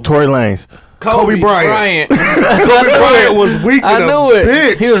 Go. Tory Lanez. Kobe Bryant. Bryant. Kobe Bryant was weak I in a knew it.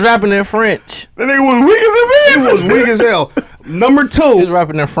 bitch. He was rapping in French. That nigga was weak as a bitch. He was weak as hell. Number He was two,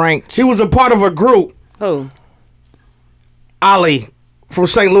 rapping in French. he was a part of a group. Who? Ali from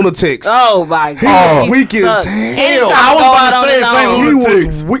St. Lunatics. Oh my god. weak He as sucks. hell. And he tried I to was go about out to on say his St. own. He Lunatics.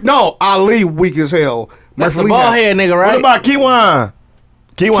 was weak. No, Ali weak as hell. That's the Murphy bald Lee head nigga, What right? about Keywan?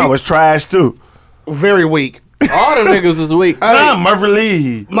 Keywan was trash too. very weak. All the niggas was weak. Nah, Murphy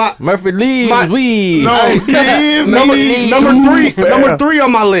Lee. My Murphy Lee My- was weak. No, give me. number three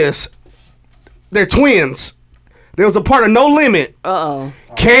on my list. They're twins. There was a part of No Limit. Uh-oh.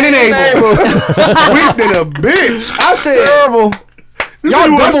 Canon Abel. Weak than a bitch. I said, Terrible.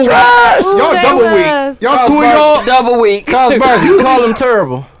 y'all double weak. Y'all they double was. weak. Y'all two of y'all. Double week. Charles Barkley, you call him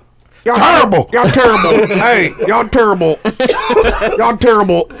terrible. Y'all Terrible. Y'all terrible. Hey, y'all terrible. Y'all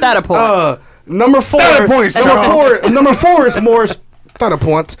terrible. 30 points. Number 4. 30 points, Number 4 is more. 30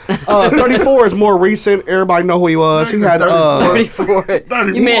 points. 34 is more recent. Everybody know who he was. He had 34.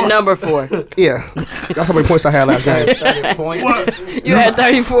 You meant number 4. yeah. That's how many points I had last game. 30 points. You had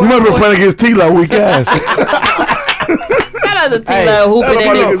 34. You remember points. playing against T-Lo weak ass. Shout out to T-Lo hooping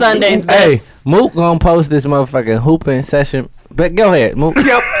in his Sunday's Hey, best. Mook gonna post this motherfucking hooping session. But go ahead, Mook.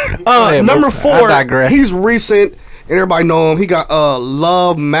 Yep. ahead, Number Mook. 4. I digress. He's recent. And everybody know him. He got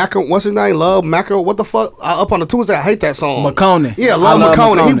Love Macro. What's his name? Love Macro. What the fuck? Up on the Tuesday. I hate that song. McConaughey. Yeah, I Love love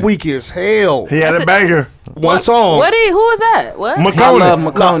McConaughey. He McConaughey. weak as hell. He had a banger. One song. What? Who was that? What? I McConaughey. love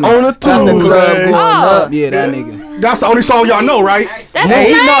McConaughey. On a Got the club Tuesday. going Oh. up. Yeah, that nigga. That's the only song y'all know, right? That's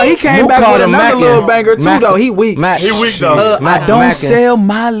Hey, his name? he came Mook back called with him another Mackin. little banger too, Mackin. though. He weak. Mac. He weak though. I don't Mackin. sell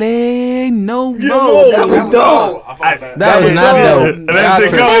my leg no more. more. That was dope. That was not dope. And that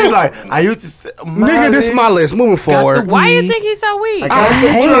shit go. He's like, I used to say, Nigga, this is my list. Moving forward. Why you think he's so weak? I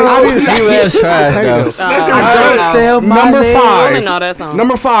hate it. You ass trash hate though. this. I don't sell my Number leg. I only 5. know that song.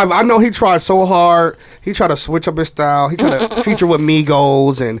 Number 5. I know he tried so hard. He tried to switch up his style. He tried to feature with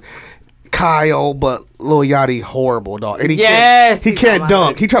Migos and Kyle, but Lil Yachty horrible, dog. And he Yes, he he's can't on my dunk.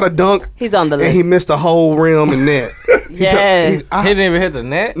 list. He tried to dunk He's on the and list. he missed the whole rim and net. Yes. He didn't even hit the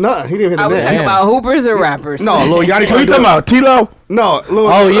net. No, he didn't hit I the was net. talking about hoopers or rappers. No, Lil Yachty What tried you to do talking it. about? T-Lo? No, Lil,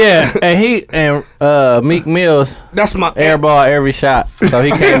 Oh yeah, and Meek Mills that's my airball every shot, so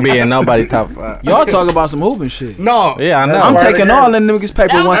he can't be in nobody top 5. Y'all talk about some hooping shit. No, Yeah, I know. I'm Right taking again. all them niggas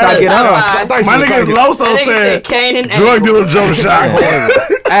paper That once was I get top on. five. Thank My you, nigga thank you. Loso That nigga said, said Kane and drug Abel. dealer jump shot.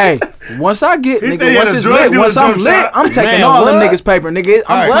 Hey, once I get He said nigga, he once had a it's drug lit, dealer once I'm jump lit, shot. I'm taking Man, all them what? niggas paper, nigga.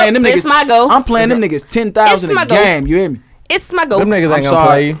 I'm Alright. playing them Well, it's niggas. my go. I'm playing them niggas 10,000 It's my a go. game. You hear me? It's my go. Them niggas I'm ain't gonna sorry.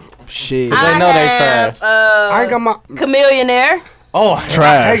 play you. Shit. They know they have, I ain't got my. Chameleonaire. Oh,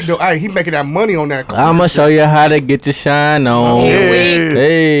 Trash. I hate hey, he making that money on that. I'ma show you how to get your shine on. He Yeah. weak.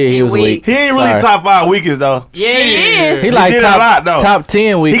 Hey, he He was weak. weak. He ain't really Sorry. top 5 weakest though. Yeah, he is. He like did a lot, though. top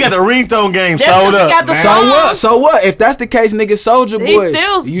 10 week. He got the ringtone game Just sold 'cause he up. got the man. So song. what? So what? If that's the case, nigga, Soldier He Boy.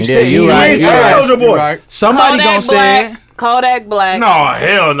 still- You Yeah, still you he right, is you ass. right. Soldier Boy. Right. Somebody Kodak gonna say Black. it. Kodak Black. No,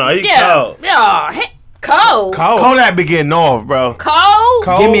 hell no. He Yeah. cold. Yeah. Cold. Kodak be getting off, bro.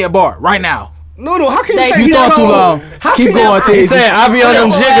 Cold. Give me a bar right now. No, how can you Thank say you. he You thought too cold? long. How Keep can going, He T. said, I be on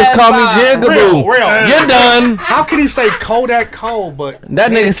them Real jiggers, call me ass Jigaboo. Real. You're done. How can he say Kodak cold, but That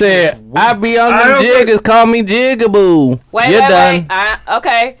nigga said, I be on I them don't think- jiggers, call me Jigaboo. Wait, You're wait, done. wait.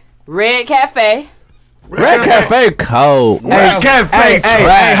 Okay. Red Cafe. Red Cafe cold. Red Cafe Hey,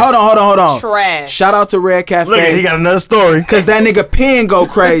 trash. hold on. Trash. Shout out to Red Look at he Cafe. got another story. Cause that nigga pen go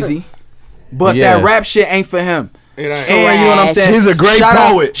crazy. But Yeah. that rap shit ain't for him. it ain't. And you know what I'm saying? He's a great shout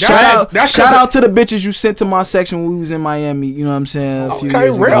poet. Out, shout That's out 'cause out to the bitches you sent to my section when we was in Miami. You know what I'm saying? A few Okay,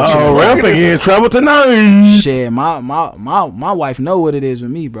 years real ago. shit. Oh, Ralph ain't in trouble tonight. Shit, my wife know what it is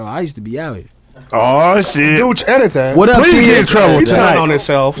with me, bro. I used to be out here. Oh, shit. Dude, edit that. What up, Please T? get in trouble He telling tonight. on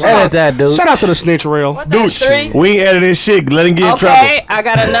himself. Edit that, dude. Shout out to the snitch rail. What, Dude, that's 3? we ain't editing shit. Let him get in trouble. Okay, I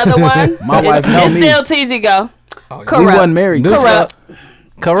got another one. My wife know it's me. still TZ go. We Corrupt. wasn't married. Corrupt. Get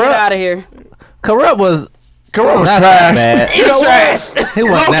Corrupt. out of here. Corrupt was Corrupt was not trash. that He's trash. bad. He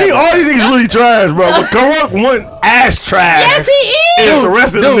wasn't Low-key, that all bad. these niggas really trash, bro. But Corrupt wasn't ass trash. Yes, he is. And the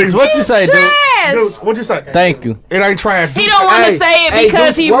rest of them Dude, niggas. what you say, dude? Trash. Dude, what'd you say? Thank you. It ain't trash. He don't want to Hey, say it hey,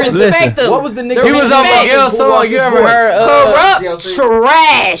 because dude, he what was- respect listen, him. What was the nigga? He was on respect. Miguel song. You ever heard? Corrupt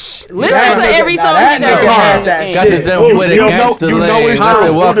trash. Listen to every song that he's ever nigga had. had that Got you shit. done with it, You know- gangsta you know lane. it's Got true.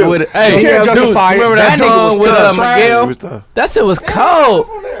 to walk with it. Hey, You can't dude, justify it. remember that That nigga song was with tough. Miguel? That shit was cold.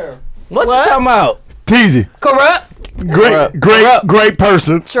 What you talking about? Teasy. Corrupt Great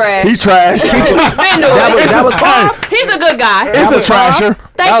person. trash. He trash. Been doing That it. was 5. He's a good guy. It's a trasher.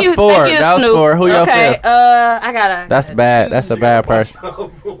 Thank That was you. 4. Thank you, That was Snoop. 4. Who your Okay, fifth? I gotta. That's bad. That's a bad person.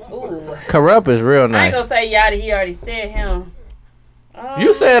 Ooh. Corrupt is real I ain't nice. gonna say Yachty. He already said him.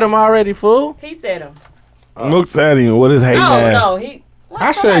 You said him already, fool. He said him. Mook said him. What is hating ass? No, he. What?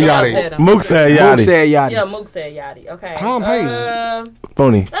 I said Somebody else Yachty. said him. Mook said Mook Yachty. said Yachty. Yeah, Mook said Yachty. Okay. I'm hating.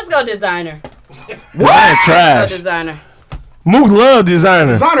 Funny. Let's go designer. What? Go Trash. designer. Mook love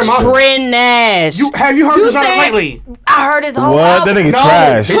designer. Designer, my. Trent Nash. Have you heard You Designer said- lately? I heard his whole What? That album. nigga No.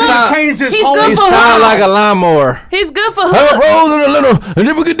 trash. He changed his He's whole. good He for sound hook. like a lawnmower. He's good for Hey, hook. rolls in a little, and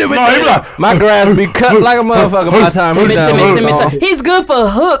never get them. No, he be like, My grass be cut like a motherfucker by the time he's done with the song. He's good for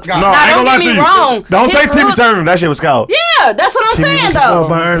hooks. No, now, I ain't don't gonna lie get to me you. wrong. Don't say His Timmy hooks- Turner. That shit was cold. Yeah, Yeah, that's what I'm saying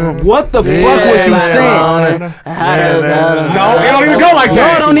though. What the fuck was he saying? No, it don't even go like Y'all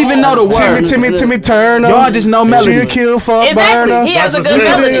that. don't even know the word. Timmy Turner. Y'all just know melody. Kill for Exactly. burner. He has a That's good what's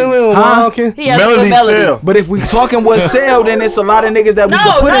melody. Huh? He has a Melody good melody. sell. But if we talking what sell, then it's a lot of niggas that we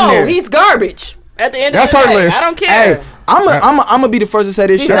can put in No, there. he's garbage. At the end That's of her the day, list. I don't care. Hey, I'm gonna be the first to say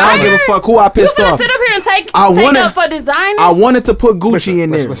this shit. I don't give a fuck who I You pissed gonna off. sit up here and take I wanna- up for designing? I wanted to put Gucci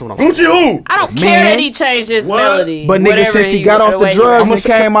in there. Listen what I'm saying. Gucci who? I don't Man. care that he changed his What? melody. But nigga, whatever since he got off the way he drugs wants.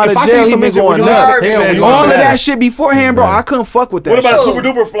 and came out of If I see jail, he some been music, going would you nuts. start? Yeah, All of that shit beforehand, bro, I couldn't fuck with that. What about shit. the Super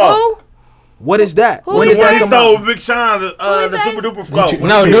Duper flow? Who? What is that? Who When is is The one that he come out? stole Big Sean, is the that? Super Duper flow. Gucci.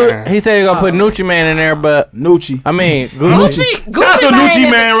 No, Gucci. he said he gonna put Nucci Man in there, but Nucci. I mean, Gucci Shout out to Mane Gucci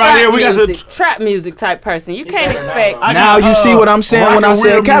is Man a right trap here. We got music, trap music type person. You can't expect. Now you see what I'm saying when I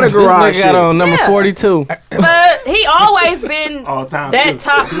said categorize Nigga got on shit. number Yeah. 42. But he always been All time. that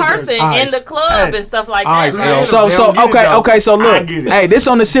top person in the club and stuff like that. Ice, Like, yo. So They don't get it, though. okay, so I look. get it. Hey, this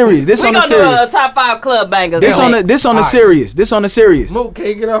on the series. This we on the gonna do a series. top 5 club bangers. This on the serious. This on the serious. Mook, can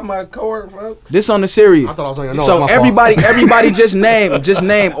you get off my cord, folks? This on the serious. I thought I was on your nose. So my fault. everybody just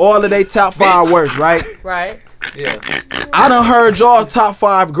name all of their top 5 worst, right? right. I done heard y'all top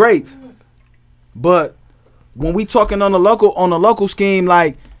 5 greats. But when we talking on the local scheme,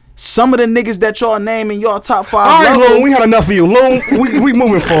 like some of the niggas that y'all name in y'all top 5 All right, local, Loon, we had enough of you. Loon, we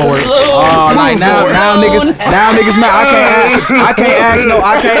moving forward. oh, like now niggas man, I can't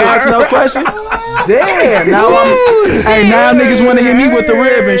ask no question. Damn, now niggas want to hit me with the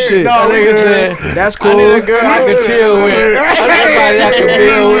rib and shit. No, nigga said, That's I need a cool. girl I can chill with. Somebody I can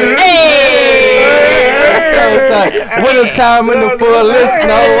deal with. With a time in the full list,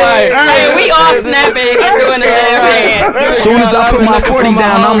 no white. Hey, we all snapping and doing the left hand. Soon as I put my 40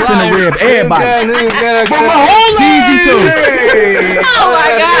 down, I'm finna rib everybody. Teasy too. Oh my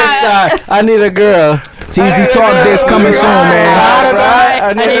God. I need a girl. Teasy talk this coming soon, man.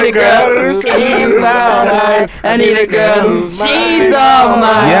 I need a girl. I need a girl. She's all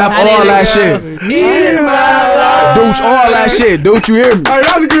mine. Yep, I need all a that girl. shit. Dooch, all that shit. Dooch, you hear me? Hey,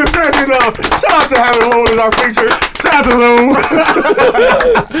 that was a good session, though. Shout out to having Loon as our feature. Shout out to Loon.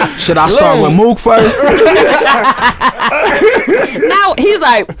 Should I start with Mook first? Now he's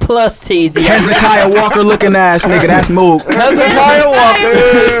like plus teasy. Hezekiah Walker looking ass nigga, that's Mook. Hezekiah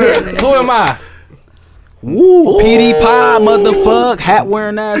Walker. Who am I? Woo, PD Pie, motherfuck, hat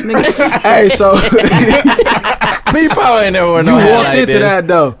wearing ass nigga. Hey, so Me probably ain't never wear no you hat walked like into this. that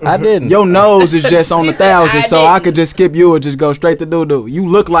though. I didn't. Your nose is just on the He said, 1,000, I so I didn't. could just skip you and just go straight to doo-doo. You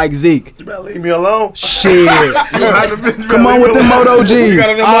look like Zeke. You better leave me alone. Shit. Come on with the Moto G's.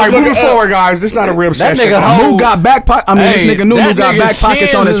 All right, moving forward, guys. This not a rib That session. nigga Mook got back pocket. I mean, Hey, this nigga Nunu that got nigga back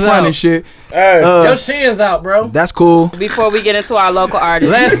pockets on his shins front out. and shit. Your shin's out, bro. That's cool. Before we get into our local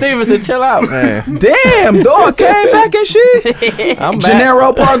artists. Lance Stevenson, chill out, man. Damn, dog came back and shit. I'm back.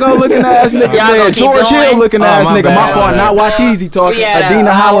 Gennaro Pargo looking ass nigga. Y'all gonna Man, keep George going? Hill looking Oh, ass my nigga. bad, My fault. my Not bad. Watizi talking. We had a Adina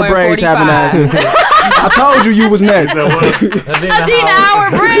hour Howard and braids having 45. ass. I told you was next. Adina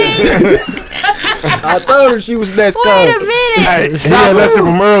Howard Briggs. I told her she was next. Wait a cuz. minute. He had left it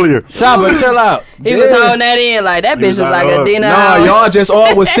from earlier. Shaba, chill out. He was holding that in like that bitch was like Adina Nah, Howard. y'all just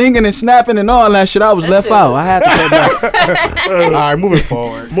all was singing and snapping and all that shit. I was left it. out. I had to go back. All right, moving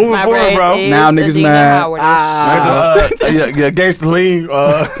forward. Moving My forward, brain bro. is Now niggas Adina mad. Howard. Yeah, Gangsta Lean,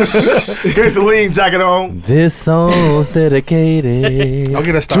 Gangsta Lean jacket on. This song's dedicated I'll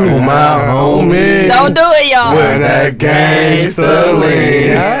get us to started. my homie. Don't do it, y'all. That Gangsta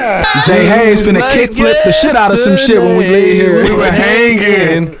Lean. Jay Hayes finna kickflip the shit out of some shit when we leave here. We were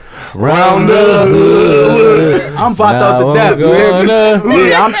hanging round the hood. I'm Vato to death. You hear me?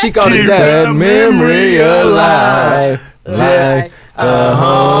 Yeah, I'm Chico to That death. memory alive, like a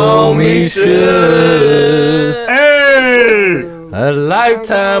homie should. Hey! A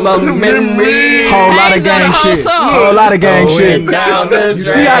lifetime of memories. Whole lot of gang shit. Whole lot of gang shit. Down the You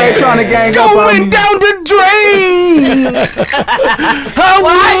see how they trying to gang up on me? Down the drain.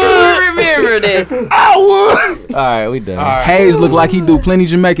 Why do you remember this? All right, we done. Hayes look like he do plenty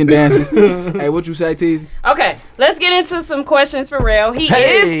Jamaican dances. Hey, what you say, Teasy? Okay, let's get into some questions for real. He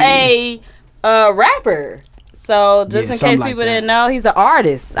Hey. is a rapper. So just Yeah, in something case like people that. didn't know, he's an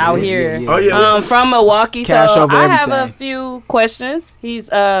artist out Yeah, here. yeah, yeah. Oh, yeah. From Milwaukee. Cash so over I have a everything. few questions. He's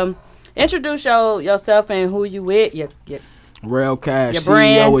introduce yourself and who you with. Your Real Cash, Your CEO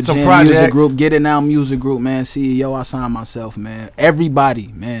brand. with Some Gen projects. Music Group. Get It Now Music Group, man. CEO, I signed myself, man.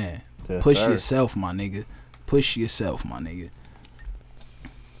 Everybody, man. Yes, Push sir. yourself, my nigga. Push yourself, my nigga.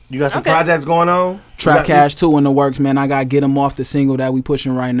 You got some Okay. projects going on? Trap Cash 2 in the works, man. I got Get 'Em Off the single that we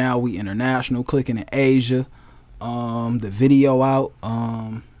pushing right now. We international, clicking in Asia. The video out.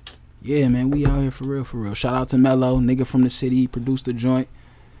 Yeah, man, we out here for real, for real. Shout out to Mello, nigga from the city. He produced the joint.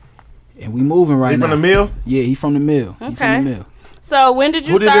 And we moving right He now. from the mill? Yeah, he from the mill. He Okay. from the mill. So when did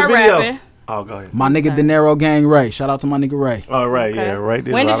you Who did the start video? rapping? Oh, go ahead. My nigga De Niro Gang Ray. Shout out to my nigga Ray. Oh, right, Okay. yeah, right.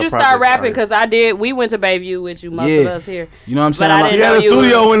 There's When a lot did you of start projects rapping? out here. Because we went to Bayview with you, most of Yeah. us here. You know what I'm But saying? I Like, He didn't had know a you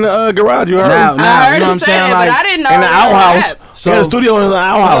studio was- in the garage. You heard? now, I you know heard what him I'm saying, saying? but I Like, didn't know in the you was outhouse. rap. He had a studio in the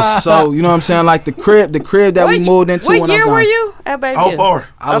outhouse. so you know what I'm saying? Like the crib that we moved into What when I year was were you at Bayview? Oh, 4.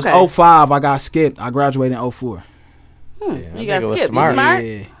 I was Okay. 05. I got skipped. I graduated in 04. You nigga got was skipped. smart. You smart?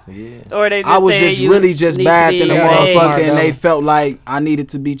 Yeah. Or they just I was said just you really just need bad to than be a your motherfucker, age. and they felt like I needed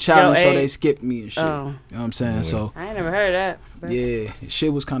to be challenged, so they age. skipped me and shit. Oh. You know what I'm saying? So I ain't never heard of that. bro. yeah,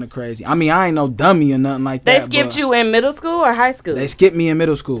 shit was kind of crazy. I mean, I ain't no dummy or nothing like They that. skipped but you in middle school or high school? They skipped me in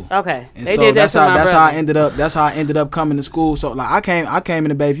middle school. Okay. And They so did that that's to how my that's brother. how I ended up coming to school. So like I came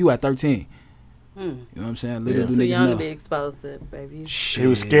into Bayview at 13. You know what I'm saying? Little do Too niggas young to know. be exposed to baby. Shit, He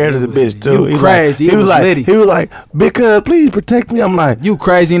was scared as a it was- bitch, too. You He was crazy? Like, It was litty. He was like, Big Cuz, please protect me. I'm like, You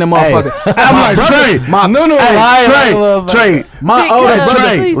crazy in the hey. motherfucker. I'm like, Trey, My No, no, hey, lying like a Trey, motherfucker. my Big older cuz. brother.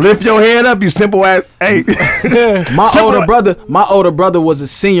 Trey, Please lift your head up, you simple ass. Hey, My Simple- older brother was a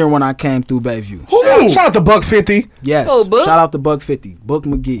senior when I came through Bayview. Shout out to Buck 50. Yes. Oh, Book? Shout out to Buck 50. Book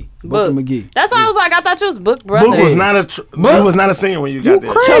McGee. Book Book. McGee. That's why I was like, I thought you was Book brother. Book was not a he was not a senior when you You got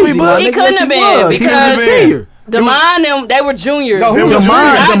there. crazy, my He nigga. couldn't Yes, have he been was. He was because- a senior. Demond them, they were juniors. No, he was a When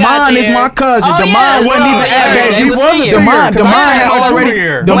I Demond got is there- my cousin. Oh, Demond yeah, wasn't even bro, at yeah, Bayview. they He was was a seniors. Demond. Cause Demond I had was already.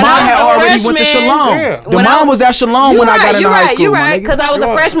 junior. Demond When I had was a already went to freshman- Shalom. Yeah. When I Demond was at Shalom when I got into high school, You my right, nigga. because I was a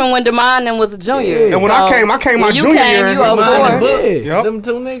Right. freshman when Demond and was a junior. Yeah. And when I came my when you junior came, year. you Demond 04. and Book. Yeah. Yup. Them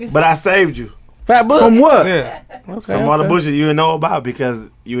two niggas. But I saved you Fat Book. From what? Yeah. from all the bullshit you didn't know about because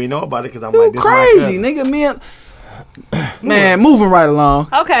you didn't know about it because I'm You like, this crazy, my nigga, man, moving right along.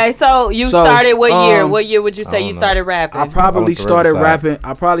 Okay, so you So, started what year? um, What year would you say you started rapping? I probably went to started Riverside. rapping.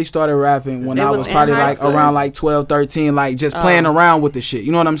 I probably started rapping when It I was was in probably high like school? around like 12, 13, like just playing around with the shit.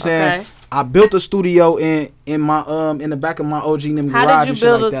 You know what I'm saying? Okay. I built a studio in my in the back of my OG and them garage How did you and shit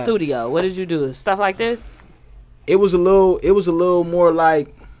build like a that. studio? What did you do? Stuff like this? It was a little more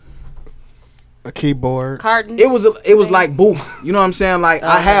like A keyboard. Cartons? it was like booth. You know what I'm saying? Like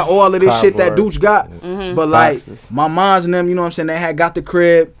I had all of this shit that Cardboard. Dooch got, but like Boxes. my moms and them, you know what I'm saying? They had got the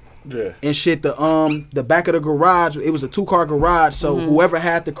crib. Yeah. And shit, the back of the garage, it was a 2-car garage. So whoever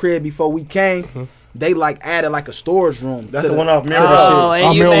had the crib before we came, they like added like a storage room. That's to the one off Mill to the Road. Oh, shit.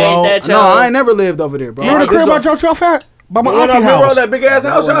 and you Mill made Road. that No, your... I ain't never lived over there, bro. Remember the This crib I is- dropped you off at? By my The one auntie off Mill Road, house. that big ass that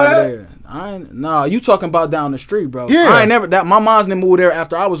house one y'all over had? there. Nah, you talking about down the street, bro. Yeah. I ain't never that. My mom's didn't move there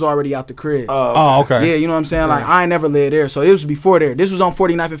after I was already out the crib. Oh, okay. Yeah, you know what I'm saying? Like, I ain't never lived there. So this was before there. This was on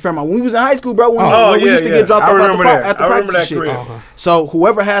 49th and Fairmont. When we was in high school, bro, when, Oh, when we yeah, used to yeah. get dropped I off remember that. at the I remember practice that and shit. crib. So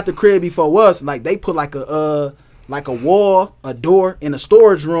whoever had the crib before us, like, they put like a wall, a door, in a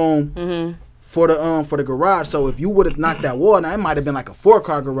storage room for the garage. So if you would have knocked that wall, now it might have been like a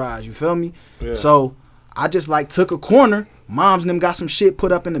 4-car garage. You feel me? Yeah. So I just like took a corner. Moms and them got some shit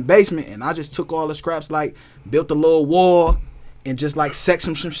put up in the basement, and I just took all the scraps, like built a little wall, and just like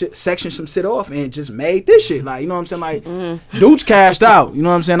sectioned some shit off, and just made this shit. Like, you know what I'm saying? Like, Dooch cashed out. You know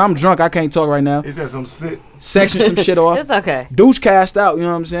what I'm saying? I'm drunk. I can't talk right now. He said some shit. Section some shit off. It's okay. Dooch cashed out, you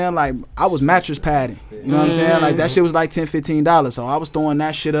know what I'm saying? Like, I was mattress padding. You know what I'm saying? Like, that shit was like $10, $15. So I was throwing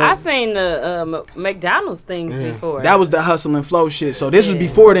that shit I up. seen the McDonald's things before. That was the hustle and flow shit. So this was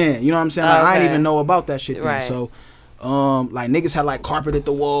before then. You know what I'm saying? Like, I didn't Okay. even know about that shit then. Right. So, like, niggas had like carpeted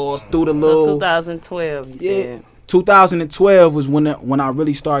the walls through the So little. 2012, you Yeah. said. 2012 was when I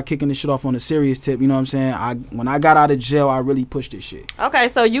really started kicking this shit off on a serious tip. You know what I'm saying? When I got out of jail, I really pushed this shit. Okay,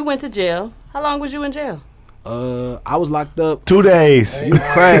 so you went to jail. How long was you in jail? I was locked up. 2 days. You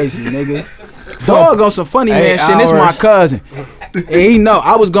crazy, nigga. Dog on some funny man 8 shit. This my hours. cousin. And he know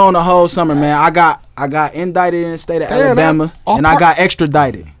I was gone the whole summer, man. I got indicted in the state of Alabama, all and I part- got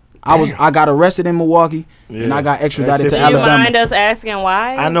extradited. I got arrested in Milwaukee, and Yeah. I got extradited That to shit- Do you Alabama. mind us asking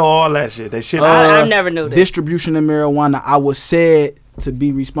why? I know all that shit. That shit. I never knew this. Distribution of marijuana. I was said to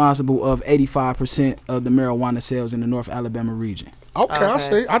be responsible of 85% of the marijuana sales in the North Alabama region. Okay, I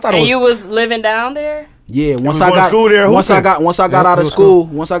see. I thought and it was. you was living down there? Yeah, once was I going to got school there, once I hooping. got once I got Yeah, out of it was school,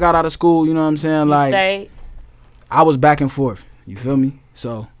 once I got out of school, you know what I'm saying? Like, Stayed? I was back and forth. You feel me?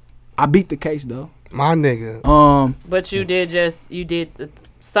 So I beat the case though. My nigga. But you did the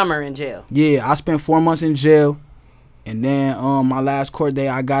summer in jail. Yeah, I spent 4 months in jail, and then my last court day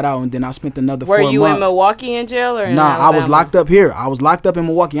I got out, and then I spent another Were 4 you months. in Milwaukee in jail or in Nah, I was Alabama? locked up here. I was locked up in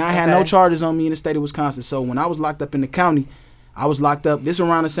Milwaukee. I had no Okay. charges on me in the state of Wisconsin. So when I was locked up in the county, I was locked up. This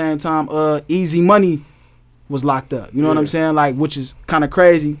around the same time Easy Money was locked up. You know what I'm saying? Like, which is kind of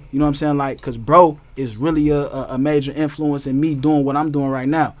crazy. You know what I'm saying? Like, cause bro is really a major influence in me doing what I'm doing right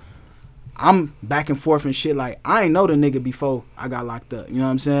now. I'm back and forth and shit. Like, I ain't know the nigga before I got locked up. You know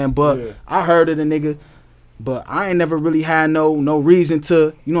what I'm saying? But I heard of the nigga. But I ain't never really had no reason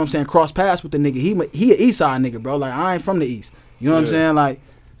to, you know what I'm saying, cross paths with the nigga. He a East Side nigga, bro. Like, I ain't from the East. You know what I'm saying? Like,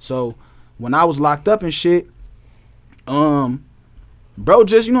 so when I was locked up and shit, bro,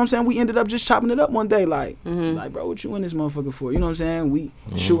 just, you know what I'm saying, we ended up just chopping it up one day. Like, like, bro, what you in this motherfucker for? You know what I'm saying? We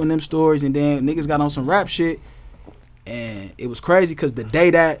shooting them stories, and then niggas got on some rap shit. And it was crazy because the day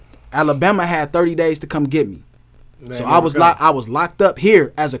that Alabama had 30 days to come get me. So I was locked up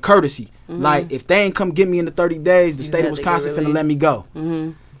here as a courtesy. Like, if they ain't come get me in the 30 days, the state of Wisconsin finna let me go.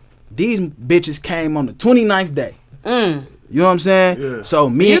 These bitches came on the 29th day. You know what I'm saying? Yeah. So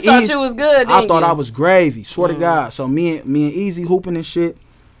me and thought you was good, I thought I was gravy, swear to God. So me and Easy hooping and shit.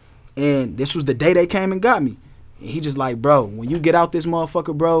 And this was the day they came and got me. And he just like, bro, when you get out this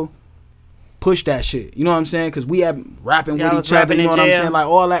motherfucker, bro, push that shit. You know what I'm saying? Because we have rapping with each other. You know what I'm saying? Like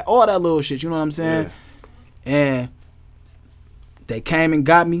all that little shit. You know what I'm saying? Yeah. And they came and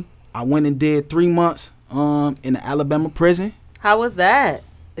got me. I went and did 3 months in the Alabama prison. How was that?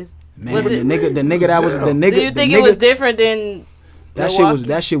 Man, the nigga that was the nigga. Do you think it was different than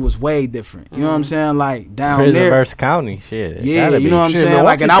that shit was way different. You know what I'm saying? Like down prison there, versus county shit. Yeah, you know what I'm saying?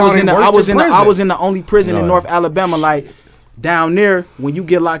 Like, and I was in the only prison in North Alabama. Like down there, when you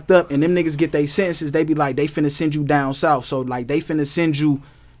get locked up and them niggas get their sentences, they be like, they finna send you down south. So like they finna send you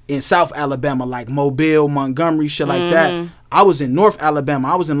in South Alabama, like Mobile, Montgomery, shit like that. I was in North Alabama.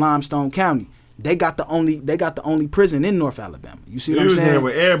 I was in Limestone County. They got the only prison in North Alabama. You see what I'm saying? You was there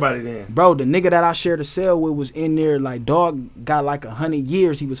with everybody then. Bro, the nigga that I shared a cell with was in there, like, dog got like 100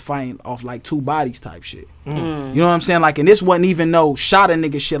 years. He was fighting off like 2 bodies type shit. You know what I'm saying? Like, and this wasn't even no shot a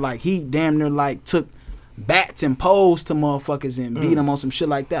nigga shit. Like, he damn near like took bats and poles to motherfuckers and beat them on some shit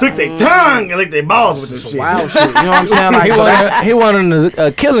like that. Took their tongue and licked their balls with this shit. Wild shit. You know what I'm saying? Like, he went on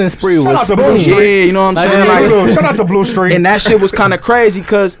a killing spree with spoons. Yeah, you know what I'm saying? Like, shout out to Blue Street. And that shit was kind of crazy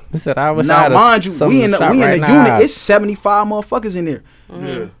because now, mind you, we in the unit. It's 75 motherfuckers in there.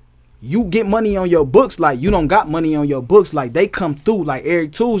 Yeah. You get money on your books, like you don't got money on your books. Like they come through like every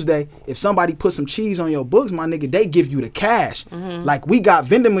Tuesday. If somebody put some cheese on your books, my nigga, they give you the cash. Like we got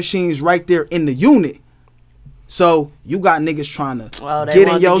vending machines right there in the unit. So you got niggas trying to get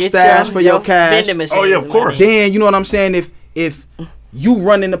in your stash for your cash. Oh yeah, of course. Then you know what I'm saying. If you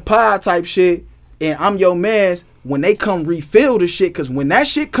running the pie type shit, and I'm your man's, when they come refill the shit, cause when that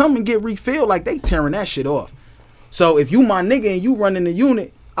shit come and get refilled, like they tearing that shit off. So if you my nigga and you running the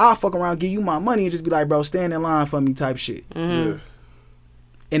unit, I'll fuck around, give you my money and just be like, bro, stand in line for me type shit. Yeah.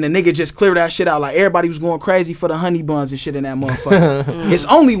 And the nigga just clear that shit out. Like everybody was going crazy for the honey buns and shit in that motherfucker. It's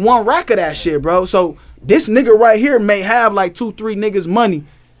only one rack of that shit, bro. So this nigga right here may have like 2-3 niggas money,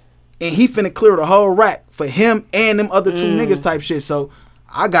 and he finna clear the whole rack for him and them other 2 niggas type shit. So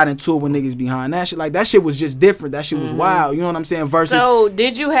I got into it with niggas behind that shit. Like that shit was just different. That shit was wild. You know what I'm saying? Versus. So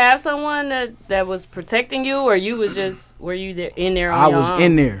did you have someone that was protecting you, or you was just in there on your own? I was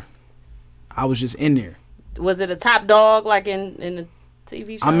in there. I was just in there. Was it a top dog like in the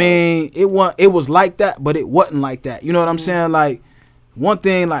TV show? I mean, it was like that, but it wasn't like that. You know what I'm saying? Like one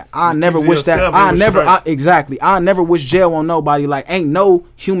thing, like I never wish that. I never wish jail on nobody. Like ain't no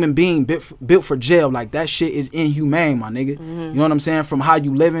human being built for jail. Like that shit is inhumane, my nigga. You know what I'm saying? From how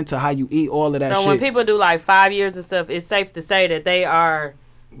you living to how you eat, all of that shit. So when people do like 5 years and stuff, it's safe to say that they are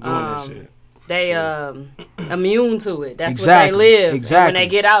doing that shit. They immune to it. That's what they live. Exactly. And when they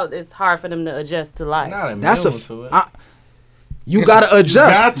get out, it's hard for them to adjust to life. Not immune to it. You gotta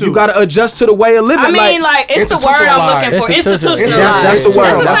adjust. You gotta adjust to the way of living. I mean, like it's the word I'm looking for. Institutionalized. That's the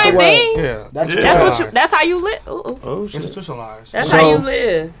word. That's the same thing. Yeah. That's how you live. Oh, institutionalized. That's how you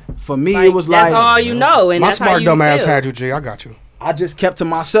live. For me, it was like that's all you know, and my that's smart how you dumb feel. ass had you, G. I got you. I just kept to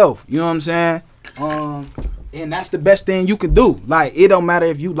myself. You know what I'm saying? And that's the best thing you can do. Like it don't matter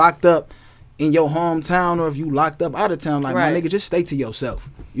if you locked up in your hometown or if you locked up out of town. Like my nigga, just stay to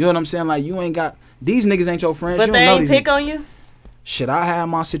yourself. You know what I'm saying? Like you ain't got these niggas ain't your friends. But you they don't know ain't these pick niggas. on you. Shit, I have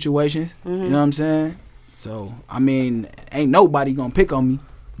my situations. You know what I'm saying? So I mean, ain't nobody gonna pick on me.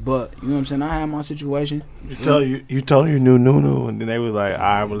 But you know what I'm saying? I had my situation. You told you knew Nunu, and then they was like,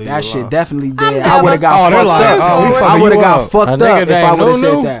 I believe that shit definitely dead. I would have got fucked up. I would have got fucked up if I would have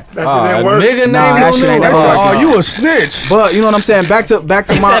said that. That shit ain't work. Nigga nah, that shit ain't work. Oh, you a snitch. But you know what I'm saying? Back to my.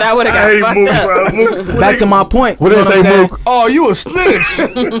 Said I would have got fucked up. Back to my point. What you know they what I'm say, saying? Oh, you a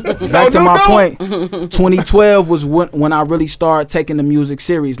snitch. Back to my point. 2012 was when I really started taking the music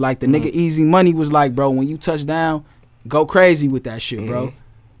serious. Like the nigga Easy Money was like, bro, when you touch down, go crazy with that shit, bro.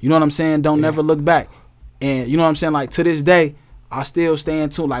 You know what I'm saying? Don't never look back. And you know what I'm saying? Like to this day, I still stay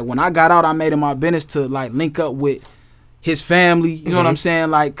in tune. Like when I got out, I made it my business to like link up with his family. You know what I'm saying?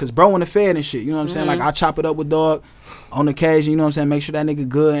 Like, cause bro in the Fed and shit. You know what I'm saying? Like, I chop it up with dog on occasion. You know what I'm saying? Make sure that nigga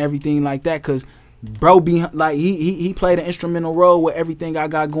good and everything like that. Cause bro be like he played an instrumental role with everything I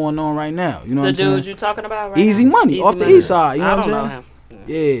got going on right now. You know what I'm saying? The dude you talking about? Right Easy now? Money off the east side. You know what I'm saying?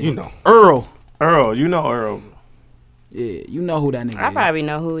 Yeah, You know. Earl, you know Earl. Yeah, you know who that nigga I is. probably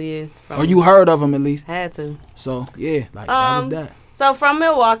know who he is. From Or you heard of him at least. had to. So yeah, like that was that. So from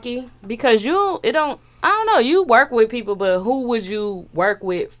Milwaukee, because I don't know, you work with people, but who would you work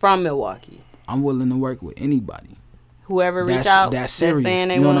with from Milwaukee? I'm willing to work with anybody. Whoever reach out, That's serious. saying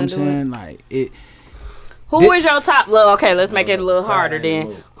they You know what wanna I'm do saying? it? Like it. Who is your top? Okay, let's make it a little harder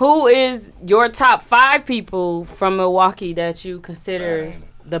then. Who is your top 5 people from Milwaukee that you consider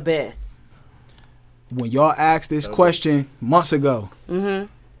the best? When y'all asked this question months ago,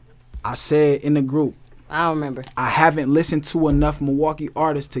 I said in the group, I don't remember. I haven't listened to enough Milwaukee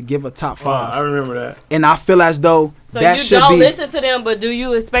artists to give a top 5. I remember that. And I feel as though So that you should don't be. listen to them, but do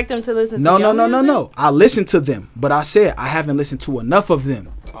you expect them to listen No, to no, your no, no, music? no. I listen to them, but I said I haven't listened to enough of them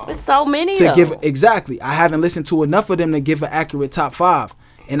There's so many to though. give exactly. I haven't listened to enough of them to give an accurate top 5.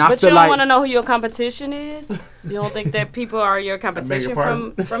 And I But you feel don't like want to know who your competition is? You don't think that people are your competition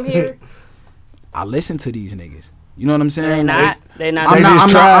from here? I listen to these niggas. You know what I'm saying? They're not.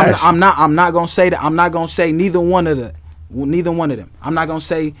 I'm not gonna say that. I'm not gonna say neither one of them. I'm not gonna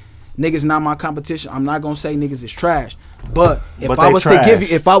say niggas not my competition. I'm not gonna say niggas is trash. But if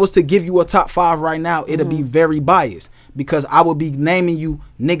I was to give you a top 5 right now, it'll be very biased because I would be naming you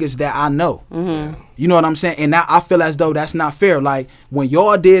niggas that I know. You know what I'm saying? And now I feel as though that's not fair. Like when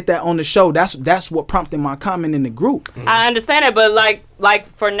y'all did that on the show, that's what prompted my comment in the group. I understand it, but like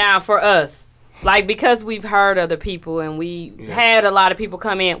for now, for us, like because we've heard other people and we had a lot of people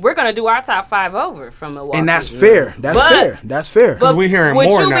come in, we're gonna do our top 5 over from Milwaukee. And that's fair. That's fair. But we hearing with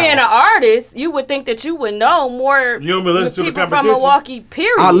more you now. being an artist, you would think that you would know more You don't be listening to the people from competition? Milwaukee,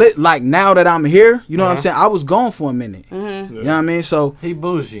 period. Like now that I'm here, you know what I'm saying? I was gone for a minute. You know what I mean? So He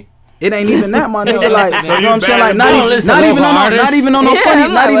bougie. it ain't even that, my nigga. Like, So you know what I'm saying? Like, bad not even on no Yeah, funny,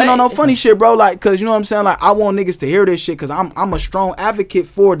 I'm not like, even on no wait. funny shit, bro. Like, cause you know what I'm saying? Like, I want niggas to hear this shit, cause I'm a strong advocate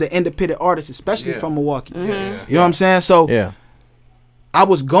for the independent artists, especially from Milwaukee. You know what I'm saying? So Yeah. I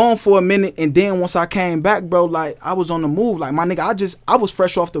was gone for a minute, and then once I came back, bro, like I was on the move. Like my nigga, I was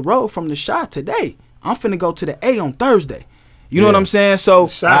fresh off the road from the shot today. I'm finna go to the A on Thursday. You know what I'm saying? So I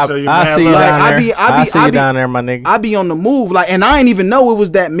see you down there. I see you down there, my nigga. I be on the move, like, and I ain't even know it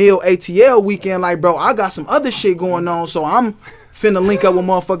was that Mill ATL weekend. Like, bro, I got some other shit going on, so I'm finna link up with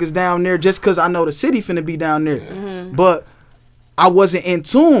motherfuckers down there just cause I know the city finna be down there. But I wasn't in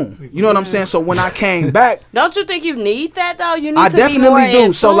tune. You know what I'm saying? So when I came back, Don't you think you need that though? You need I to be more definitely do.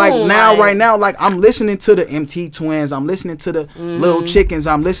 in So like tune, now, right now, like I'm listening to the MT Twins, I'm listening to the Little Chickens,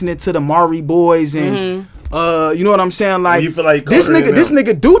 I'm listening to the Maury Boys, and you know what I'm saying? Like, You feel like this Carter and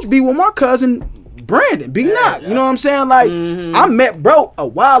nigga Dooch be with my cousin Brandon, B Knock. You know what I'm saying? Like, I met bro a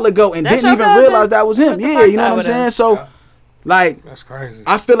while ago and That's didn't your even cousin? realize that was him. What's the Yeah, first you know time what I'm with him? saying? So, like, That's crazy.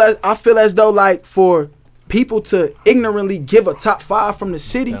 I feel as though like for people to ignorantly give a top 5 from the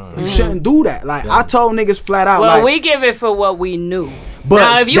city, you shouldn't do that. Like, I told niggas flat out, Well, like, we give it for what we knew. but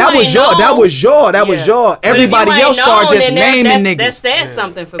Now, if you that ain't was y'all. known- That was y'all. That was Yeah. y'all. But if you Everybody ain't else started known, just then naming that niggas. says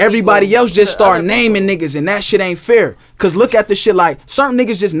something for Everybody people, else just to start other naming niggas, and that shit ain't fair. Cause look at the shit, like certain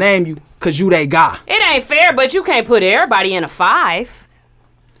niggas just name you cause you they guy. It ain't fair, but you can't put everybody in a 5.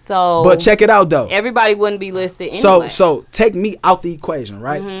 So, But check it out though. everybody wouldn't be listed anyway. So take me out the equation,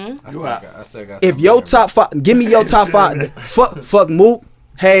 right? I still got If your top 5, give me your top 5. fuck Mook,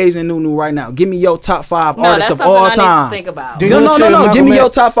 Hayes, and Nunu right now. Give me your top 5 no, artists that's of something all I need to time. think about. No. Give me your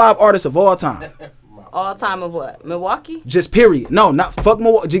top 5 artists of all time. All time of what? Milwaukee? Just period. No, not fuck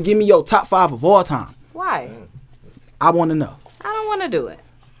Milwaukee. Just give me your top 5 of all time. Why? I want to know. I don't want to do it.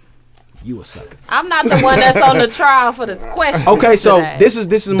 You a sucker. I'm not the one that's on the trial for this question. Okay, so today. this is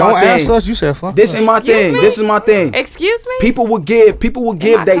Don't my ask thing. us. You said fuck. This is my Excuse thing. me? This is my thing. Excuse me? People will give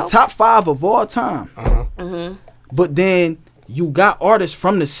their coke? top 5 of all time. But then you got artists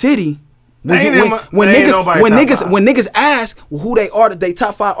from the city. When niggas ask who they are, they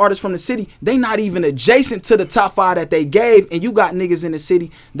top 5 artists from the city, they not even adjacent to the top 5 that they gave, and you got niggas in the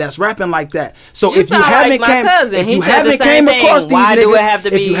city that's rapping like that. So You if you sound like haven't my came, cousin. if He you said the haven't same came thing. across these Why do it have niggas, to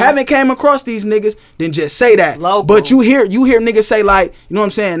if be you haven't came across these niggas, then just say that. local? But you hear niggas say like, you know what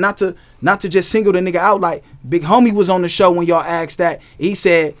I'm saying, not to just single the nigga out. Like Big Homie was on the show when y'all asked that. He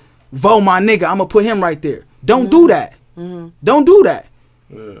said, "Vo my nigga, I'ma put him right there." Don't do that. Don't do that.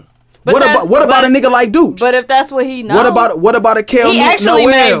 But What about a nigga like Dooch? But if that's what he knows. What about a Kel He Noel? actually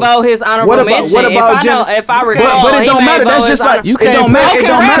made Bo his honorable mention. What about Jim? If I recall, but it he don't made matter. Bo That's his just like honorable- You it don't can't matter. It put-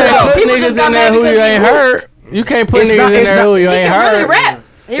 don't Okay, matter right. though. People niggas just got in mad there who because you he ain't hooped. heard.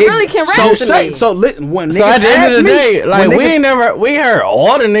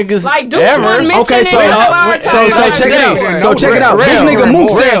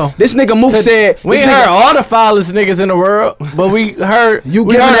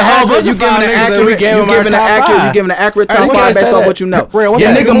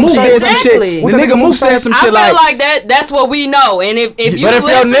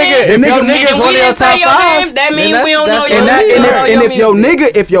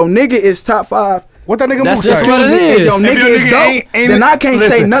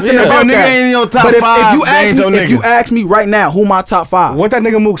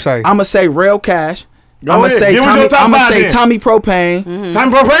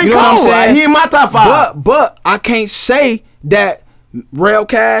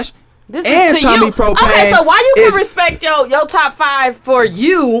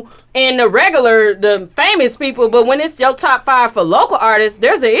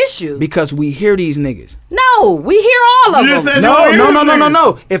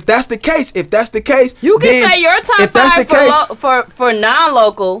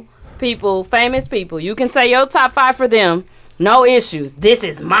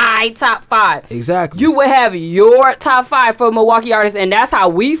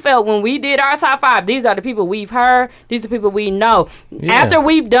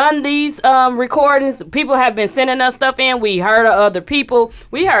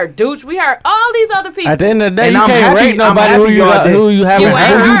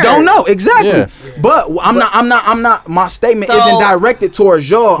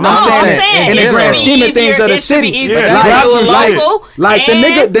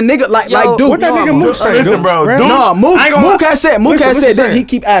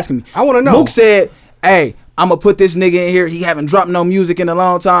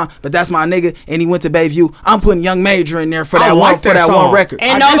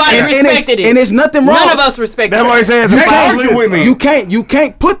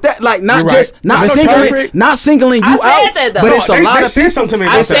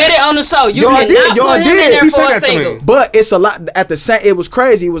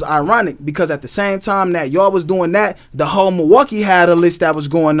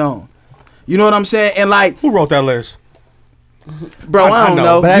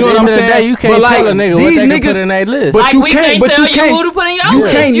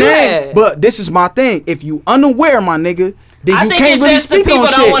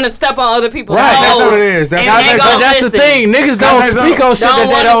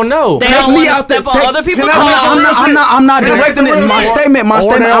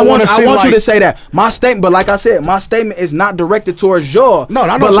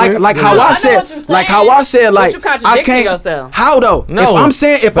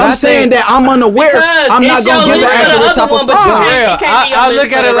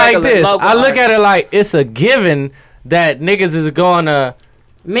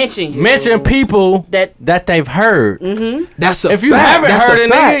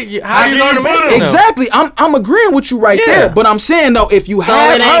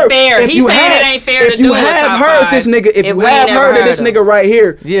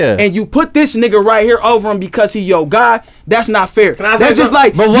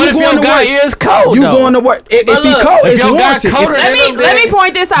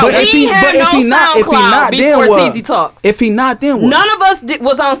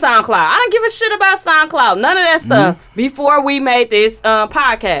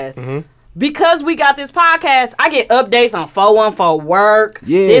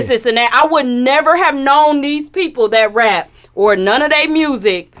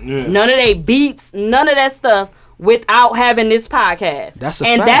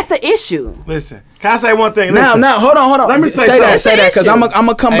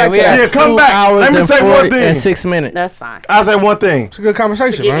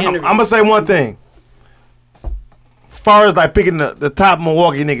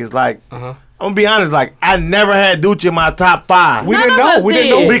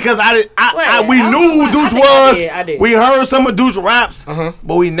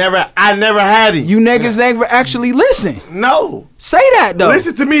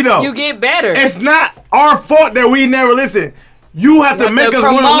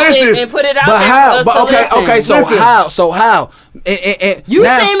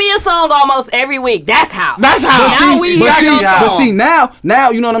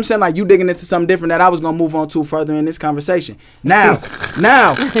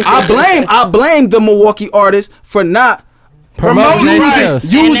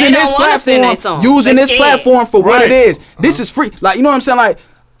 using this platform for what it is. This is free. Like, you know what I'm saying? Like,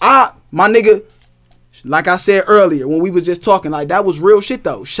 my nigga, Like I said earlier when we was just talking, like that was real shit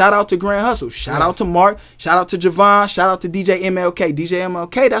though. Shout out to Grand Hustle. Shout out to Mark. Shout out to Javon. Shout out to DJ MLK. DJ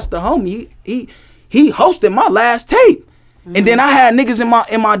MLK, that's the homie. He hosted my last tape. And then I had niggas in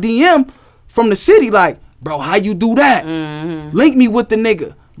my DM from the city like, bro, how you do that? Link me with the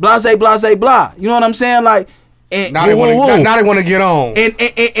nigga. Blase, blase, blah. You know what I'm saying? Like, and now they want to get on.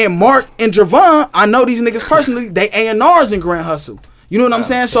 And Mark and Javon, I know these niggas personally. They A&Rs in Grand Hustle. You know what I'm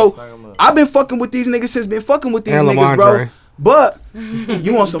saying? So I've been fucking with these niggas since been fucking with these niggas, bro. But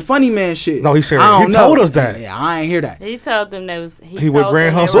you want some funny man shit? No, he said he told us that. Yeah, I ain't hear that. He told them that was he with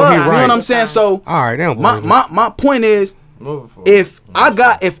Grand Hustle. He right. You know what I'm saying? So all right, my point is, if I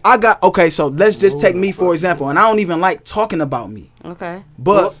got okay, so let's just take me for example, and I don't even like talking about me. Okay,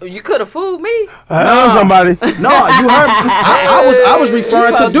 but well, you could have fooled me. Somebody. No, you heard me. I was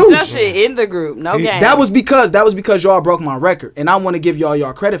referring to Deuce. Shit in the group, no game. That was because y'all broke my record, and I want to give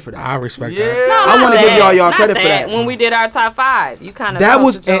y'all credit for that. I respect that. No, I want to give y'all credit for that. When we did our top 5, you kind of that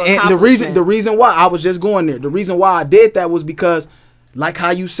was and the reason why I was just going there. The reason why I did that was because, like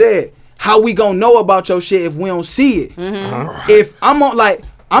how you said, how we gonna know about your shit if we don't see it? If I'm on, like,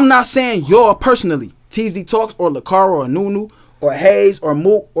 I'm not saying y'all personally, TZ Talks or Lakara or Nunu or Hayes or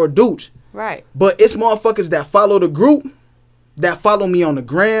Mook or Dooch. Right. But it's motherfuckers that follow the group, that follow me on the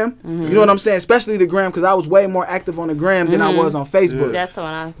gram. You know what I'm saying? Especially the gram, because I was way more active on the gram than I was on Facebook. Yeah. That's when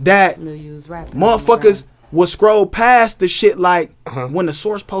I knew you was rapping. Motherfuckers would scroll past the shit like when the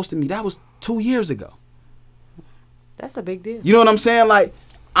Source posted me. That was 2 years ago. That's a big deal. You know what I'm saying? Like,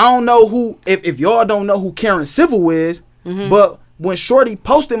 I don't know who, if y'all don't know who Karen Civil is, but when Shorty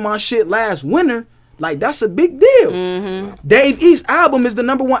posted my shit last winter, like, that's a big deal. Dave East's album is the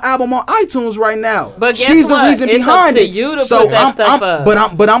 #1 album on iTunes right now. But guess she's what? the reason it's behind up to it. you to So put that stuff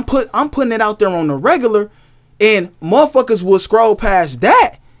up. But I'm putting it out there on the regular, and motherfuckers will scroll past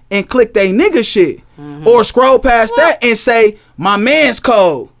that and click they nigga shit, or scroll past that and say my man's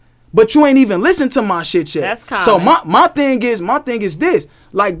cold. But you ain't even listen to my shit yet. That's common. So my thing is this.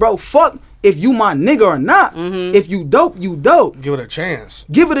 Like, bro, fuck if you my nigga or not. If you dope, you dope. Give it a chance.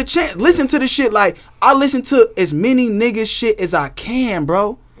 Give it a chance. Listen to the shit. Like, I listen to as many niggas shit as I can,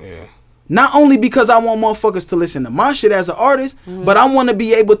 bro. Yeah. Not only because I want motherfuckers to listen to my shit as an artist, but I want to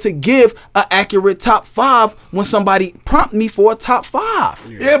be able to give an accurate top 5 when somebody prompt me for a top 5.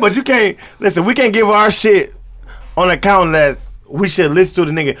 Yeah, but you can't listen. We can't give our shit on account that we should listen to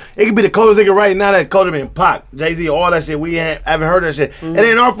the nigga. It could be the coldest nigga right now that could have been Pac, Jay-Z, all that shit. We haven't heard that shit. It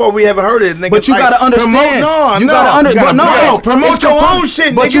ain't our fault we haven't heard it, nigga. But you gotta understand. Promote your own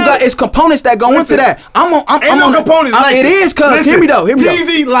shit, but nigga. It's components that go into that. Ain't no components like it this. is, cuz. Hear me though.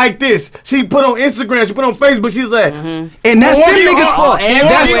 TZ like this. She put on Instagram. She put on Facebook. She's like, and that's them niggas' fault.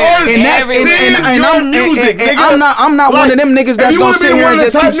 I'm not one of them niggas that's gonna sit here and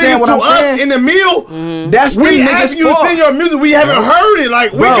just keep saying what I'm saying. In the meal, that's them niggas' fault. You send your music. We haven't heard it.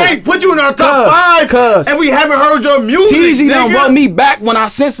 Like, we can't put you in our top 5 and we haven't heard your music. TZ done wrote me back when I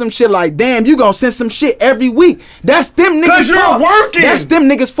sent some shit like, damn, you gonna send some shit every week. That's them niggas' fault. Cause you're working. That's them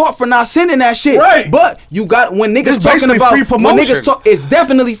niggas' fault for not sending that shit. Right. But you got, when niggas It's talking about, free promotion. when niggas talk, it's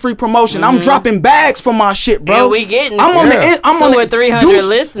definitely free promotion. I'm dropping bags for my shit, bro. Yeah, we getting. I'm on the 300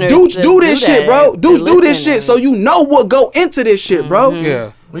 listeners. Dudes do this shit, bro. Dudes do this listening. shit, so you know what go into this shit, bro.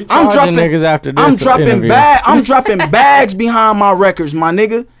 Yeah. I'm dropping niggas after this. I'm dropping bags behind my records, my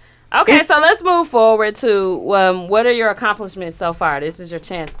nigga. Okay, so let's move forward to what are your accomplishments so far? This is your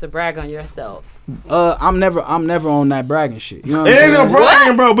chance to brag on yourself. I'm never on that bragging shit. You know what it I'm ain't saying? no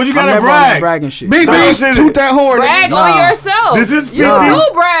bragging, bro. But you I'm gotta never on that brag. bragging shit. Big toot that horn. Brag Nah. on yourself. This is you 50.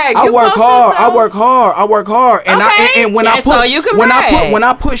 do brag. I You work post hard. yourself. I work hard. And Okay. and when I And put so you can when I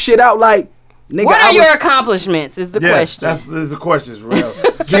brag. put shit out like, nigga, What I are was your accomplishments? Is the question. That's the question, is real.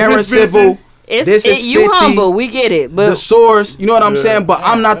 Karen Civil. This is you 50, humble. We get it, but the Source. You know what I'm saying? But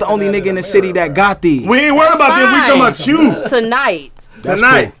I'm not the only nigga in the city that got these. We ain't worried about this. We talking about you tonight. That's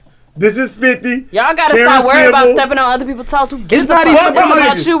tonight. cool. This is 50. Y'all gotta Karen stop worrying about Civil. stepping on other people's toes. Who gives It's not a even fuck? about It's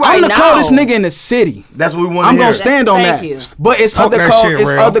about niggas. you right I'm the now. coldest nigga in the city. That's what we want I'm to hear. gonna stand on Thank that. you. But it's Talk other that cold. shit,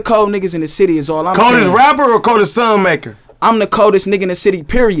 It's real. other cold niggas in the city. Is all I'm Coldest saying. rapper or coldest song maker? I'm the coldest nigga in the city,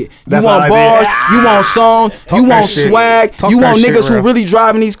 period. That's you want all I did. bars, you want song, you that want shit. swag, Talk you that want shit, niggas who real. really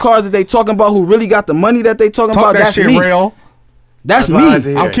driving these cars that they talking about, who really got the money that they talking Talk about. that That's shit me. real. That's That's all I me.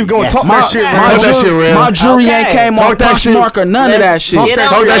 did. I'll keep going. Yes. Talk My, that shit real. my, Talk that jury, shit real. my jury ain't Okay. came Talk off that shit. Poshmark or none of that shit. Talk Get that-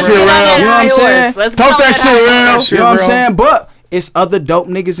 on- talk that let's shit get on real. that You know what I'm high horse. saying? Let's Talk get on that shit high real. horse. You know what I'm real. saying? But it's other dope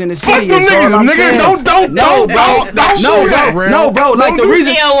niggas in the city. them is all niggas, I'm nigga. saying. Don't No, do bro. that. No, that, bro. real. No, bro. Like the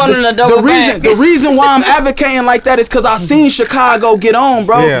reason, He don't want him to double back. the reason why I'm advocating like that is because I seen Chicago get on,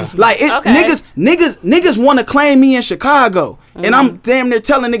 bro. Yeah. Like Okay. niggas want to claim me in Chicago. And I'm damn near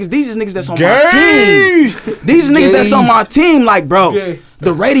telling niggas, these is niggas that's on my team. These is niggas that's on my team. Like, bro,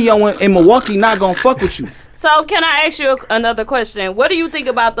 the radio in Milwaukee not gonna fuck with you. So can I ask you another question? What do you think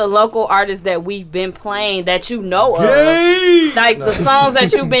about the local artists that we've been playing that you know of? Like the songs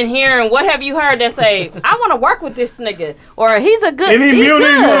that you've been hearing. What have you heard that say, I want to work with this nigga, or he's a good? Any mule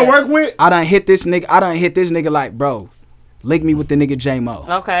niggas you want to work with? I done hit this nigga like, bro, link me with the nigga J-Mo.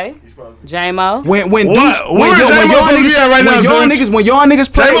 Okay, J-Mo. When y'all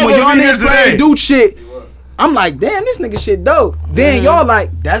niggas play dude shit, I'm like, damn, this nigga shit dope. Then y'all like,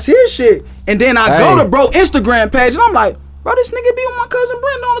 that's his shit. And then I go to bro Instagram page and I'm like, bro, this nigga be with my cousin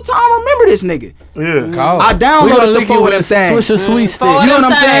Brenda all the time. I remember this nigga. Yeah. I downloaded the four of them things. Swisher Sweet Stick. You know what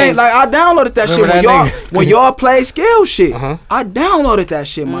I'm saying? Like, I downloaded that shit when y'all play skill shit. I downloaded that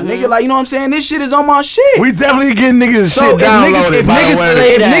shit, my nigga. Like, you know what I'm saying? This shit is on my shit. We definitely getting niggas so shit downloaded. If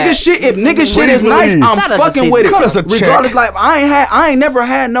niggas shit is nice, I'm fucking with it. Regardless, like, I ain't never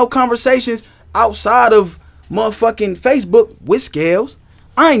had no conversations outside of motherfucking Facebook with Scales.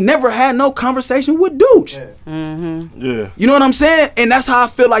 I ain't never had no conversation with Dooch. Yeah. You know what I'm saying? And that's how I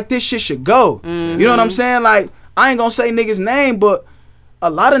feel like this shit should go. You know what I'm saying? Like, I ain't gonna say niggas' name, but a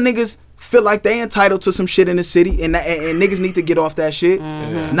lot of niggas feel like they entitled to some shit in the city, and niggas need to get off that shit.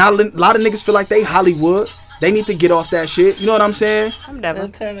 Not a lot of niggas feel like they Hollywood. They need to get off that shit. You know what I'm saying?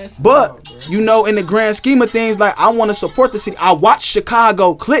 But, you know, in the grand scheme of things, like, I want to support the city. I watched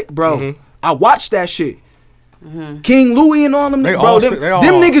Chicago click, bro. I watched that shit. King Louis and all them niggas, bro.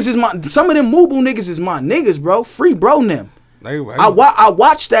 Them niggas is my. Some of them Mubu niggas is my niggas, bro. Free bro them. I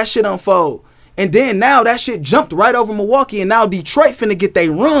watched that shit unfold, and then now that shit jumped right over Milwaukee, and now Detroit finna get they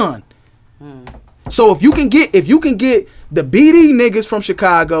run. So if you can get the BD niggas from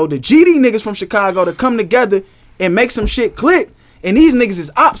Chicago, the GD niggas from Chicago to come together and make some shit click, and these niggas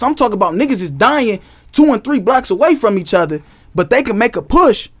is ops. I'm talking about niggas is dying 2 and 3 blocks away from each other, but they can make a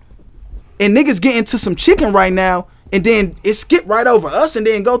push. And niggas get into some chicken right now, and then it skip right over us and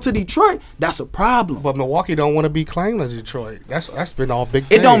then go to Detroit. That's a problem. But Milwaukee don't want to be claimed as Detroit. That's been all big.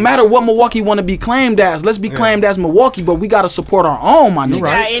 It don't matter what Milwaukee want to be claimed as. Let's be claimed as Milwaukee, but we gotta support our own, my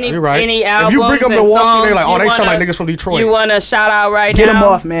nigga. You're right. Any albums? If you bring up Milwaukee, they like, oh, they sound like niggas from Detroit. You want to shout out right Get now? Get them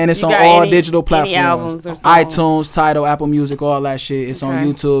off, man. It's on all digital platforms. Albums or iTunes, Tidal, Apple Music, all that shit. It's on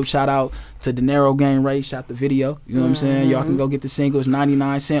YouTube. Shout out to De Niro Gang Ray, shot the video. You know what I'm saying? Y'all can go get the singles,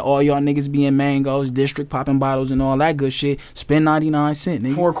 99 cents. All y'all niggas being mangoes, district popping bottles and all that good shit. Spend 99 cents,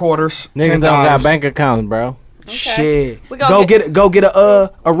 nigga. 4 quarters. Niggas don't got bank accounts, bro. Okay. Shit. Go get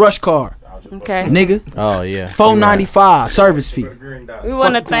a rush card. Okay. Nigga. Oh yeah. $4.95 service fee. We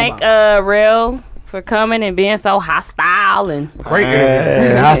want to thank Real for coming and being so hostile and great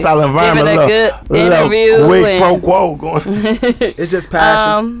interview. Hostile environment. Giving a good interview. Quick pro quo going. It's just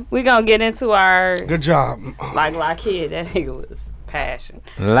passion. We gonna get into our good job. Like Lockheed, that nigga was passion.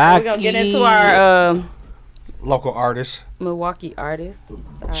 We gonna get into our local artists, Milwaukee artists.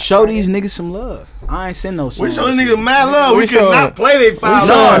 Show these niggas some love. I ain't send no songs. We showing niggas mad love. We should not play they foul.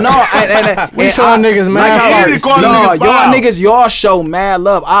 We showing niggas mad love. Y'all show mad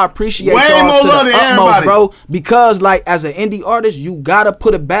love. I appreciate y'all to the utmost, bro. Because like as an indie artist, you gotta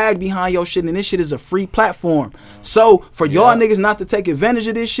put a bag behind your shit, and this shit is a free platform. So for y'all niggas not to take advantage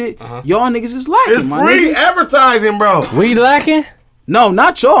of this shit, y'all niggas is lacking. It's free advertising, bro. We lacking? No,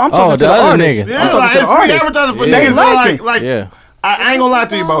 not y'all. I'm talking to the artists. Yeah, I'm talking to the artists. Advertising for niggas like I ain't gonna lie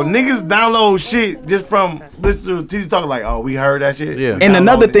to you, bro. Niggas download shit just from listen to TZ talking like, oh, we heard that shit. Yeah. And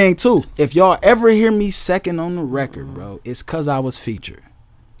another thing too, if y'all ever hear me second on the record, bro, it's cause I was featured.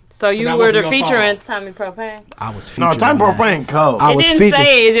 So you were the feature in Tommy Propane? I was featured. No, Tommy Propane cold. I was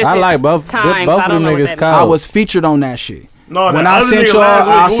featured. I like both of them niggas cold. I was featured on that shit. No, when I sent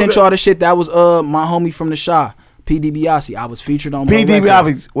y'all the shit that was my homie from the Shaw. P. DiBiase. I was featured on P.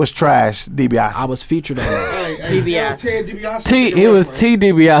 DiBiase was trash. DiBiase. I was featured on that. DiBiase. It was T.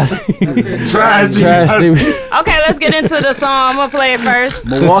 DiBiase. Trash DiBiase. Okay, let's get into the song. I'm gonna play it first.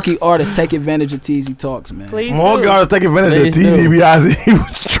 Milwaukee artists, take advantage of TZ Talks, man. Please. Milwaukee artists take advantage of T. DiBiase. He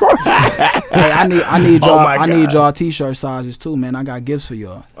was trash. Hey, I need y'all t-shirt sizes too, man. I got gifts for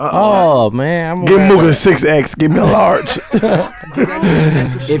y'all. Oh man, give Mook a 6X. Give me a large.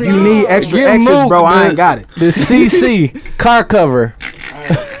 If you need extra X's, bro, I ain't got it. The CC car cover.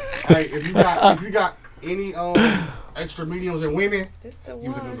 Hey, if you got any extra mediums and women, you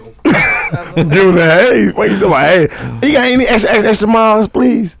can do them. Do that. Hey, what you doing? Hey, you got any extra miles,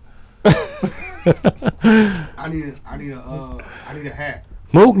 please? I need a hat.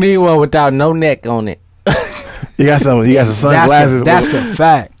 Mook need one without no neck on it. You got some sunglasses. That's a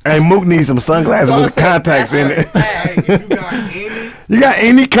fact. Hey, Mook needs some sunglasses with contacts in it. Hey, if you got any You got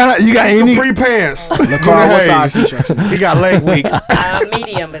any kind? You got any? Free pants. Car, what size t-shirt? He got leg week.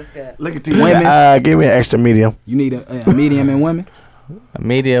 Medium is good. Look at these. Women. Give me an extra medium. You need a medium in women? A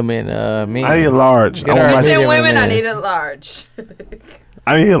medium and medium. I need a large. Get her a If medium in women, I and need men's. a large.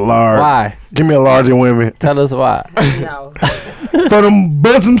 I need a large. Why? Give me a large in women. Tell us why. No. For them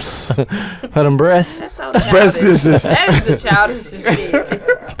bosoms. For them breasts. That's so Breast childish. distance. That is the childish shit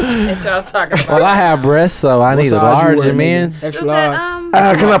that y'all talking about. Well, I have breasts, so I What need a size you large wear, in nigga? men's. Extra Is large.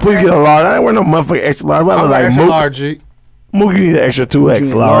 that, Can I please get a large? I ain't wearing no motherfucking extra large. I I'm look like like extra Mook. large, G. Mook, you need an extra 2X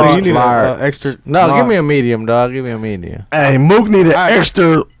need a large. Oh, you need Large. an extra. No, large. give me a medium, dog. Give me a medium. Hey, Mook need an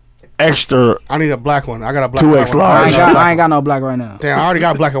Alright. extra. I need a black one. I got a black 2X one. large. I ain't got no black right now. Damn, I already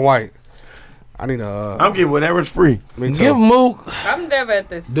got black and white. I need a. I'm getting whatever's free. Me too. Give Mook I'm never at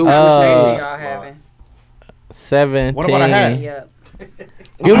this Dude, conversation y'all having. 17. What about a hat? Yep.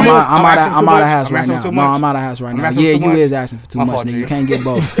 Give I'm Mook. out I'm asking of too much? house I'm right asking now. too No, much? I'm out of house right I'm now. asking Yeah, too you much? is asking for too My much, fault, nigga. G. You can't get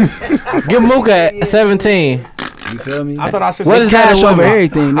both. Give Mook a 17. You feel me? I thought I said. What It's is that cash in over women?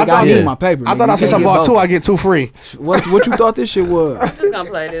 everything, I nigga. I thought- need Yeah. my paper. I nigga. thought I You said can't I get bought both. two. I get two free. What you thought this shit was? I'm just gonna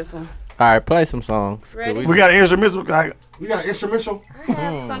play this one. All right, play some songs. Ready? We got an instrumental. Like, You got an instrumental? I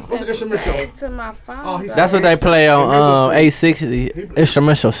have something What's the instrumental? saved to my phone. Oh, he said- That's what they play on 860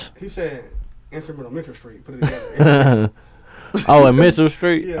 instrumentals. He said instrumental Mitchell Street. Put it together. Oh, in Mitchell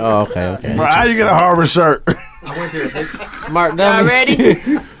Street. Yeah. Oh, okay. bro, how you get a Harvard shirt? I went there, bitch. Smart Y'all dummy. ready?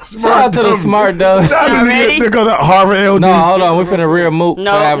 Shout out to the smart dummy. Y'all ready? They go to Harvard LD. No, hold on. We finna real Mook.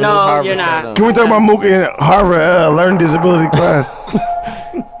 No, for having no, this Harvard you're shirt not. on. Can we talk about Mook in Harvard learning disability class?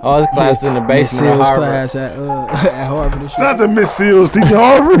 Oh, this class in the Miss basement of Seals Harvard. class at at Harvard and It's shit. not the Miss Seals teaching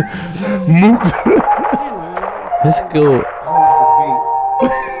Harvard. Mook. It's cool.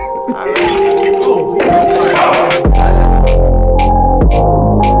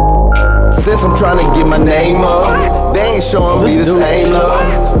 Since I'm trying to get my name up, they ain't showing me the same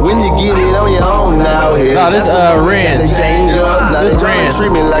love. When you get it on your own now, here. No, this, that's the moment Ren. that they change up. Now they This trying Ren. to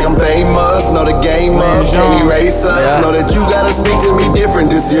treat me like I'm famous. Know the game up, can't erase us. Yeah. Know that you gotta speak to me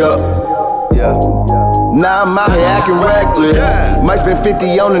different this year. Yeah. Now I'm out here acting reckless. Might spend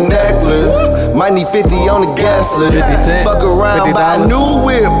 50 on the necklace. Might need 50 on the gas list. 50 cents. Fuck around, buy a $50. new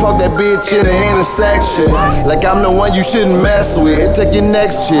whip. Park that bitch in the intersection. Like I'm the one you shouldn't mess with. Take your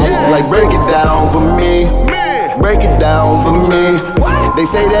next chick. Like break it down for me. Break it down for me. They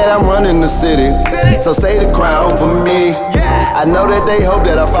say that I'm running the city. So say the crown for me. I know that they hope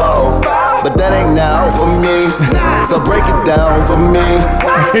that I fall. But that ain't now for me. So break it down for me.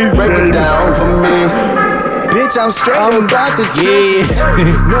 Break it down for me. Bitch, I'm straight about the trenches.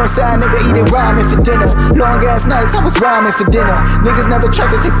 Northside nigga eating ramen for dinner. Long ass nights, I was rhyming for dinner. Niggas never tried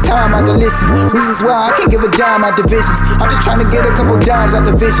to take time out to listen. Reasons why I can't give a dime out divisions. I'm just trying to get a couple dimes out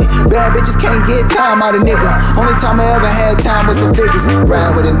the vision. Bad bitches can't get time out of nigga. Only time I ever had time was for figures.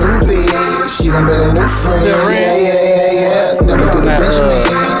 Ride with a new bitch, she gon' bring a new friend. Yeah. Thumbing through the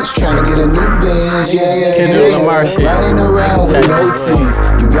Benjamins, trying to get a new bitch. Kendrick Lamar shit. Riding around with no teeth.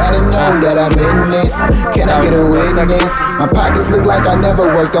 You gotta know that I'm in this. Can I get a witness? My pockets look like I never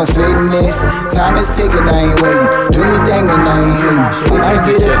worked on fitness. Time is ticking, I ain't waiting. Do your thing and I ain't hating. If you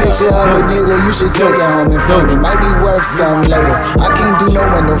get a picture of a nigga, you should take it home and frame it. Might be worth something later. I can't do no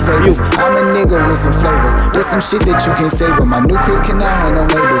one no favors. I'm a nigga with some flavor. There's some shit that you can savor. My new crib cannot have no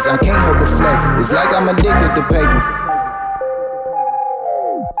neighbors. I can't help but flex. It's like I'm addicted to paper.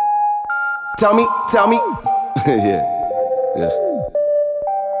 Tell me. yeah.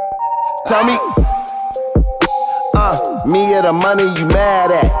 Tell me. Me or the money you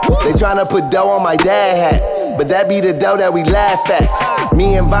mad at. They tryna put dough on my dad hat, but that be the dough that we laugh at.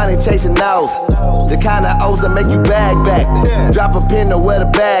 Me and Bonnie chasing those, the kind of O's that make you bag back. Drop a pin to where the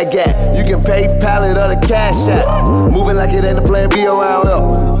bag at. You can pay pallet or the cash at. Moving like it ain't a plan B around here.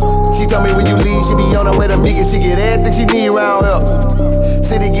 She told me when you leave, she be on her way to me and she get everything she need around here.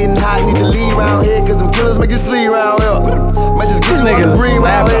 City getting hot, need to leave around here, cause them killers make it sleep around here. Might just get you on the green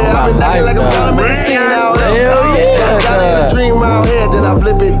around here. I've been acting like I'm trying to make a scene out here. Hell yeah. Got a dream around here, then I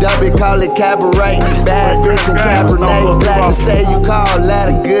flip it, dub it, call it cabaret. Bad bitch and Cabernet. Glad to say you called that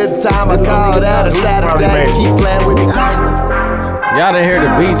a good time. I called that a Saturday. Keep playing with me. Y'all didn't hear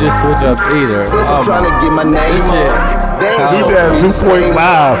the beat just switch up either. Since I'm trying to get my name This shit. up, they ain't Dude showing had me the same.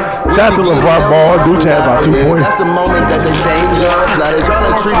 2.5. Shout out to LeVar Ball. Dude had about 2 points. That's the moment that they change up. Now they trying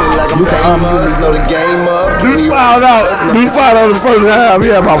to treat me like I'm famous. Know the game up. Dude fouled out. Dude fouled out the first half.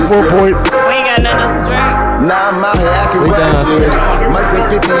 He had about 4 points. We ain't got nothing else to drink. Now I'm out here acting We done. reckless. Might spend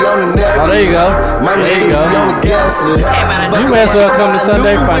 50 on the neck. Oh, there you go. Minus There 50 you go. on the gas list. You may as well come to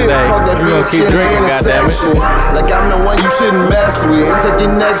Sunday Fun Day. You gonna keep drinking, goddammit. Like I'm the one you shouldn't mess with. Take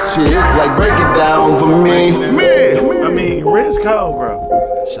your next chick, like break it down for me. I mean, Riz cold,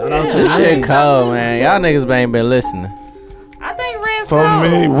 bro. Shout out to This shit Riz. cold, man. Y'all niggas ain't been listening. I think Ren's For cold.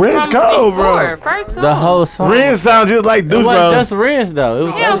 me, Ren's From cold, bro. before, First song. The whole song. Riz sound just like It Dude, wasn't bro. just Renz though. It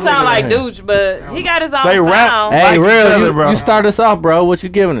was He don't other sound niggas like in here. Dooch, but he got his own They rap. sound. Hey, Like each real, other, you, bro. you start us off, bro. What you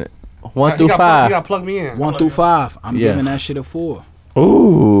giving it? 1 through You 5. gotta plug me in. 1 through 5. I'm Yeah. giving that shit a 4.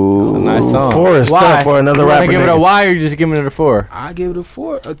 Ooh. It's a nice song. 4 is Why? tough for another You wanna rapper. give it a nigga. Y or you just giving it a 4? I give it a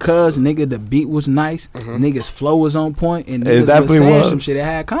 4 cause nigga the beat was nice, niggas flow was on point, and niggas was definitely saying was. some shit that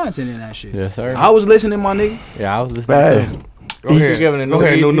had content in that shit. Yes, sir. I was listening, my nigga. Yeah, I was listening Hey. to Go ahead. giving it Go no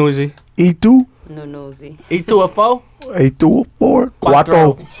ahead, no easy. noisy. E2, No nosy. E2 a 4? E2, 4,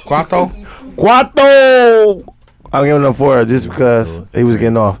 Cuatro. Cuatro. Cuatro. I'll give him a 4 just because he was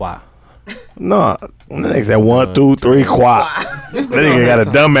getting off. Wow. No, the nigga said 1, 2, 3, quat. That nigga got a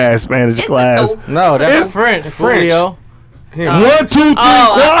dumbass Spanish class. No, that's It's French. French. Julio. 1, 2, 3, Oh, I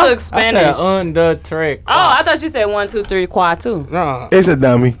quat. took I Spanish. said under trick. Oh, I thought you said 1, 2, 3, quad too. Nah. It's a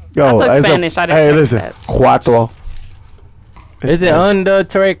dummy. Yo, I took it's Spanish. I didn't Hey, take listen, that. cuatro. Is it under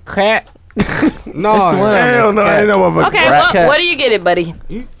trick cat? No. It's the one. Hell no, ain't no motherfucker. Okay, what do you get it, buddy?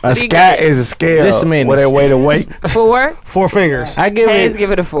 A scat is a scale. This many. With a way to wait. 4? 4 fingers. I give Hayes, it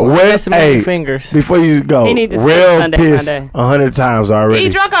give it a 4. this many Hey, fingers. before you go, He need to say real Sunday, pissed Sunday. 100 times already. He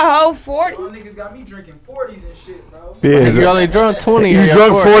drunk a whole 40. Niggas got me drinking 40s and shit, bro. Yeah, You only drunk 20. you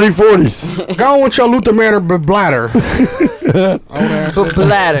drunk 40-40s. Go on with your Luther Manor bladder.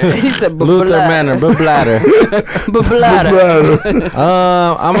 Bladder. He said Luther bladder. Manor, bladder. Bladder.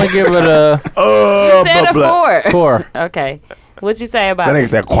 I'm gonna give it a You said a 4. 4. Okay. What'd you say about That it? nigga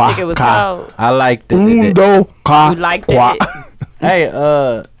said You think it was cold? I liked it. Undo, ca, You liked qua. it?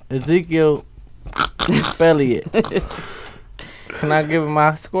 Hey, Ezekiel Elliott. Can I give him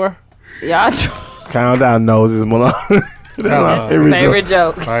my score? Y'all Count down noses, Malone. That's Here we go. favorite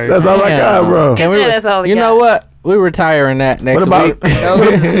joke. That's all I Damn. got, bro. Can He said that's all he You got. know what? We're retiring that next What about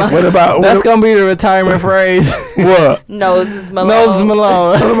week. what about That's what, gonna be the retirement phrase. what? Noses Malone. Nose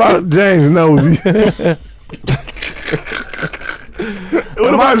Malone. What about James Nosey?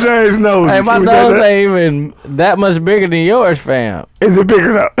 What about James Nosey? Hey, my Can we say nose that? ain't even that much bigger than yours, fam. Is it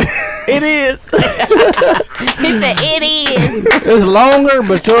bigger now? It is. He said it is. It's longer,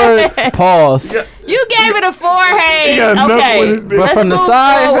 but yours pause. You gave it a 4, Hayes. got enough Okay. with his bitch. But Let's from the move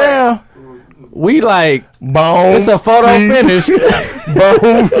side, forward. fam, we like Bone. it's a photo beef, finish.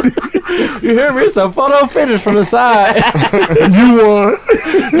 Bone. You hear me? It's a photo finish from the side. You won.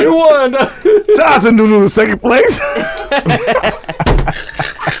 You won. Shout out to Nunu in second place.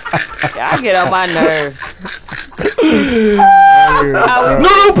 Y'all get on my nerves.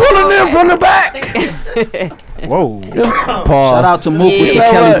 Nunu pulling in from the back. Whoa. Pause. Shout out to Mook with the You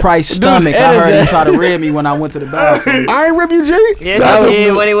know Kelly what? Price Dude, stomach. I edit heard him that. try to rid me when I went to the bathroom. I ain't rip you, G. Yes, Shout he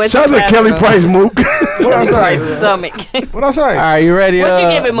did when he went Shout to out the to Kelly bathroom. Price Mook. What I Price say? stomach. What I say? All right, you ready? What you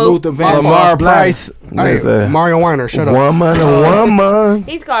give it, Mook? Luther Van Lamar Bladder. Price. Hey, Listen. Mario Weiner, shut up. Woman.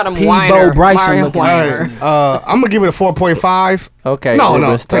 He's called him P. Weiner. Bo Bryson Mario looking Weiner. ass. I'm gonna give it a 4.5. Okay. No, Ruben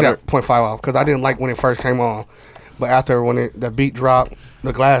take Studdard. that 0.5 off because I didn't like when it first came on. But after when the beat dropped,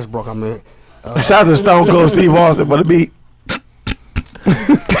 the glass broke. I mean, Shout out to Stone Cold Steve Austin for the beat.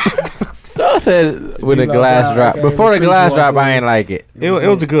 So I said when the glass drop. okay, Before the the glass trees drop, walked I ain't like it. it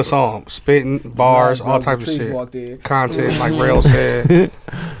was a good song. Spitting, bars, all types of shit. Content, like Rail said.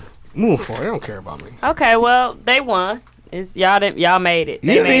 Move forward. They don't care about me. Okay, well, they won. It's y'all made it. You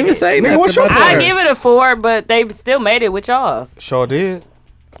They didn't made even it. say Nigga, nothing. what's your about I that. give it a 4, but they still made it with y'all's. Sure did.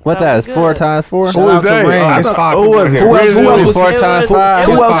 What So that is? good. 4 times 4? Shout out to that? Renz. It's 5 Who was people it? in here. Who else was 4 It times was- 5?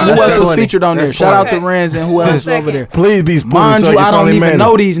 it Who else? fine. Who else That's was 20. featured on there? That's Shout out to 20. Renz and who else was over there. Please be spoon Mind you, so I it's don't only even man.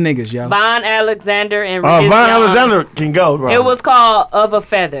 know these niggas, yo. Von Alexander and Von Riz Young. Alexander can go, bro. It was called Of a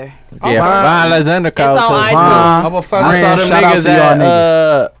Feather. Yeah, Von Alexander called It's on too. iTunes. Von, I'm a fuck- I saw Renz, them shout out niggas to y'all at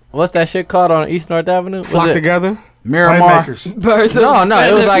niggas. what's that shit called on East North Avenue? Was Flock it- together. Miramar. Playmakers. Birds of No, it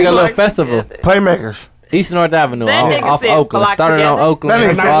was Feather like a little Flock festival. Together. Playmakers. East North Avenue That nigga off said Oakland. Flock Started on Together. Oakland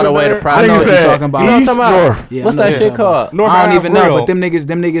That nigga all the way to I Providence. know think what you you're said talking about. You know what I'm East talking about? North. Yeah, What's I know that what shit you're talking called? North I don't Ave even know, Grill. but them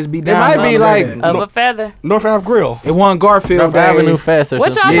niggas be It down. might on be the like reggae. Of a Feather. North Ave Grill. It wasn't Garfield North Avenue days. Fest or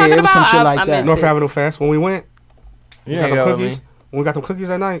What something. y'all Yeah, talking it was about? some shit like I that. missed North it. Avenue Fest. When we went, You got ain't them go with cookies. me. When we got them cookies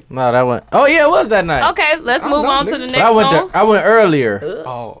that night. No, that went. Oh yeah, it was that night. Okay, let's I move know, on to nigga. the But next I went song. there. I went earlier.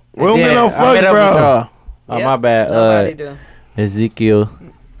 Oh, We don't Yeah, get no I fuck, met up with bro. y'all. Oh Yep. my bad. Nobody do. Ezekiel.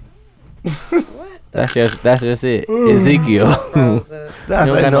 That's just it. Ezekiel. That's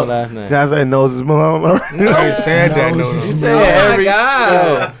You don't got no last name. That's like noses Malone. I said that. Noses. Noses. Say it Oh my every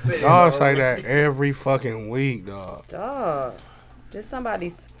God. show. Y'all say that every fucking week, dog. Dog. This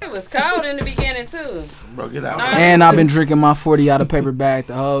somebody's. It was cold in the beginning too. Bro, get out. And I've been drinking my 40 out of paper bag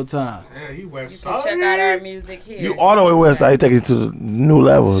the whole time. Yeah, you West You can check out our music here. You all the way west side, you take it to the new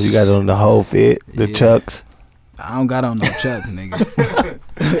level. You got on the whole fit, the Yeah. chucks. I don't got on no chucks, nigga.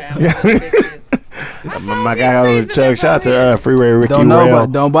 My guy got on the chucks. Shout out to Freeway Ricky Don't Rail.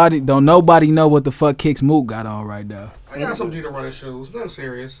 nobody know what the fuck Kicks Mook got on right now. I got some Jeter running shoes. Nothing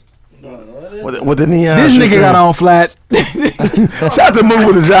serious. With the neon. This nigga shoes. got on flats. Shout out to Mook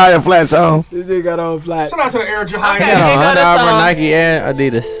with the giant flats on. This nigga got on flats. Shout out to the Air Jahayas. Okay. Got on Here go Under the Armour, song. Nike, and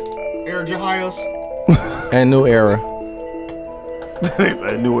Adidas, Air Jahayas. and New Era.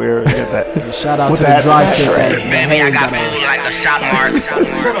 A new era. Get that. Shout out With to the that dry flash fit. rate. Baby, I got food like a shop mark.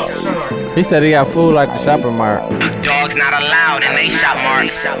 Shut up. He said he got food like the shopper mart. Dogs not allowed in they shop mark.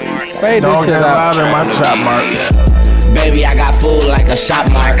 Fade this Dog shit got out. loud in my shop mark. Baby, I got food like a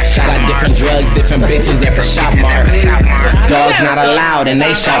shop mark. Got different drugs, different bitches at the shop mark. Dogs not allowed in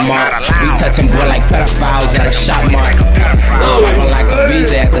they shop mark. We touching boy like pedophiles at a shop mark. Swiping like a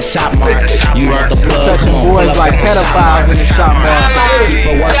visa at the shop mark. You want the plug? Touching Come on, boys pull up like at the shop pedophiles in the shop mark.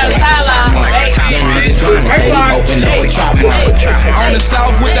 People working like the shop mark. Young niggas grinding, so we open up a trap mark. On the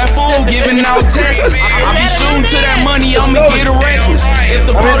south with that food, giving out Texas. I be shooting to that money, I'ma get a reckless. If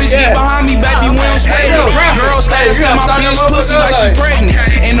the police get behind me, baby, we don't spray it. Girl stays got my bitch pussy like she pregnant.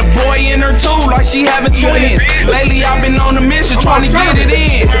 And the boy in her too, like she having twins. Lately I've been on a mission trying to get it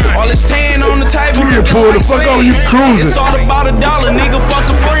in. All this tan on the table, You can pull the fuck on you cruising. it's all about $1, nigga, fuck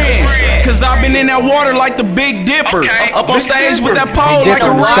a friend. Cause I've been in that water like the Big Dipper. Up on stage with that pole Big like a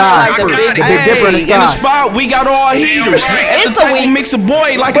Dipper in the rock sky. sniper. The Big Dipper in the In the sky. spot, we got all heaters. At the It's a table, week. mix a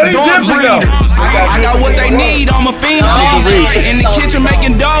boy like a dog breeder. I got what they need, I'm a fiend. In the kitchen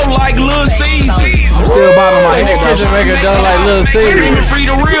making dough like Lil Caesar. I'm still bobbing my head, Kitchen bro. maker done like Lil Caesar. Screaming free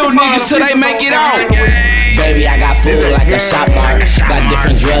the real niggas till they make it out. Baby, I got food like a shop mark. Got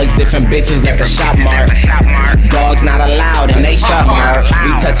different drugs, different bitches at the shop mark. Dogs not allowed in they shop mark.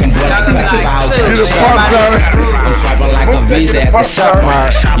 We touching boy like pedophiles at the shop mark. I'm swiping like a visa at the shop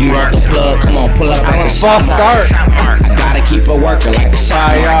mark. You want the plug? Come on, pull up at the shop mark. I gotta keep a worker like the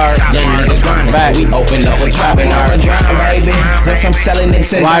shop mark. Young niggas grinding, so we opened up a trap and I'm grind, baby. Went from selling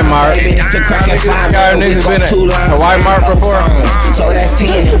niggas in Walmart. baby to cracking five. Y'all niggas been at a Walmart before? So that's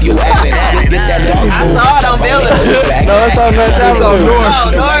 10 if you add that. Get that dog food. saw it on Building. No, it's on that It's on North. Oh,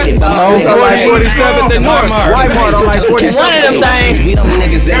 North. No, It's on like 47th and North. Walmart. Walmart on like 47th. One of them things. We them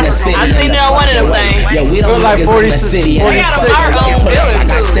niggas in the city. I seen it on one of them things. Yeah, we them Feel like niggas in the 46 city. They got a mark on I Building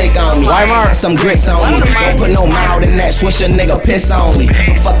got too. steak on me. Walmart. Got some grits on me. Don't put no mouth in that. Swish a nigga piss on me.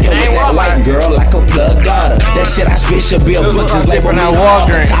 Fuck you with that white girl like a plug gutter. That shit I spit should be a butcher's label. Now I'm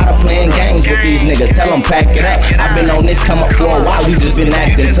Walgreens. tired of playing games with these niggas. Tell them pack it up. I've been on this come up for a while. We just been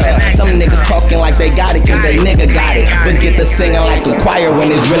acting tough. Some niggas talking like they got it cause they nigga got it. But get the singing like a choir when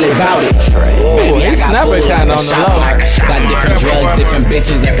it's really about it. Baby, I he's got never food kinda like on a the shop low. mark. Got different drugs, different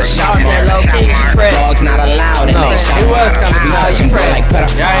bitches at the shop mark. Dogs not allowed in No, they shop he was mark. kinda We nah, touching you boy like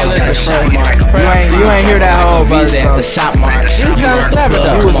pressed. Y'all ain't pedophiles at the listen, shop mark. You ain't hear that whole verse, Visa at bro. the shop mark. He's kinda snapping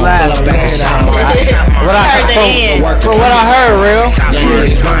though. You was Come on, pull laughing. up at the shop mark. What I Heard the end. from what I heard, real. Young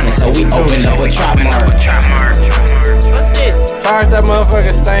niggas grinding, so we opened up a trap mark. What's this? Charge that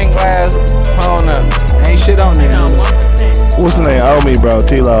motherfucking stained glass phone up. Ain't shit on there. No, nigga. 1%. What's his name? Owe me, bro.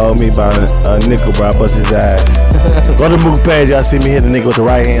 Tila owe me about a nickel, bro. I bust his ass. Go to Mook page. Y'all see me hit the nigga with the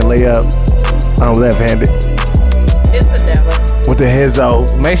right hand layup. I'm left-handed It's a devil. with the heads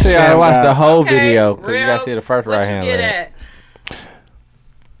out. Make sure y'all watch the whole Okay, video because you real. gotta see the first What right you hand get leg. at?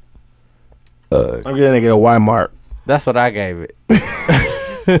 I'm getting a nigga a Walmart. That's what I gave it. I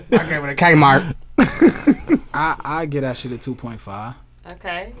gave it a Kmart. I get that shit at 2.5.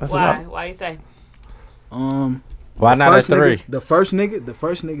 Okay. That's Why? enough. Why you say? Why not at First nigga- 3? The first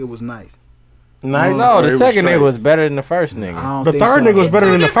nigga was nice. Nice. No, the It was second straight. nigga was better than the first I nigga. don't The think third so. nigga was better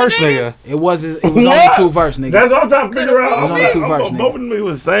than the Two different first nigga. It was only What? two verse niggas. That's what I'm trying to figure out. It was only two verse, Both nigga. of them niggas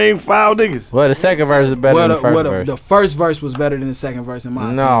was the same foul niggas. Well, the second verse is better Well, than the first verse. the first verse was better than the second verse in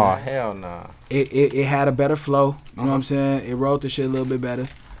my No, opinion. hell no. It had a better flow. You know what I'm saying? It wrote the shit a little bit better.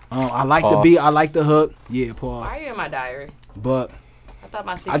 I like the Pause. beat. I like the hook. Yeah, pause. Why are you in my diary? But I thought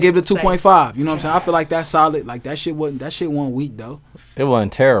my I give it a 2.5. You know what I'm saying? I feel like that's solid. Like that shit wasn't weak though. It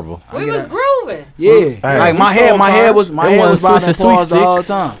wasn't terrible. We get was that. grooving. Yeah, Hey, like we my head was It bobbing wasn't and Swiss and paused the whole sticks.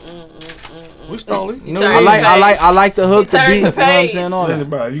 time. We stole it. You know, Turn I the like the hook, You the turned beat. You know the what I'm page. saying? All Listen, that.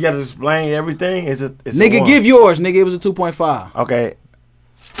 bro, if you got to explain everything, it's a Nigga, one. give yours. Nigga, it was a 2.5. Okay.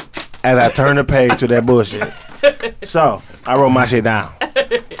 as I turn the page to that bullshit. So I wrote my shit down.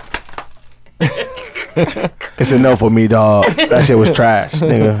 It's a no for me, dog. That shit was trash,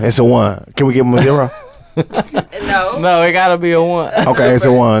 nigga. It's a 1. Can we give him a 0? No, it gotta be a 1. Okay, it's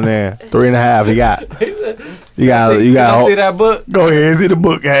a 1 then. 3.5. You got. You got. See that book? Go ahead, see the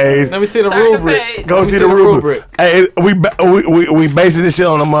book, Hayes. Let me see the Turn the rubric. page. Go see the rubric. Hey, we basing this shit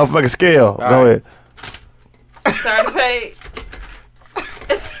on a motherfucking scale. Go ahead. Turn the page.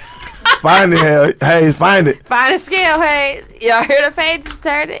 Find it, Hayes. Find it. Find a scale, hey. Y'all hear the pages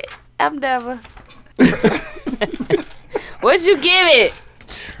turn it? I'm never. What'd you give it?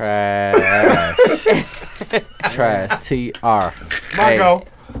 Trash. Trash. TR. Marco.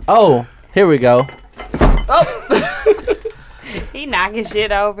 Oh, here we go. Oh. He knocking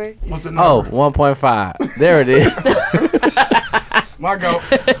shit over. What's the Oh, number? 1.5. There it is. Marco.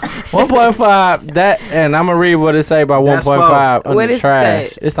 1.5. That, and I'm gonna read what it say about That's 1.5 What under does it trash.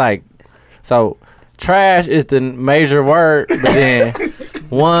 say? It's like, so trash is the major word, but then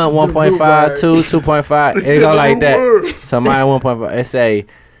 1.5, 2, 2.5. It go like that. So mine 1.5. It say,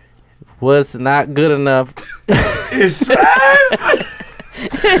 what's not good enough. It's trash.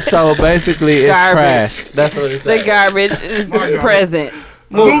 So basically, it's Garbage. trash. That's what it The says. garbage is present.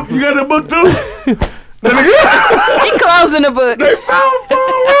 Luke, you got the book too? He closing the book. They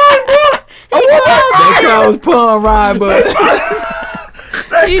close Pun Rhyme, but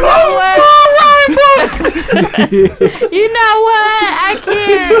You know what? You know what? I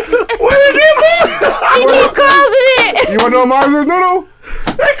can't. He keep closing it. You want to know Mars is Noodle?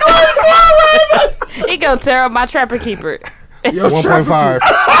 He gonna tear up my trapper keeper. yo, 1.5.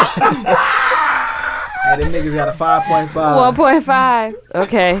 Hey, them niggas got a 5.5. 1.5.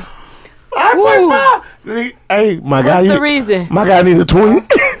 Okay. 5.5. Hey, my guy. What's the reason? My guy need a 20.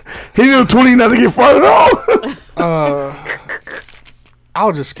 He need a 20 not to get farted on. I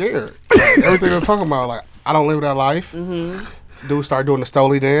was just scared. Everything they're talking about, like, I don't live that life. Mm-hmm. Dude started doing the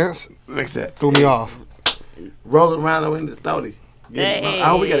Stoli dance. Like that. Threw me off. Roll around in the stolly. Hey.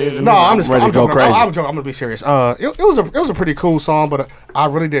 Oh, we got it. No, I'm just ready I'm to go joking. crazy. I'm joking. I'm gonna be serious. It was a pretty cool song, but I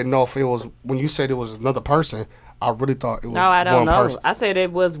really didn't know if it was when you said it was another person. I really thought it was. No, I don't one know. Person. I said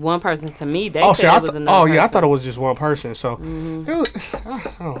it was one person to me. They Oh, said see, it was another person. I thought it was just one person. So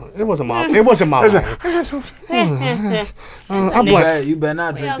it wasn't my. It wasn't my. You better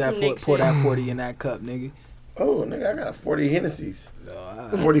not drink else that. some Nick Pour shit? that 40 in that cup, nigga. Oh, nigga, I got 40 Hennessy's.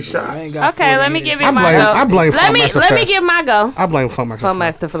 40 You shots. ain't got Okay, 40 let me in give it. you my go. I blame let Fun me Master let me Fest. give my go. I blame Fun Master. Fun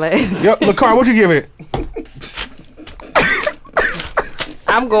Master Flash. Yep, LaCar, what you give it?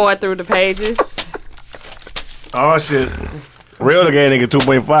 I'm going through the pages. Oh, shit. Real gay nigga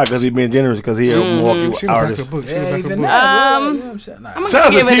 2.5 because he been generous because he a Milwaukee She back artist. the book. She Yeah, back the even book. that, bro. You know what I'm saying? Nah. I'm Shout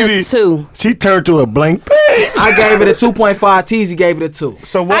out gonna give to it a TV. 2. She turned to a blank page. I gave it a 2.5. Teasy gave it a 2.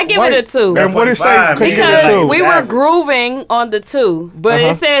 So what, I give it a 2. And what it say? 1.5, Could you give it a Because two? we were Average. grooving on the 2, but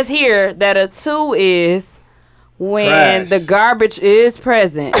it says here that a 2 is when Trash. the garbage is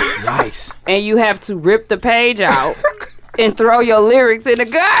present Nice. and you have to rip the page out and throw your lyrics in the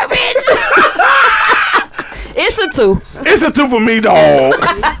garbage. It's a 2. It's a 2 for me, dog.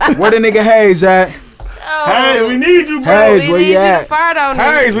 Where the nigga Hayes at? Hey, we need you, bro. Hayes, We where need you to at? fart on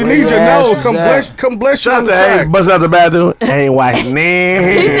Hayes, it. we Where need your your ass nose. is Come at? bless you Shout out on the to Hayes. track. Bust out the bathroom. Ain't washing He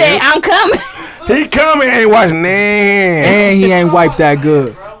name. said, I'm coming. He coming, ain't washing name. And he ain't wiped that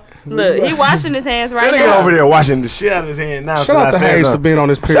good. Look, he washing his hands right That nigga now. over there washing the shit out of his hand now. Shout out to Hayes for being on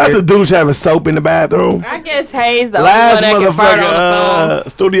this Shout out to period. Douche having soap in the bathroom. I guess Hayes the Last only one that can fart on the song.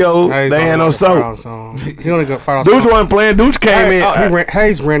 motherfucker studio, Hayes they only ain't no got fire on soap. song. He only got fire on Douche song. wasn't playing. Douche came in.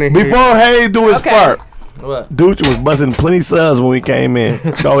 Hayes ran in here. Before Hayes do his Okay. fart, What? Douche was busting plenty subs when we came in.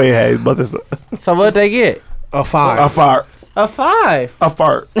 Go ahead, Hayes. Bust this. So what they get? A 5. A fart. A 5. A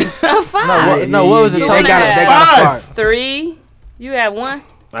fart. A 5. No, what was the They total? got a 5. 5. 3. You had 1.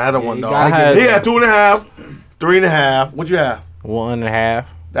 I had a one, you dog. gotta I had- He had 2.5, 3.5. What you have? 1.5.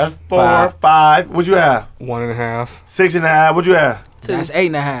 That's 4, Five. 5. What you have? 1.5. 6.5. What you have? That's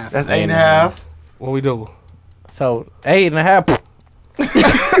 8.5. That's 8.5. What we do? So 8.5.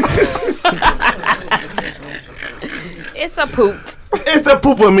 It's a poop. It's a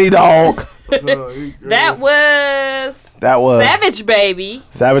poof for me, dog. That was That was Savage Baby.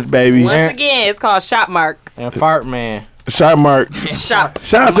 Savage Baby. Once again, it's called Shop Mark. And Fart Man. Sharp Mark. Shop.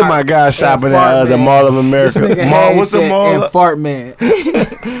 Shout out to my guy shopping Fart at the Man. Mall of This America. nigga Mall, Hayes what's the said, mall? and Fart Man.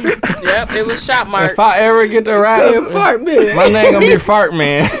 Yep, it was Shop Mark. If I ever get the rap, And Fart Man. my name gonna be Fart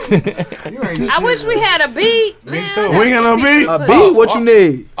Man. I wish we had a beat. Me too. We ain't got no beat. A beat? What you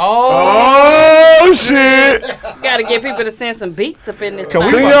need? Oh shit! Gotta get people to send some beats up in this.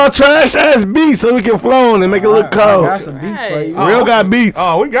 Send y'all trash ass beats so we can flow on and make it look cold. I got some beats for you. Real got beats.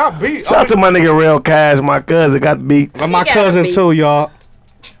 Oh, we got beats. Shout out to my nigga Real Cash, my cousin got beats. My cousin beats. too, y'all.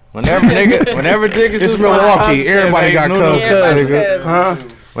 Whenever niggas It's do something Milwaukee. positive, Everybody they got Nunu's cousins. cousin. Huh?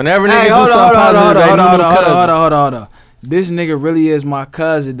 Whenever Hey, niggas do hold something positive, they Nunu's cousin. on. This nigga really is my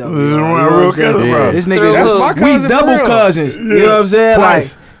cousin though. This is You know my what real I'm saying? cousin, bro. This Through nigga, who? My cousin we for double real. cousins. You know what I'm saying?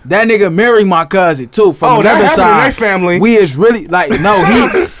 Twice. Like that nigga married my cousin too from Oh, that another happened in side. their family. We is really like no,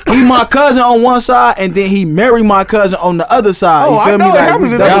 he my cousin on one side and then he married my cousin on the other side. Oh, You I feel me? know it Like happens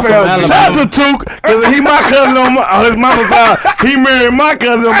we in double their family. cousins. Shout out to Took, cause he my cousin on his mama's side. He married my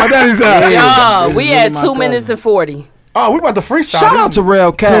cousin on my daddy's side. Yeah. Oh, This we is had my 2 minutes cousin. and 40. Oh, we about to freestyle. Shout out to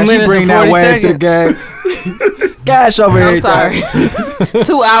Real Cash. 2 He minutes bring and that 40 wave to the game. Cash over I'm here. sorry.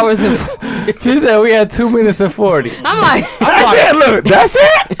 2 hours and. She said we had 2 minutes and 40. I'm like, That's it, look, that's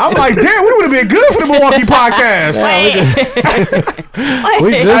it. I'm like, damn, we would have been good for the Milwaukee podcast.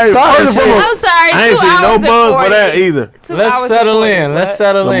 We wait. just started first of shit. all, I'm sorry. I ain't 2 seen no hours and buzz 40. for that either. 2 Let's hours settle and 40. in. Let's What?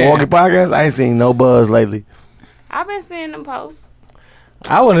 settle The in. Milwaukee podcast, I ain't seen no buzz lately. I've been seeing them posts.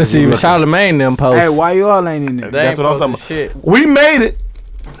 I want to see Charlemagne them posts. Hey, why you all ain't in there? They That's ain't what I'm talking posting shit. We made it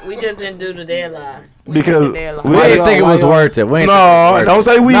We just didn't do the deadline. because We Why didn't y'all- think it why was y'all- worth it. We ain't think it was no, worth don't it.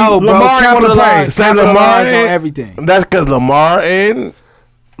 say we. No, bro. Lamar ain't want to pay. Capitalize, Say Lamar capitalize on ain't. everything. That's because Lamar and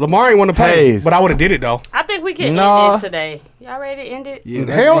Lamar ain't want to pay, Pays. but I would have did it though. I think we can No. end it today. Y'all ready to end it? Yeah,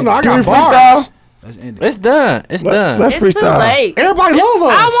 let's Hell end no, it. I Can we got bars. freestyle? Let's end it. It's done. It's done. Let's It's freestyle. too late. Everybody love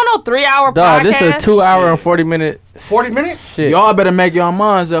us. I want a 3-hour Dog, podcast. this is a 2 hour and 40 minute 40 minutes? shit. Y'all better make your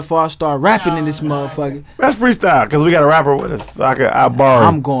minds up before I start rapping in this motherfucker. Let's freestyle because we got a rapper with us. So I borrow.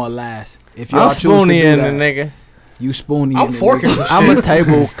 I'm going last. If y'all I'm choose to spoony do in that, the nigga. you spoony I'm in the forking nigga. some I'm shit. a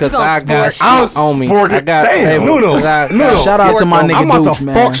table because gonna I got sport. shit on me. Fork it. I got Damn. table. Noodle. 'cause I- Noodle. Shout out to my nigga I'm about Dooch, to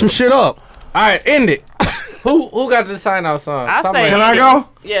man. fuck some shit up. All right, end it. Who got the sign out song? I Stop say, making- Can I go?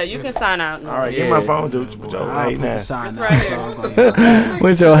 Yeah, you can sign out. All right, Yeah. get my phone, dude. With your I'll hating put the ass. sign It's out. right so I'm gonna-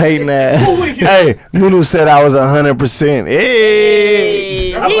 With your hating ass. Hey, Nunu said I was 100%.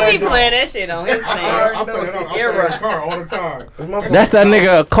 Hey. He be playing that shit on his thing. Era. car all the time. That's that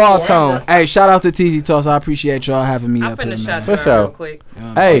nigga call tone. Hey, shout out to TZ Toss. I appreciate y'all having me I'm up finna here, shut man. For you sure. real quick.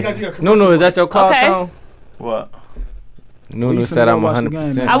 Hey, Nunu, is that your call Okay. tone? What? Nunu you said finna I'm go watch the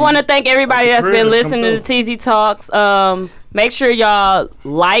 100%. game, I want to thank everybody that's been Chris, come listening to TZ Talks. Make sure y'all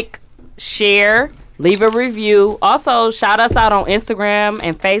like, share, leave a review. Also, shout us out on Instagram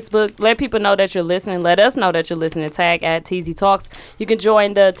and Facebook. Let people know that you're listening. Let us know that you're listening. Tag at TZ Talks. You can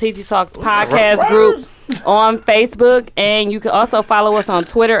join the TZ Talks podcast group on Facebook, and you can also follow us on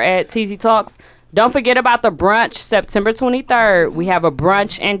Twitter at TZ Talks. Don't forget about the brunch, September 23rd. We have a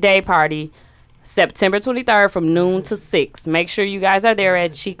brunch and day party, September 23rd from noon to 6. Make sure you guys are there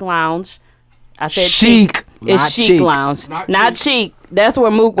at Chic Lounge. I said Chic, It's not Chic cheek. Lounge. Not cheek. That's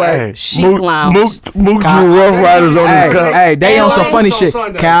where Mook works. Chic Lounge. Mook drew Rough Riders on his cup. Hey, they on some And funny on shit.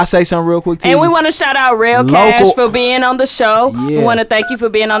 Sunday. Can I say something real quick to And you? we want to shout out Real Local- Cash for being on the show. We Yeah. want to thank you for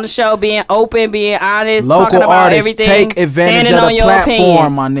being on the show, being open, being honest, Local talking about artists, everything. take advantage standing of on the your platform,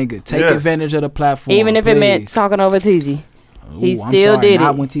 opinion. my nigga. Take Yes. advantage of the platform. Even if it meant please. talking over TZ. He Ooh, I'm still sorry, did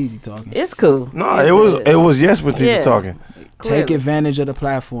not it. when TZ talking. It's cool. No, it was yes when Yeah. he's talking. Take Clearly. advantage of the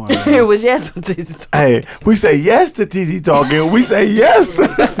platform. It man. was yes when TZ talking. Hey, we say yes to TZ talking. We say yes to.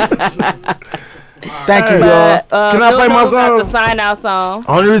 Thank you, y'all. But, Can I play my Nuno got song? the sign out song.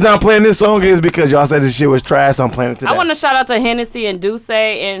 Only reason I'm playing this song is because y'all said this shit was trash. So I'm playing it today. I want to shout out to Hennessy and Duce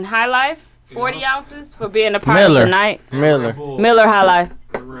and High Life, 40 ounces, for being a part Miller. of the night. Miller. Miller High Life.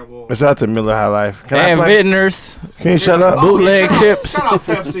 Shout out to Miller High Life. Can And I play? Vintners. Can you shut up? Bootleg chips. Shout out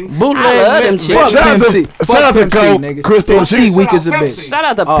Pepsi. Bootleg I love them Vintners. chips. Fuck Shout out Pimp to- C. shout Fuck out to Pimp C, Coke, nigga. Crystal Pimp C Chips. weak as a Shout out bitch. Shout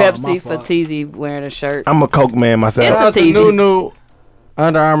out to Oh, my Pepsi for fault. TZ wearing a shirt. I'm a Coke man myself. It's Shout out to TZ. Nunu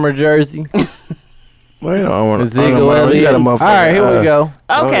Under Armour jersey. Well, you know, I want to. Zigo You Elliott. got a All motherfucker. right, here we go.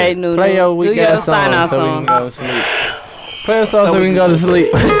 Okay, Nunu. Play your Do weak your ass sign out song so we song. can go to sleep. Play a song so we can go to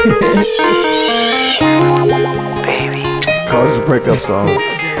sleep. Call this a breakup song.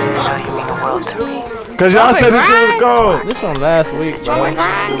 Cause y'all said this shit was cold. This from last week, bro. Is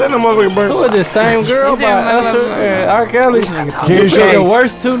that no motherfucking break? Who is this same girl by Usher and R. Kelly? Can you They're shut the up?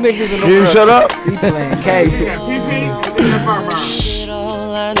 worst two niggas in the Can you world. shut up? He playing case.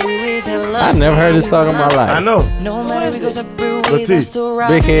 I never heard this song in my life. I know. No matter we go separate ways, T. I still ride.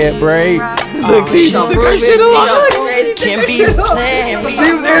 Big head braids. Look, TZ took her shit off. Can't be the plan.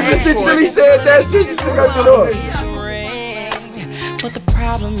 She was interested till he said that shit. She took her shit off. But the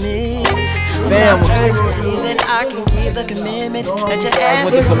problem is, Fam, I'm not positive that I can give the commitment that you're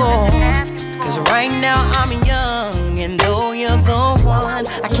asking for. Cause right now I'm young, and though you're the one,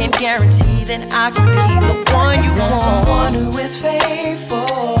 I guarantee that I can be the one you want. Someone who is faithful.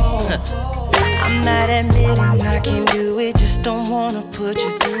 I'm not admitting I can do it, just don't wanna put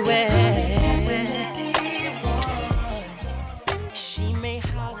you through it. She may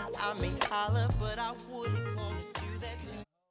holler, I may holler, but I wouldn't want